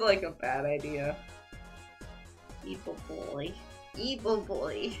 That's like a bad idea. Evil boy. Evil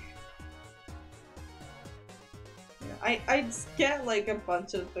boy. Yeah, I just get like a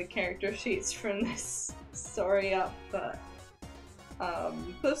bunch of the character sheets from this story up, but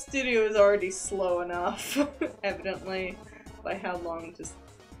the studio is already slow enough, evidently, by how long just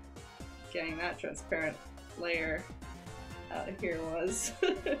getting that transparent layer out of here was.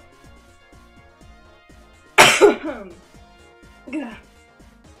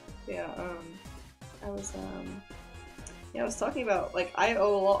 I was talking about, like, I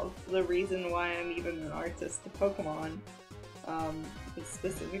owe a lot of the reason why I'm even an artist to Pokemon,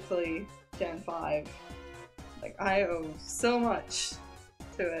 specifically Gen 5. Like, I owe so much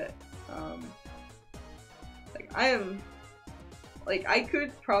to it. I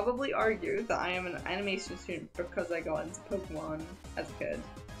could probably argue that I am an animation student because I got into Pokemon as a kid,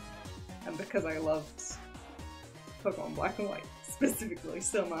 and because I loved Pokemon Black and White specifically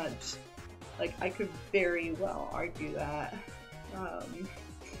so much. Like, I could very well argue that,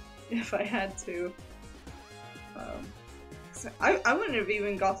 if I had to. I wouldn't have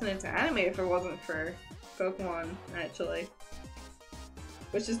even gotten into anime if it wasn't for Pokemon, actually.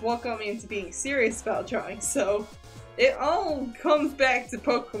 Which is what got me into being serious about drawing, so it all comes back to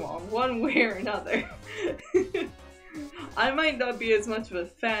Pokemon, one way or another. I might not be as much of a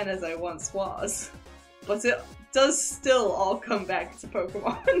fan as I once was, but it does still all come back to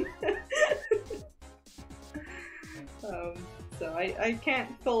Pokemon. So I can't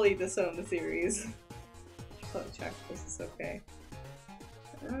fully disown the series. I'll check this is okay.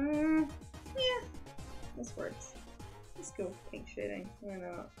 Yeah, this works. Let's go with pink shading. Why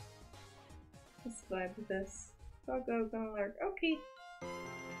not? Let's vibe with this. Go, lark. Okay.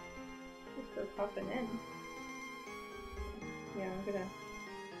 Just go popping in. Yeah, I'm gonna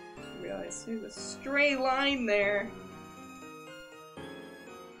realize there's a stray line there.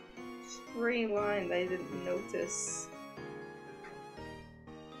 Stray line that I didn't notice.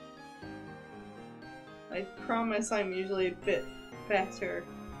 I promise I'm usually a bit better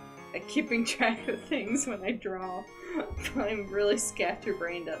at keeping track of things when I draw. I'm really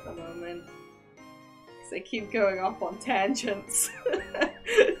scatterbrained at the moment. Because I keep going off on tangents.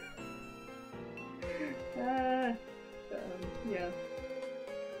 Yeah.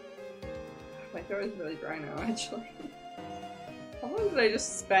 My throat is really dry now, actually. How long did I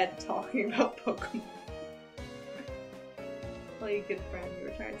just spend talking about Pokemon? Play a good friend, you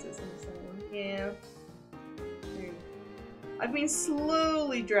retired citizen, so yeah. I've been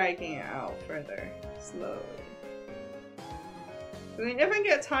slowly dragging it out further. Slowly. I mean, if I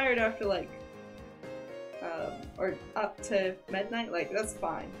get tired after, like, or up to midnight, like, that's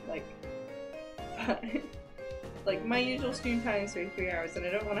fine. Like, but, like, my usual stream time is 3 hours, and I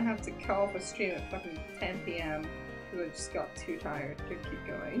don't want to have to cut off a stream at fucking 10 PM because I just got too tired to keep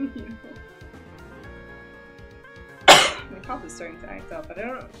going, you know? My cough is starting to act up, but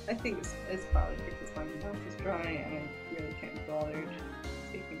I think it's probably because my mouth is dry and I really can't be bothered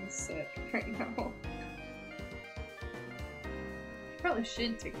taking a sip right now. Probably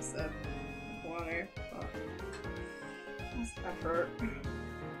should take a sip of water, but that's effort.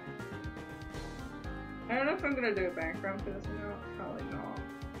 I don't know if I'm gonna do a background for this or not. Probably not, to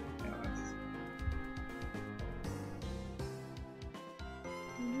be honest.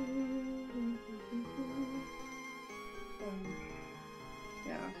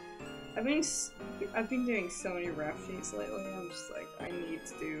 Yeah. I've been doing so many ref sheets lately, I'm just like, I need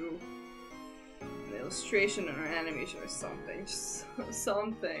to do an illustration or an animation or something. Just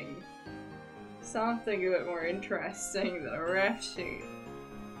something a bit more interesting than a ref sheet.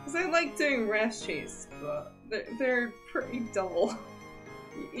 Because I like doing ref sheets, but they're pretty dull.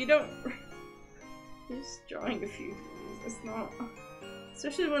 You don't... You're just drawing a few things. It's not...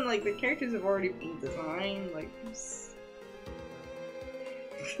 Especially when, like, the characters have already been designed, like,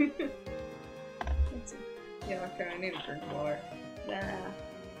 yeah, okay, I need a drink of water. Nah.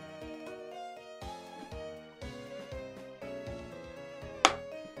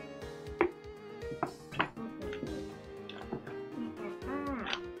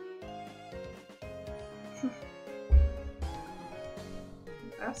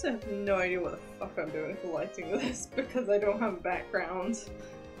 I also have no idea what the fuck I'm doing with the lighting of this because I don't have a background.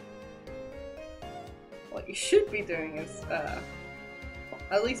 What you should be doing is,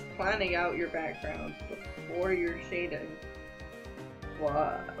 at least planning out your background before you're shading.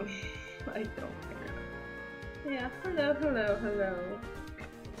 What? I don't care. Yeah, hello.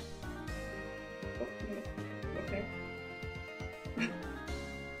 Oh, okay.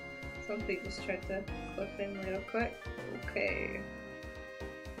 Something just tried to clip in real quick. Okay.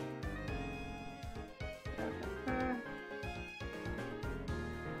 I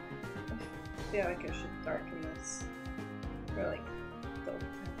feel like I should darken this. Or like,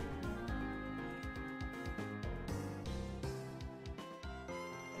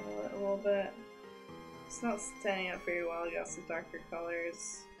 a little bit. It's not standing out very well. You got some darker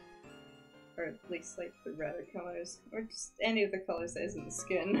colors, or at least like the redder colors, or just any of the colors that isn't the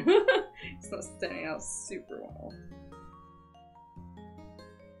skin. It's not standing out super well.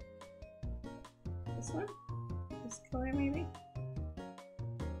 This one? This color maybe?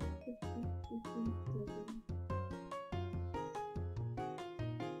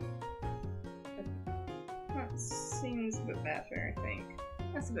 That seems a bit better, I think.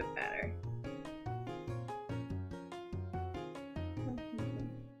 That's a bit better.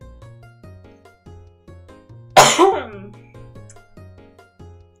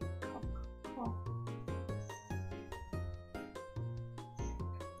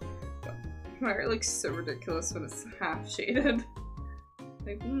 My art looks so ridiculous when it's half shaded.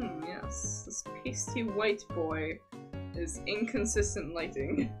 Like, yes, this pasty white boy is inconsistent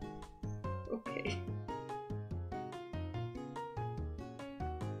lighting. Okay.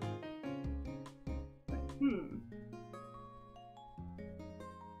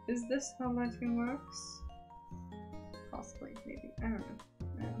 Is this how lighting works? Possibly, maybe. I don't know.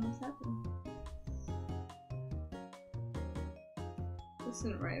 I don't know what's happening. This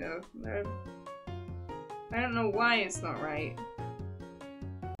isn't right though. I don't know why it's not right.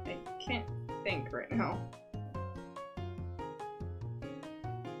 I can't think right now.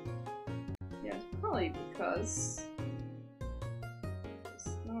 Yeah, it's Probably because it's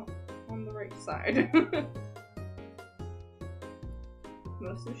not on the right side.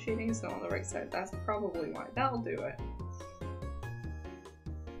 Most of the shading is not on the right side. That's probably why. That'll do it.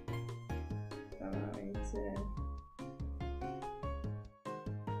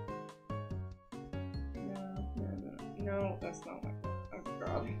 No, that's not my fault. Oh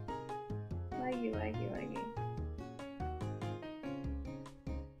god. Laggy, laggy, laggy.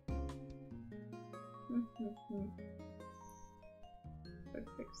 Let's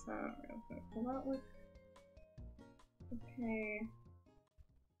fix that. We're gonna pull that with. Okay.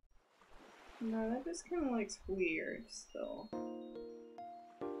 No, that just kind of looks weird still.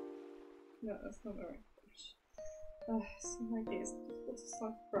 No, that's not the right brush. Ugh, so like it's difficult to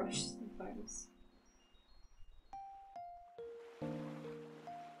select brush sometimes.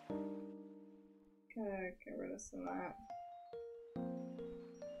 Gotta get rid of some of that.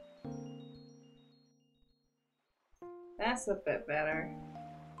 That's a bit better.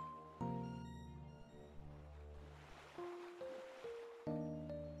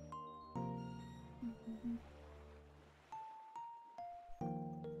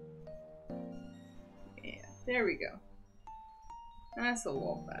 Yeah, there we go. That's a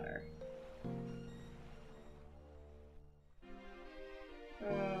little better.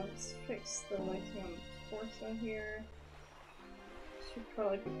 Let's fix the lighting on the torso here. Should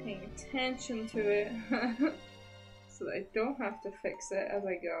probably be paying attention to it so that I don't have to fix it as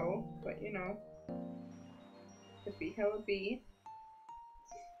I go, but you know, it be how it be.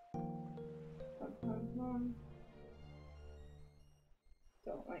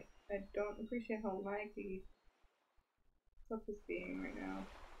 I don't appreciate how laggy stuff is being right now.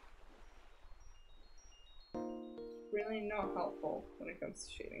 It's really not helpful when it comes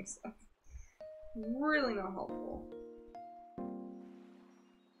to shading stuff. Really not helpful.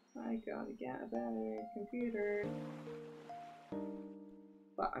 I gotta get a better computer.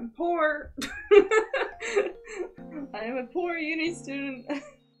 But I'm poor! I am a poor uni student.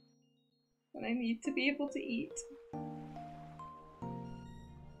 And I need to be able to eat.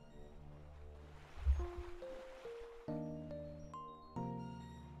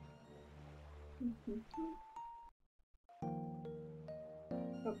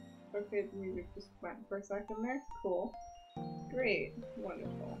 Oh, okay, the music just went for a second there. Cool. Great.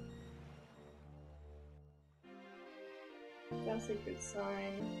 Wonderful. That's a good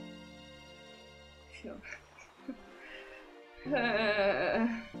sign.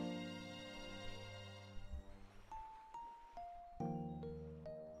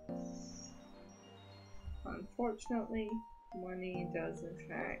 Unfortunately, money does in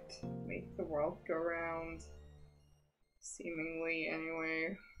fact make the world go round. Seemingly,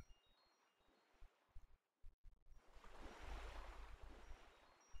 anyway.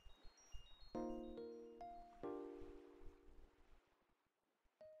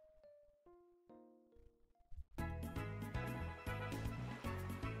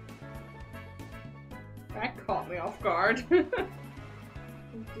 That caught me off guard.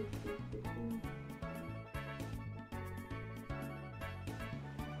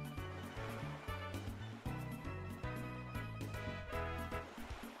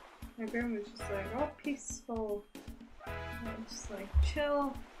 My brain was just like, oh, peaceful. And just like,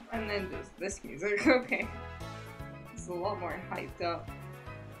 chill. And then just this music. Okay. It's a lot more hyped up.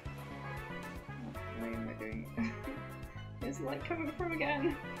 Why am I doing it? There's light coming from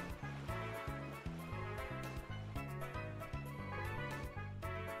again.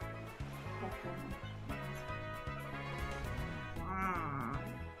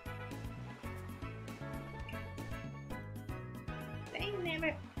 Dang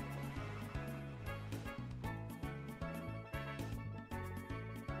it.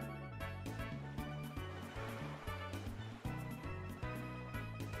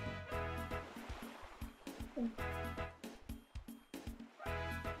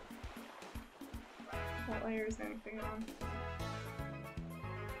 What layer is anything on?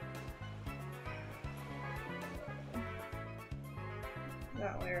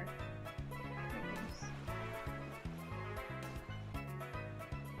 That layer.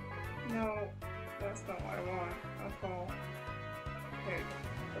 No, that's not what I want. That's all. Okay,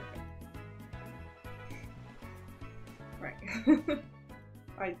 perfect. Right.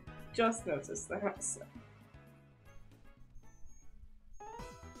 I just noticed that. So.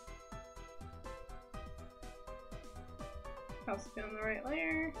 House it on the right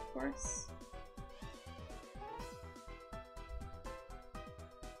layer, of course.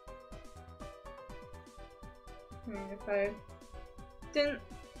 I mean,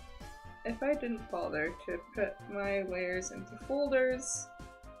 if I didn't bother to put my layers into folders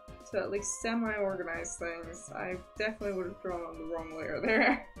to at least semi-organize things. I definitely would have thrown on the wrong layer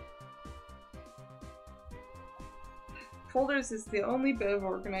there. Folders is the only bit of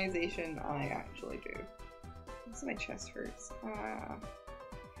organization I actually do. This my chest hurts.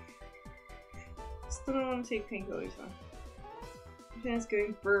 Still don't want to take painkillers though. It's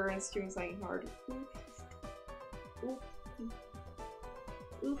going brr and stream's like hard. Oof.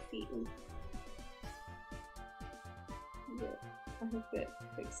 Oofy oof. Yeah, I hope it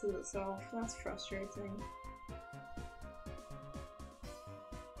fixes itself. That's frustrating.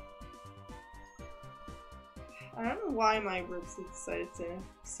 I don't know why my ribs have decided to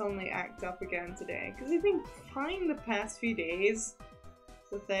suddenly act up again today, because they've been fine the past few days.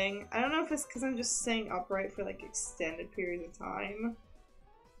 The thing. I don't know if it's because I'm just sitting upright for like extended periods of time.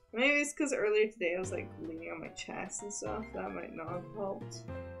 Maybe it's because earlier today I was like leaning on my chest and stuff. That might not have helped.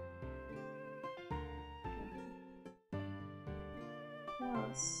 Oh,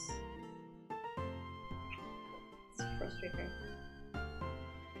 it's frustrating.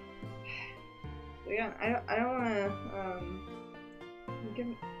 But yeah, I don't want to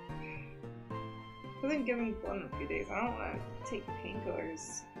I've been giving blood in a few days. I don't want to take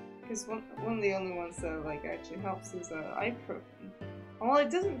painkillers because one of the only ones that like actually helps is ibuprofen. While it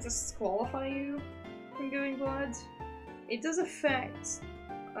doesn't disqualify you from giving blood, it does affect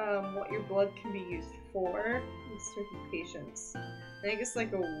what your blood can be used for in certain patients. I think it's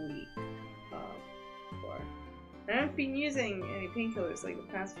like a week before. I haven't been using any painkillers like the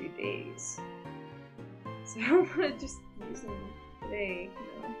past few days, so I don't want to just use them today, you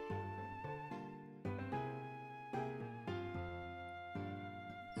know.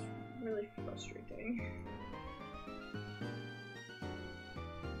 Really frustrating.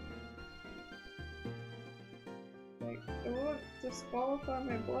 Like, it won't disqualify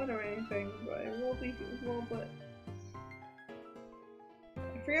my blood or anything, but it will be a little bit. I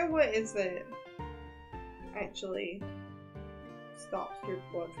forget what it is that actually stops your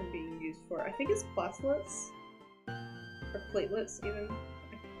blood from being used for. I think it's platelets. Or platelets, even.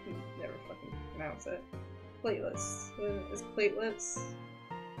 I can never fucking pronounce it. Platelets. It's platelets.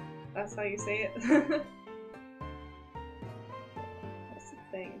 That's how you say it. That's the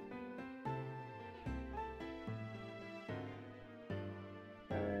thing.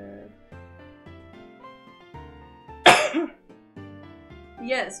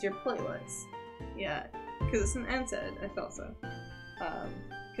 Yes, your platelets. Yeah, because it's an NSAID. I thought so.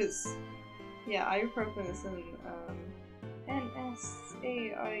 Because, yeah, ibuprofen is an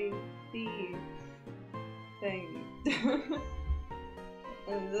NSAID thing.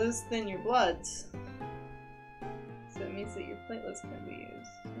 And those thin your blood, so it means that your platelets can be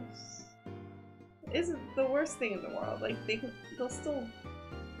used. It isn't the worst thing in the world. Like they'll still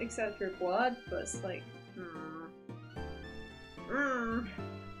accept your blood, but it's like,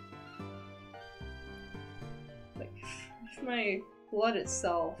 like if my blood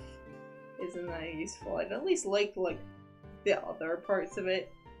itself isn't that useful, I'd at least like the other parts of it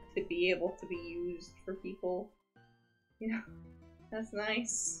to be able to be used for people. You know. That's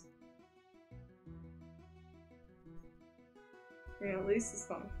nice. I mean, at least it's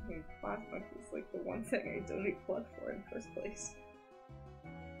not fucking plasma, because it's like the one thing I donate blood for in the first place.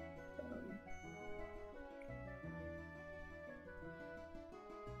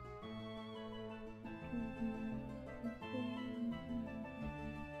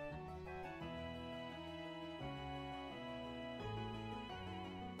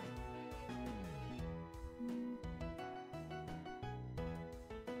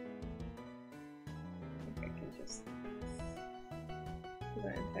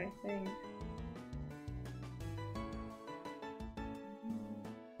 That entire thing.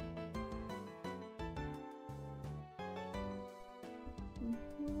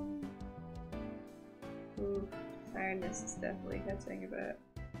 Ooh, tiredness is definitely hitting a bit.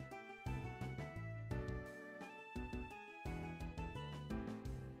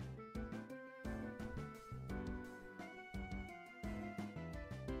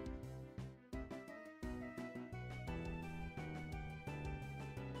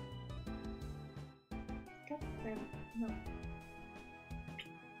 No.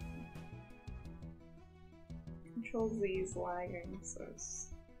 Control Z is lagging, so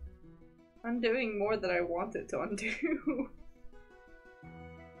it's undoing more than I want it to undo.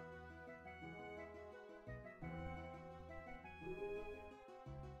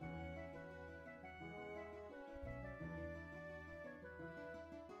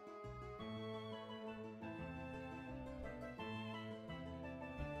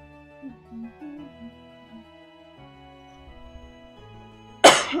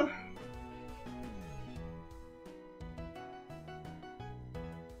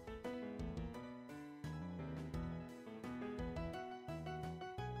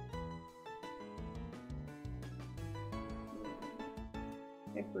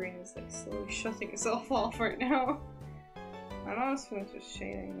 My brain is like slowly shutting itself off right now. I'm almost finished with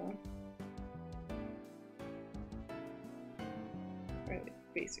shading though. Really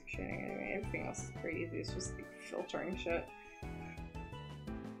basic shading anyway. Everything else is pretty easy. It's just like filtering shit.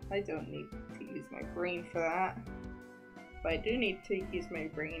 I don't need to use my brain for that. But I do need to use my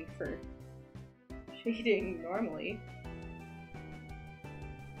brain for shading normally.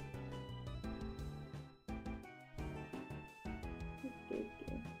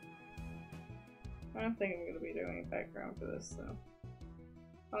 I don't think I'm going to be doing a background for this, so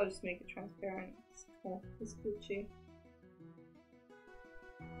I'll just make it transparent. It's cool. It's Gucci.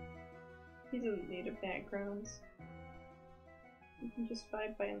 He doesn't need a background. He can just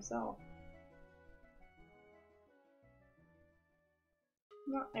vibe by himself.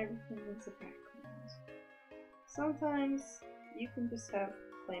 Not everything needs a background. Sometimes you can just have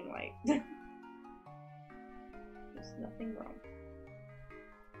plain white. There's nothing wrong.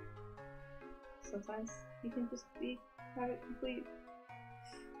 Sometimes you can just have it complete.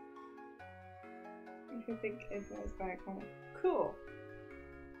 If you think everyone's background, cool.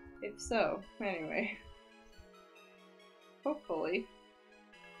 If so, anyway. Hopefully.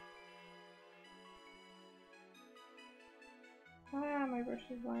 Ah, my brush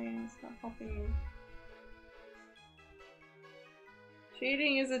is lying, it's not helping me.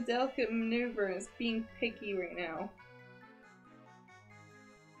 Shading is a delicate maneuver and it's being picky right now.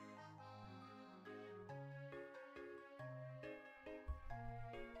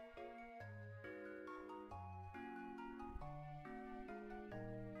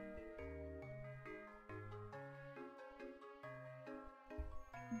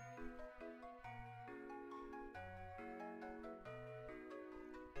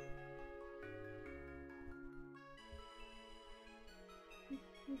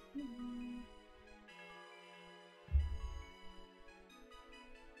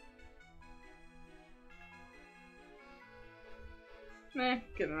 Meh,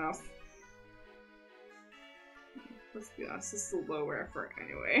 good enough. Let's be honest, this is a low effort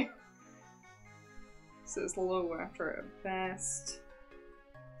anyway. So it's low effort at best.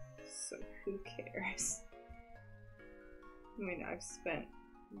 So who cares? I mean, I've spent,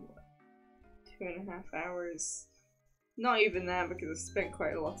 what, 2.5 hours? Not even that, because I spent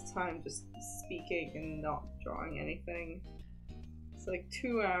quite a lot of time just speaking and not drawing anything. It's like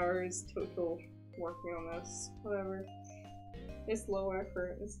 2 hours total working on this, whatever. It's low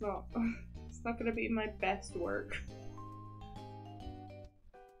effort, it's not gonna be my best work.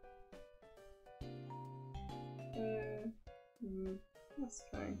 That's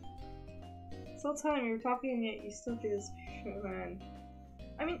fine. This whole time you were talking and yet you still do this, man.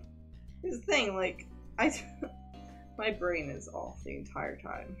 I mean, here's the thing, like, my brain is off the entire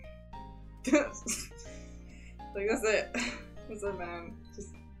time. Like, that's it. That's it, man.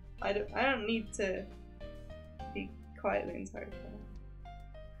 Just, I don't need to be quiet the entire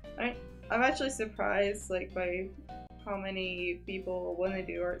time. I'm actually surprised, like, by how many people, when they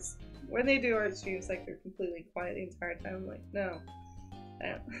do art streams, like, they're completely quiet the entire time. I'm like, no. I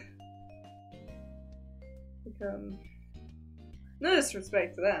don't. Like, no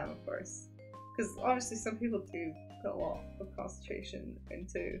disrespect to them, of course. Because obviously some people do put a lot of concentration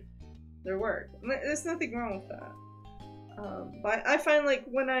into their work. There's nothing wrong with that. But I find, like,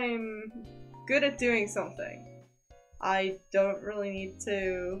 when I'm good at doing something, I don't really need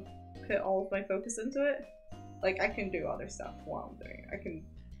to put all of my focus into it. Like, I can do other stuff while I'm doing it. I can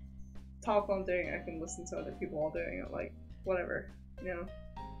talk while I'm doing it, I can listen to other people while doing it, like, whatever, you know?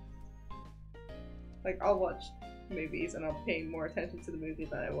 Like, I'll watch movies and I'll pay more attention to the movie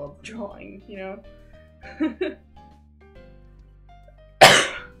than I will drawing, you know?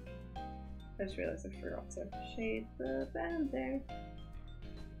 I just realized I forgot to shade the band there.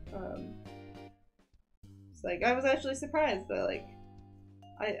 It's like, I was actually surprised that, like,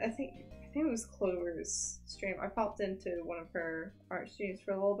 I think it was Clover's stream. I popped into one of her art streams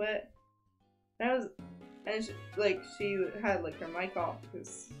for a little bit. And she had, like, her mic off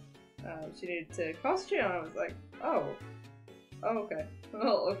because she needed to concentrate on it. I was like, oh, okay.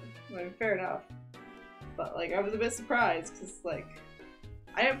 Well, I mean, fair enough. But, like, I was a bit surprised because, like,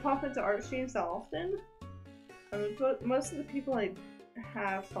 I didn't pop into art streams that often. I mean, most of the people I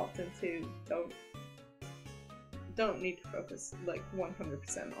have popped into don't need to focus, like,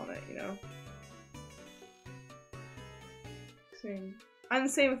 100% on it, you know? Same. And the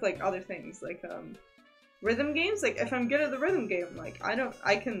same with, like, other things, like, rhythm games. Like, if I'm good at the rhythm game, like,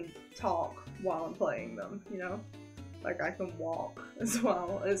 I can talk while I'm playing them, you know? Like, I can walk as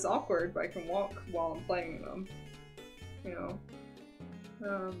well. It's awkward, but I can walk while I'm playing them, you know?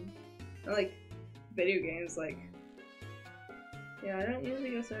 And, like, video games, like, Yeah, I don't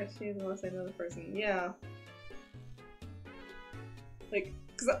usually go to art streams unless I know the person. Yeah. Like,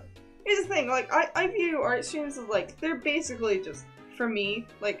 cause here's the thing, like, I view art streams as, like, they're basically just, for me,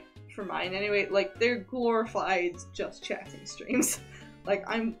 like, for mine anyway, like, they're glorified just chatting streams. Like,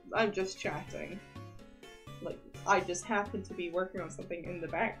 I'm just chatting. Like, I just happen to be working on something in the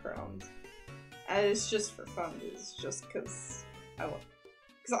background. And it's just for fun, it's just cause I want.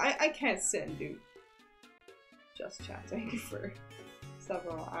 Cause I can't sit and do just chatting for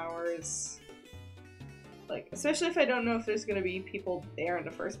several hours. Like, especially if I don't know if there's gonna be people there in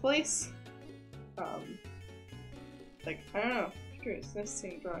the first place. Like, I don't know. I'm curious. Nice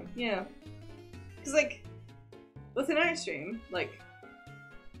seeing drawing. Yeah. Cause, like, with an art stream, like,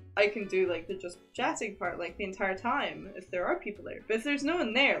 I can do, like, the just chatting part, like, the entire time if there are people there. But if there's no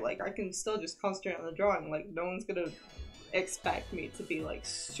one there, like, I can still just concentrate on the drawing. Like, no one's gonna expect me to be, like,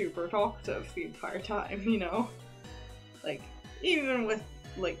 super talkative the entire time, you know? Like, even with,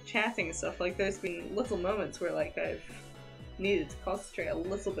 like, chatting and stuff, like, there's been little moments where, like, I've needed to concentrate a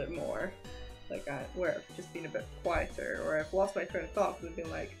little bit more. Like, where I've just been a bit quieter, or I've lost my train of thought and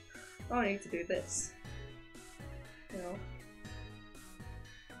been like, oh, I need to do this. You know?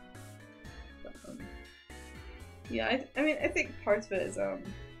 But, yeah, I mean, I think parts of it is, I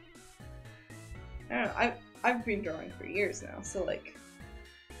don't know, I've been drawing for years now, so, like,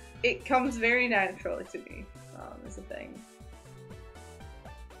 it comes very naturally to me, is a thing.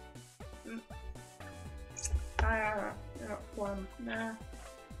 Not one. Nah.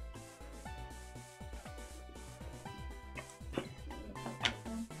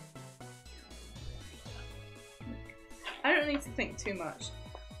 I don't need to think too much.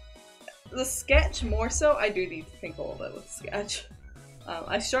 The sketch, more so, I do need to think a little bit with the sketch.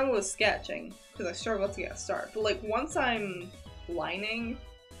 I struggle with sketching, because I struggle to get a start. But, like, once I'm lining,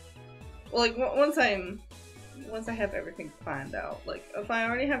 like, once I have everything planned out, like, if I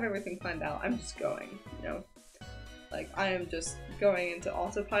already have everything planned out, I'm just going, you know? Like, I am just going into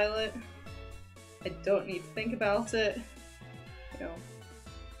autopilot. I don't need to think about it, you know?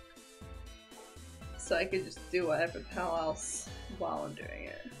 So I could just do whatever the hell else while I'm doing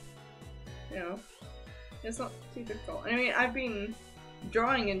it, you know? It's not too difficult. I mean, I've been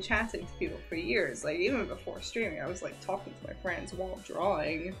drawing and chatting to people for years. Like, even before streaming, I was, like, talking to my friends while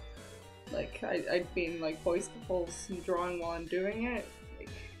drawing. Like, I'd been, like, voice calls and drawing while I'm doing it. Like,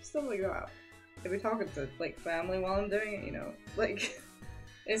 stuff like that. I'd be talking to, like, family while I'm doing it, you know? Like,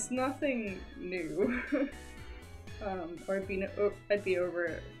 it's nothing new. Or I'd be over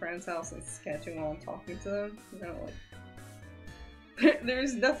at a friend's house and sketching while I'm talking to them. You know, like,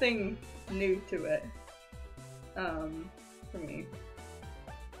 there's nothing new to it. For me.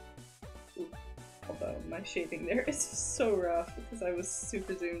 Ooh. Although my shading there is so rough because I was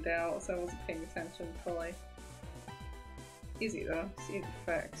super zoomed out, so I wasn't paying attention fully. Easy though, it's easy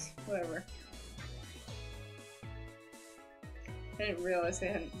effects, whatever. I didn't realize I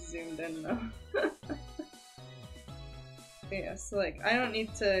hadn't zoomed in though. Yeah, so like, I don't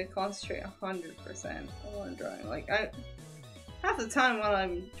need to concentrate 100% on what I'm drawing. Like, half the time while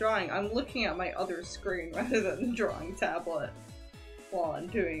I'm drawing, I'm looking at my other screen rather than the drawing tablet while I'm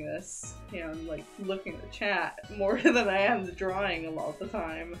doing this. You know, I'm like looking at the chat more than I am the drawing a lot of the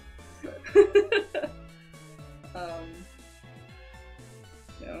time. You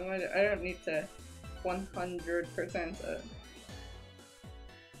know, I don't need to 100% it.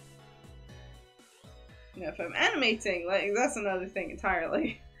 You know, if I'm animating, like, that's another thing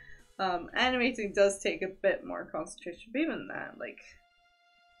entirely. Animating does take a bit more concentration, but even that, like,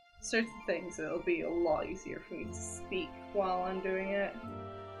 certain things, it'll be a lot easier for me to speak while I'm doing it.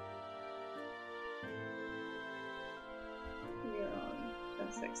 We're on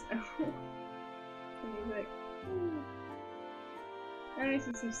Gen 6 now. Music.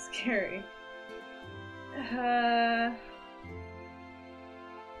 Animating seems scary.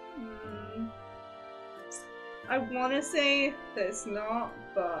 I want to say that it's not,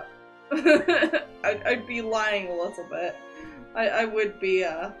 but I'd be lying a little bit. I would be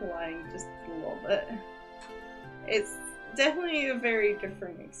lying just a little bit. It's definitely a very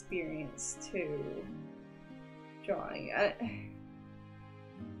different experience to drawing.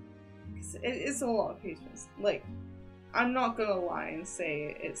 It's a lot of patience. Like, I'm not gonna lie and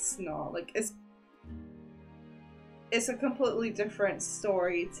say it's not. Like, it's a completely different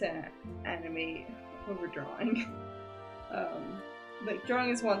story to animate over drawing. Like, drawing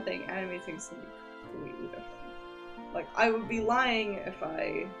is one thing, animating is something completely different. Like, I would be lying if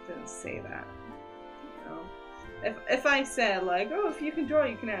I didn't say that, you know? If I said, like, oh, if you can draw,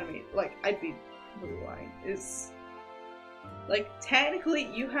 you can animate, like, I'd be completely lying. It's, like, technically,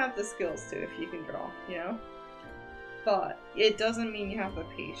 you have the skills to if you can draw, you know? but it doesn't mean you have the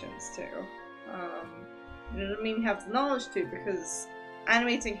patience to. It doesn't mean you have the knowledge to, because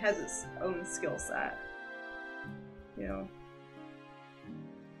animating has its own skill set. You know,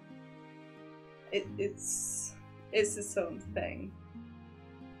 it's its own thing.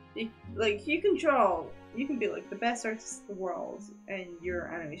 Like, you can draw, you can be like the best artist in the world, and your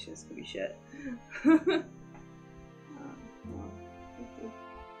animations can be shit.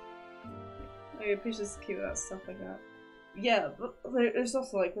 I get patience to keep that stuff like that. Yeah, but there's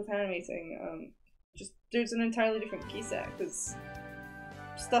also, like, with animating, just there's an entirely different key set, because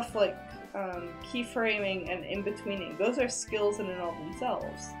stuff like keyframing and in-betweening, those are skills in and of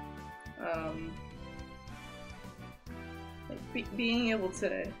themselves. Like being able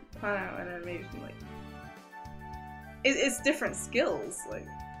to plan out an animation, like, it's different skills, like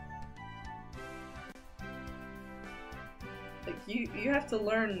you have to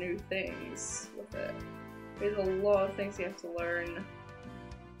learn new things with it. There's a lot of things you have to learn.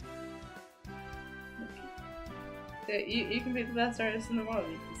 You can be the best artist in the world,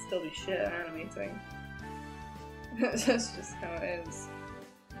 you can still be shit at animating. That's just how it is.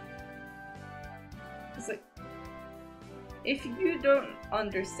 It's like, if you don't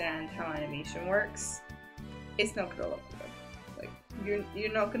understand how animation works, it's not gonna look good. Like,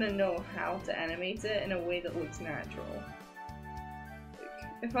 you're not gonna know how to animate it in a way that looks natural. Like,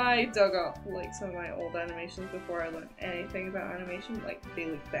 if I dug up, like, some of my old animations before I learned anything about animation, like, they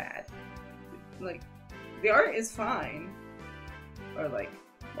look bad. Like, the art is fine. Or, like,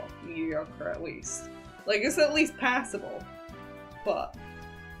 well, mediocre at least. Like, it's at least passable. But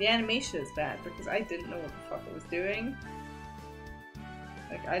the animation is bad because I didn't know what the fuck I was doing.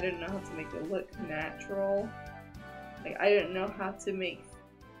 Like, I didn't know how to make it look natural. Like, I didn't know how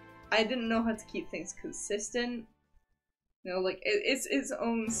to keep things consistent. You know, like, it's its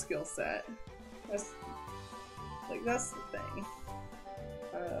own skill set. That's the thing.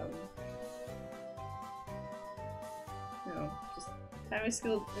 You know, just having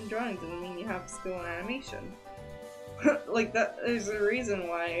skill in drawing doesn't mean you have skill in animation. Like, there's a reason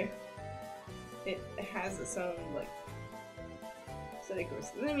why it has its own, like,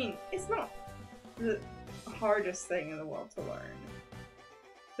 course. I mean, it's not the hardest thing in the world to learn,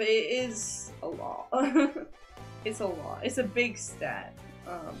 but it is a lot. It's a lot. It's a big stat,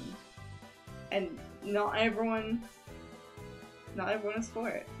 and not everyone is for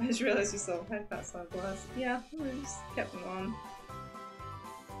it. I just realized you still had that sunglass. Yeah, I just kept them on.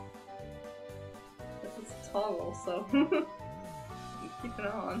 It's a toggle, so keep it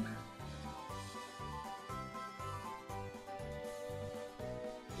on.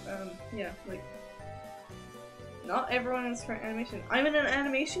 Yeah, like, not everyone is for animation. I'm in an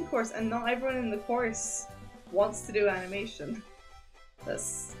animation course, and not everyone in the course wants to do animation.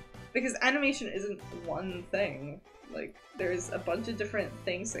 That's because animation isn't one thing. Like, there's a bunch of different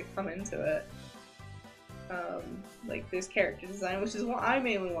things that come into it. Like, there's character design, which is what I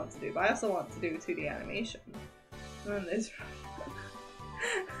mainly want to do, but I also want to do 2D animation. And there's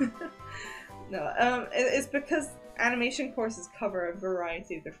no, it's because animation courses cover a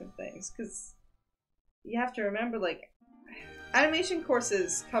variety of different things, because you have to remember, like, animation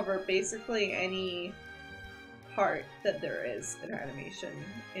courses cover basically any part that there is in animation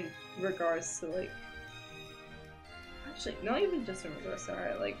in regards to, like, actually, not even just in regards to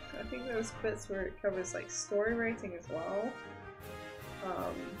art, like, I think there's bits where it covers, like, story writing as well.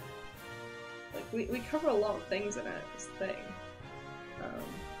 Like, we cover a lot of things in it, this thing.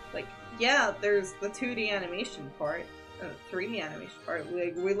 Like, yeah, there's the 2D animation part, 3D animation part,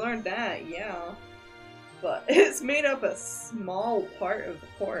 we learned that, yeah. But it's made up a small part of the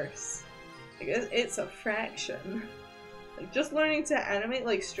course. Like, it's a fraction. Like, just learning to animate,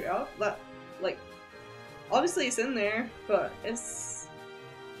 like, straight up, that, like, obviously it's in there, but it's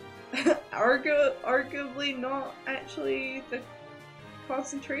arguably not actually the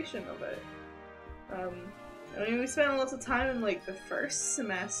concentration of it. I mean, we spent a lot of time in, like, the first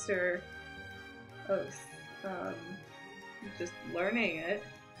semester of, just learning it,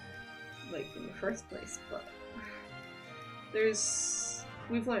 like, in the first place, but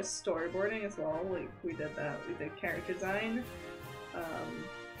we've learned storyboarding as well, like, we did that, we did character design,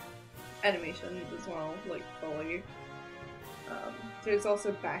 animation as well, like, fully. There's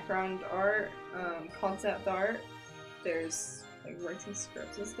also background art, concept art, there's, like, writing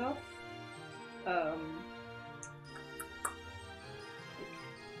scripts and stuff.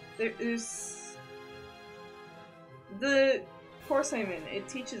 There's the course I'm in, it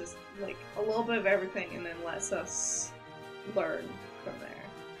teaches, like, a little bit of everything and then lets us learn from there.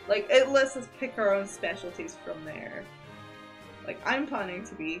 Like, it lets us pick our own specialties from there. Like, I'm planning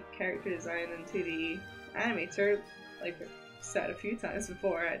to be character design and 2D animator, like I've said a few times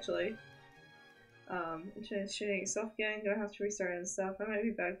before, actually. Shooting yourself again, gonna have to restart and stuff. I might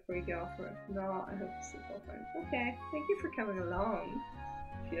be back before you get off, or if not, I hope you sleep well, friend. Okay, thank you for coming along.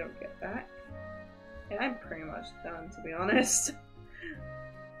 If you don't get back. And I'm pretty much done, to be honest.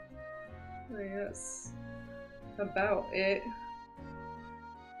 I think that's about it.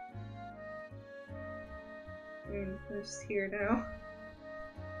 I mean, we're just here now.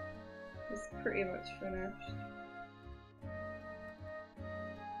 It's pretty much finished.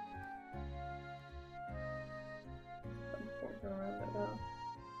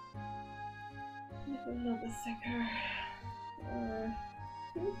 A little bit sicker.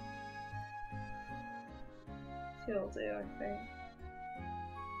 Two will do, I think.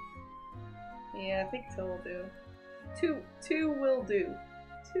 Yeah, I think two will do. Two will do.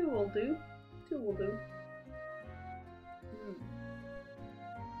 Two will do. Two will do.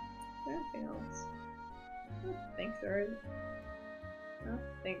 Anything else? I don't think there is. I don't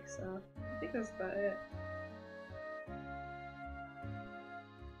think so. I think that's about it.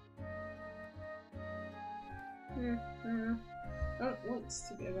 That looks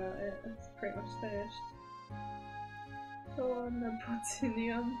to be about it. That's pretty much finished. Go on the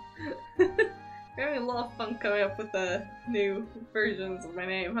Platinum. We're having a lot of fun coming up with the new versions of my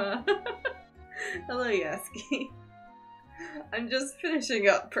name, huh? Hello, Yasuki. I'm just finishing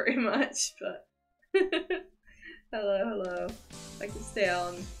up pretty much, but hello. I can stay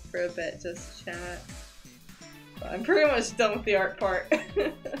on for a bit, just chat. But I'm pretty much done with the art part.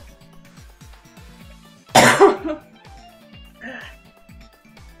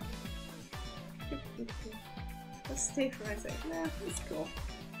 Let's stay for my second. Nah, it's cool.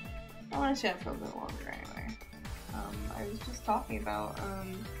 I want to chat for a bit longer anyway. I was just talking about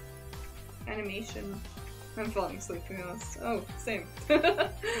animation. I'm falling asleep, to be honest. Oh, same. So,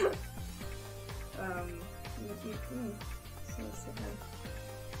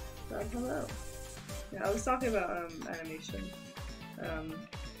 hello. Yeah, I was talking about animation.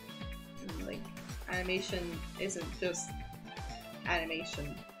 Like, animation isn't just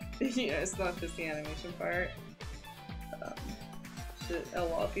animation. You know, it's not just the animation part. A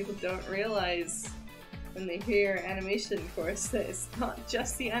lot of people don't realize when they hear animation course that it's not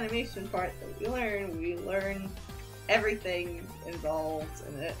just the animation part that we learn. We learn everything involved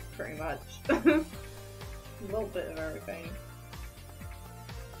in it, pretty much. A little bit of everything.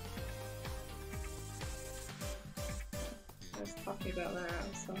 I was talking about that. I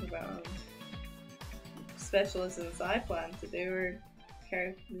was talking about specialisms I plan to do are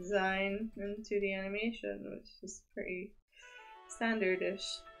character design and 2D animation, which is pretty standard-ish.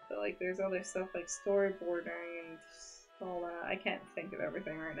 But like, there's other stuff like storyboarding and all that. I can't think of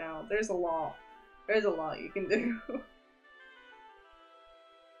everything right now. There's a lot. There's a lot you can do.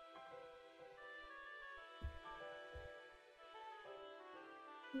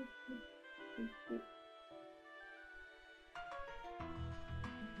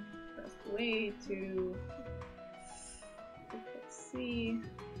 Press way to. Let's see.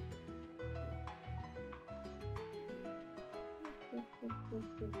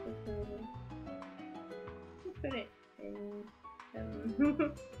 Put it in.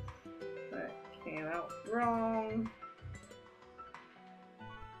 That came out wrong.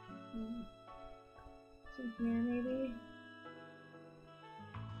 So here maybe.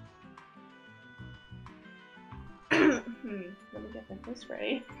 Let me get my voice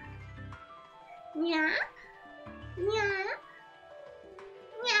ready. Yeah. Yeah.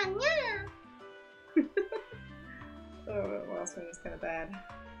 Yeah. Yeah. Oh, last one was kind of bad.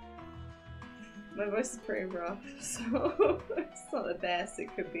 My voice is pretty rough, so it's not the best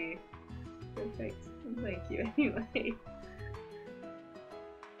it could be. Perfect. Thank you anyway.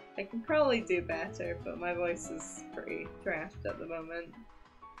 I can probably do better, but my voice is pretty trashed at the moment.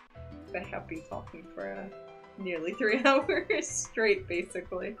 I have been talking for nearly 3 hours straight,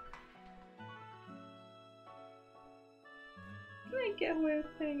 basically. Can I get away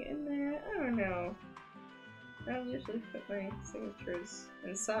with putting it in there? I don't know. I don't usually put my signatures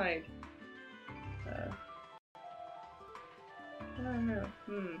inside. I don't know.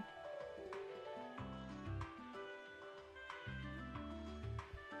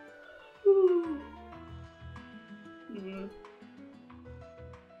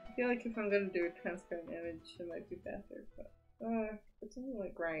 I feel like if I'm gonna do a transparent image, it might be better, but it doesn't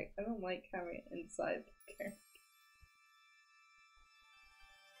look right. I don't like having it inside the character.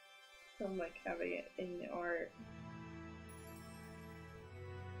 I don't like having it in the art.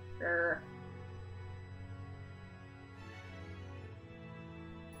 Grr.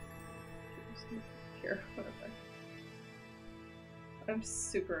 Here, whatever. I'm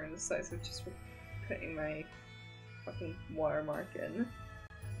super indecisive just with putting my fucking watermark in.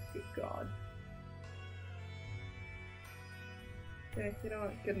 Good god. Okay, you know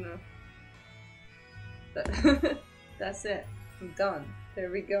what? Good enough. That's it. I'm done. There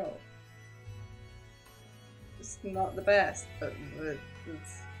we go. It's not the best, but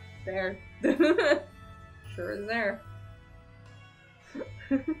it's there. Sure is there.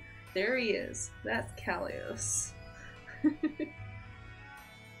 There he is. That's Callios.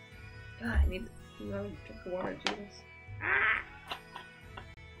 God, I need to drink water, Jesus. Ah!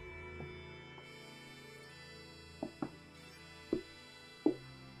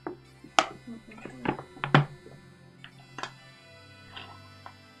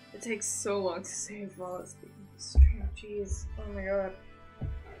 It takes so long to save while it's being streamed. Jeez. Oh my god.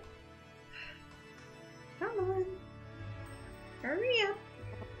 Come on. Hurry up.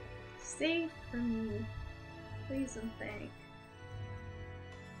 Save for me. Please and thank.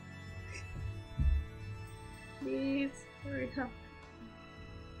 Please, hurry up.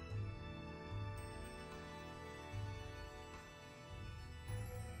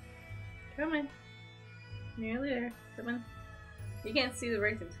 Come on. Nearly there. Come on. You can't see the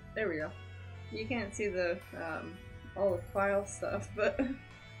racing. There we go. You can't see the all the file stuff, but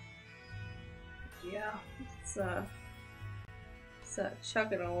yeah, it's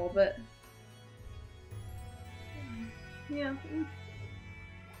chugging a little bit. Yeah.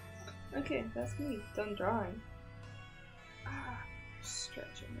 Okay, that's me done drawing.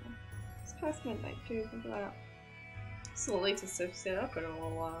 Stretching now. It's past midnight too. Look at that. It's the latest I've stayed up in a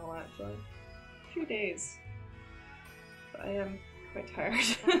little while, actually. A few days. But I am quite tired.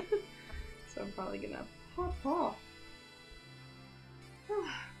 So I'm probably gonna hop off.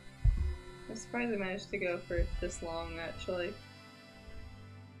 I'm surprised I managed to go for this long, actually.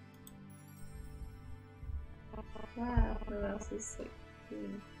 Wow, what else is like a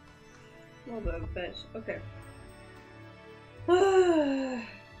little bit of veg. Okay.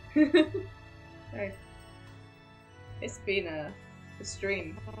 Alright. It's been a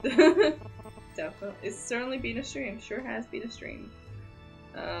stream. Definitely. It's certainly been a stream. Sure has been a stream.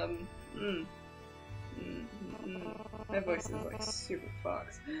 My voice is like super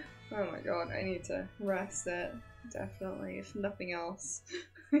fucked. Oh my god, I need to rest it. Definitely. If nothing else,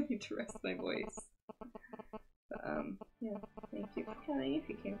 I need to rest my voice. But, yeah. Thank you for coming if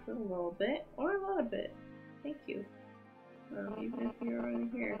you came for a little bit, or a lot of bit. Thank you. Even if you're only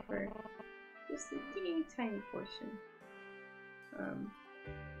here for just a teeny tiny portion.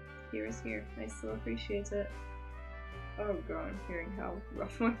 Here is here. I still appreciate it. Oh god, I'm hearing how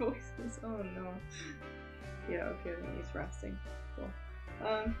rough my voice is. Oh no. Yeah, okay, then he's resting. Cool.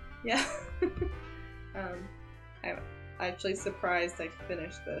 Yeah. I'm actually surprised I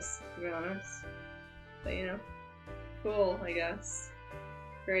finished this, to be honest. But you know, cool, I guess.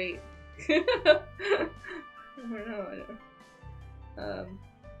 Great. I don't know.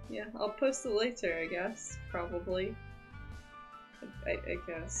 Yeah, I'll post it later, I guess. Probably. I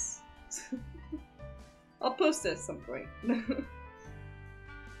guess. I'll post it at some point.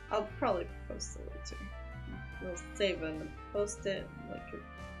 I'll probably post it later. We'll save it and post it like a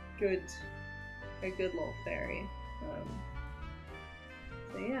good little fairy.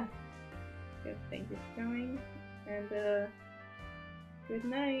 So yeah. Good, thank you for coming, and good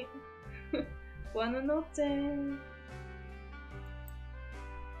night. Buonanotte.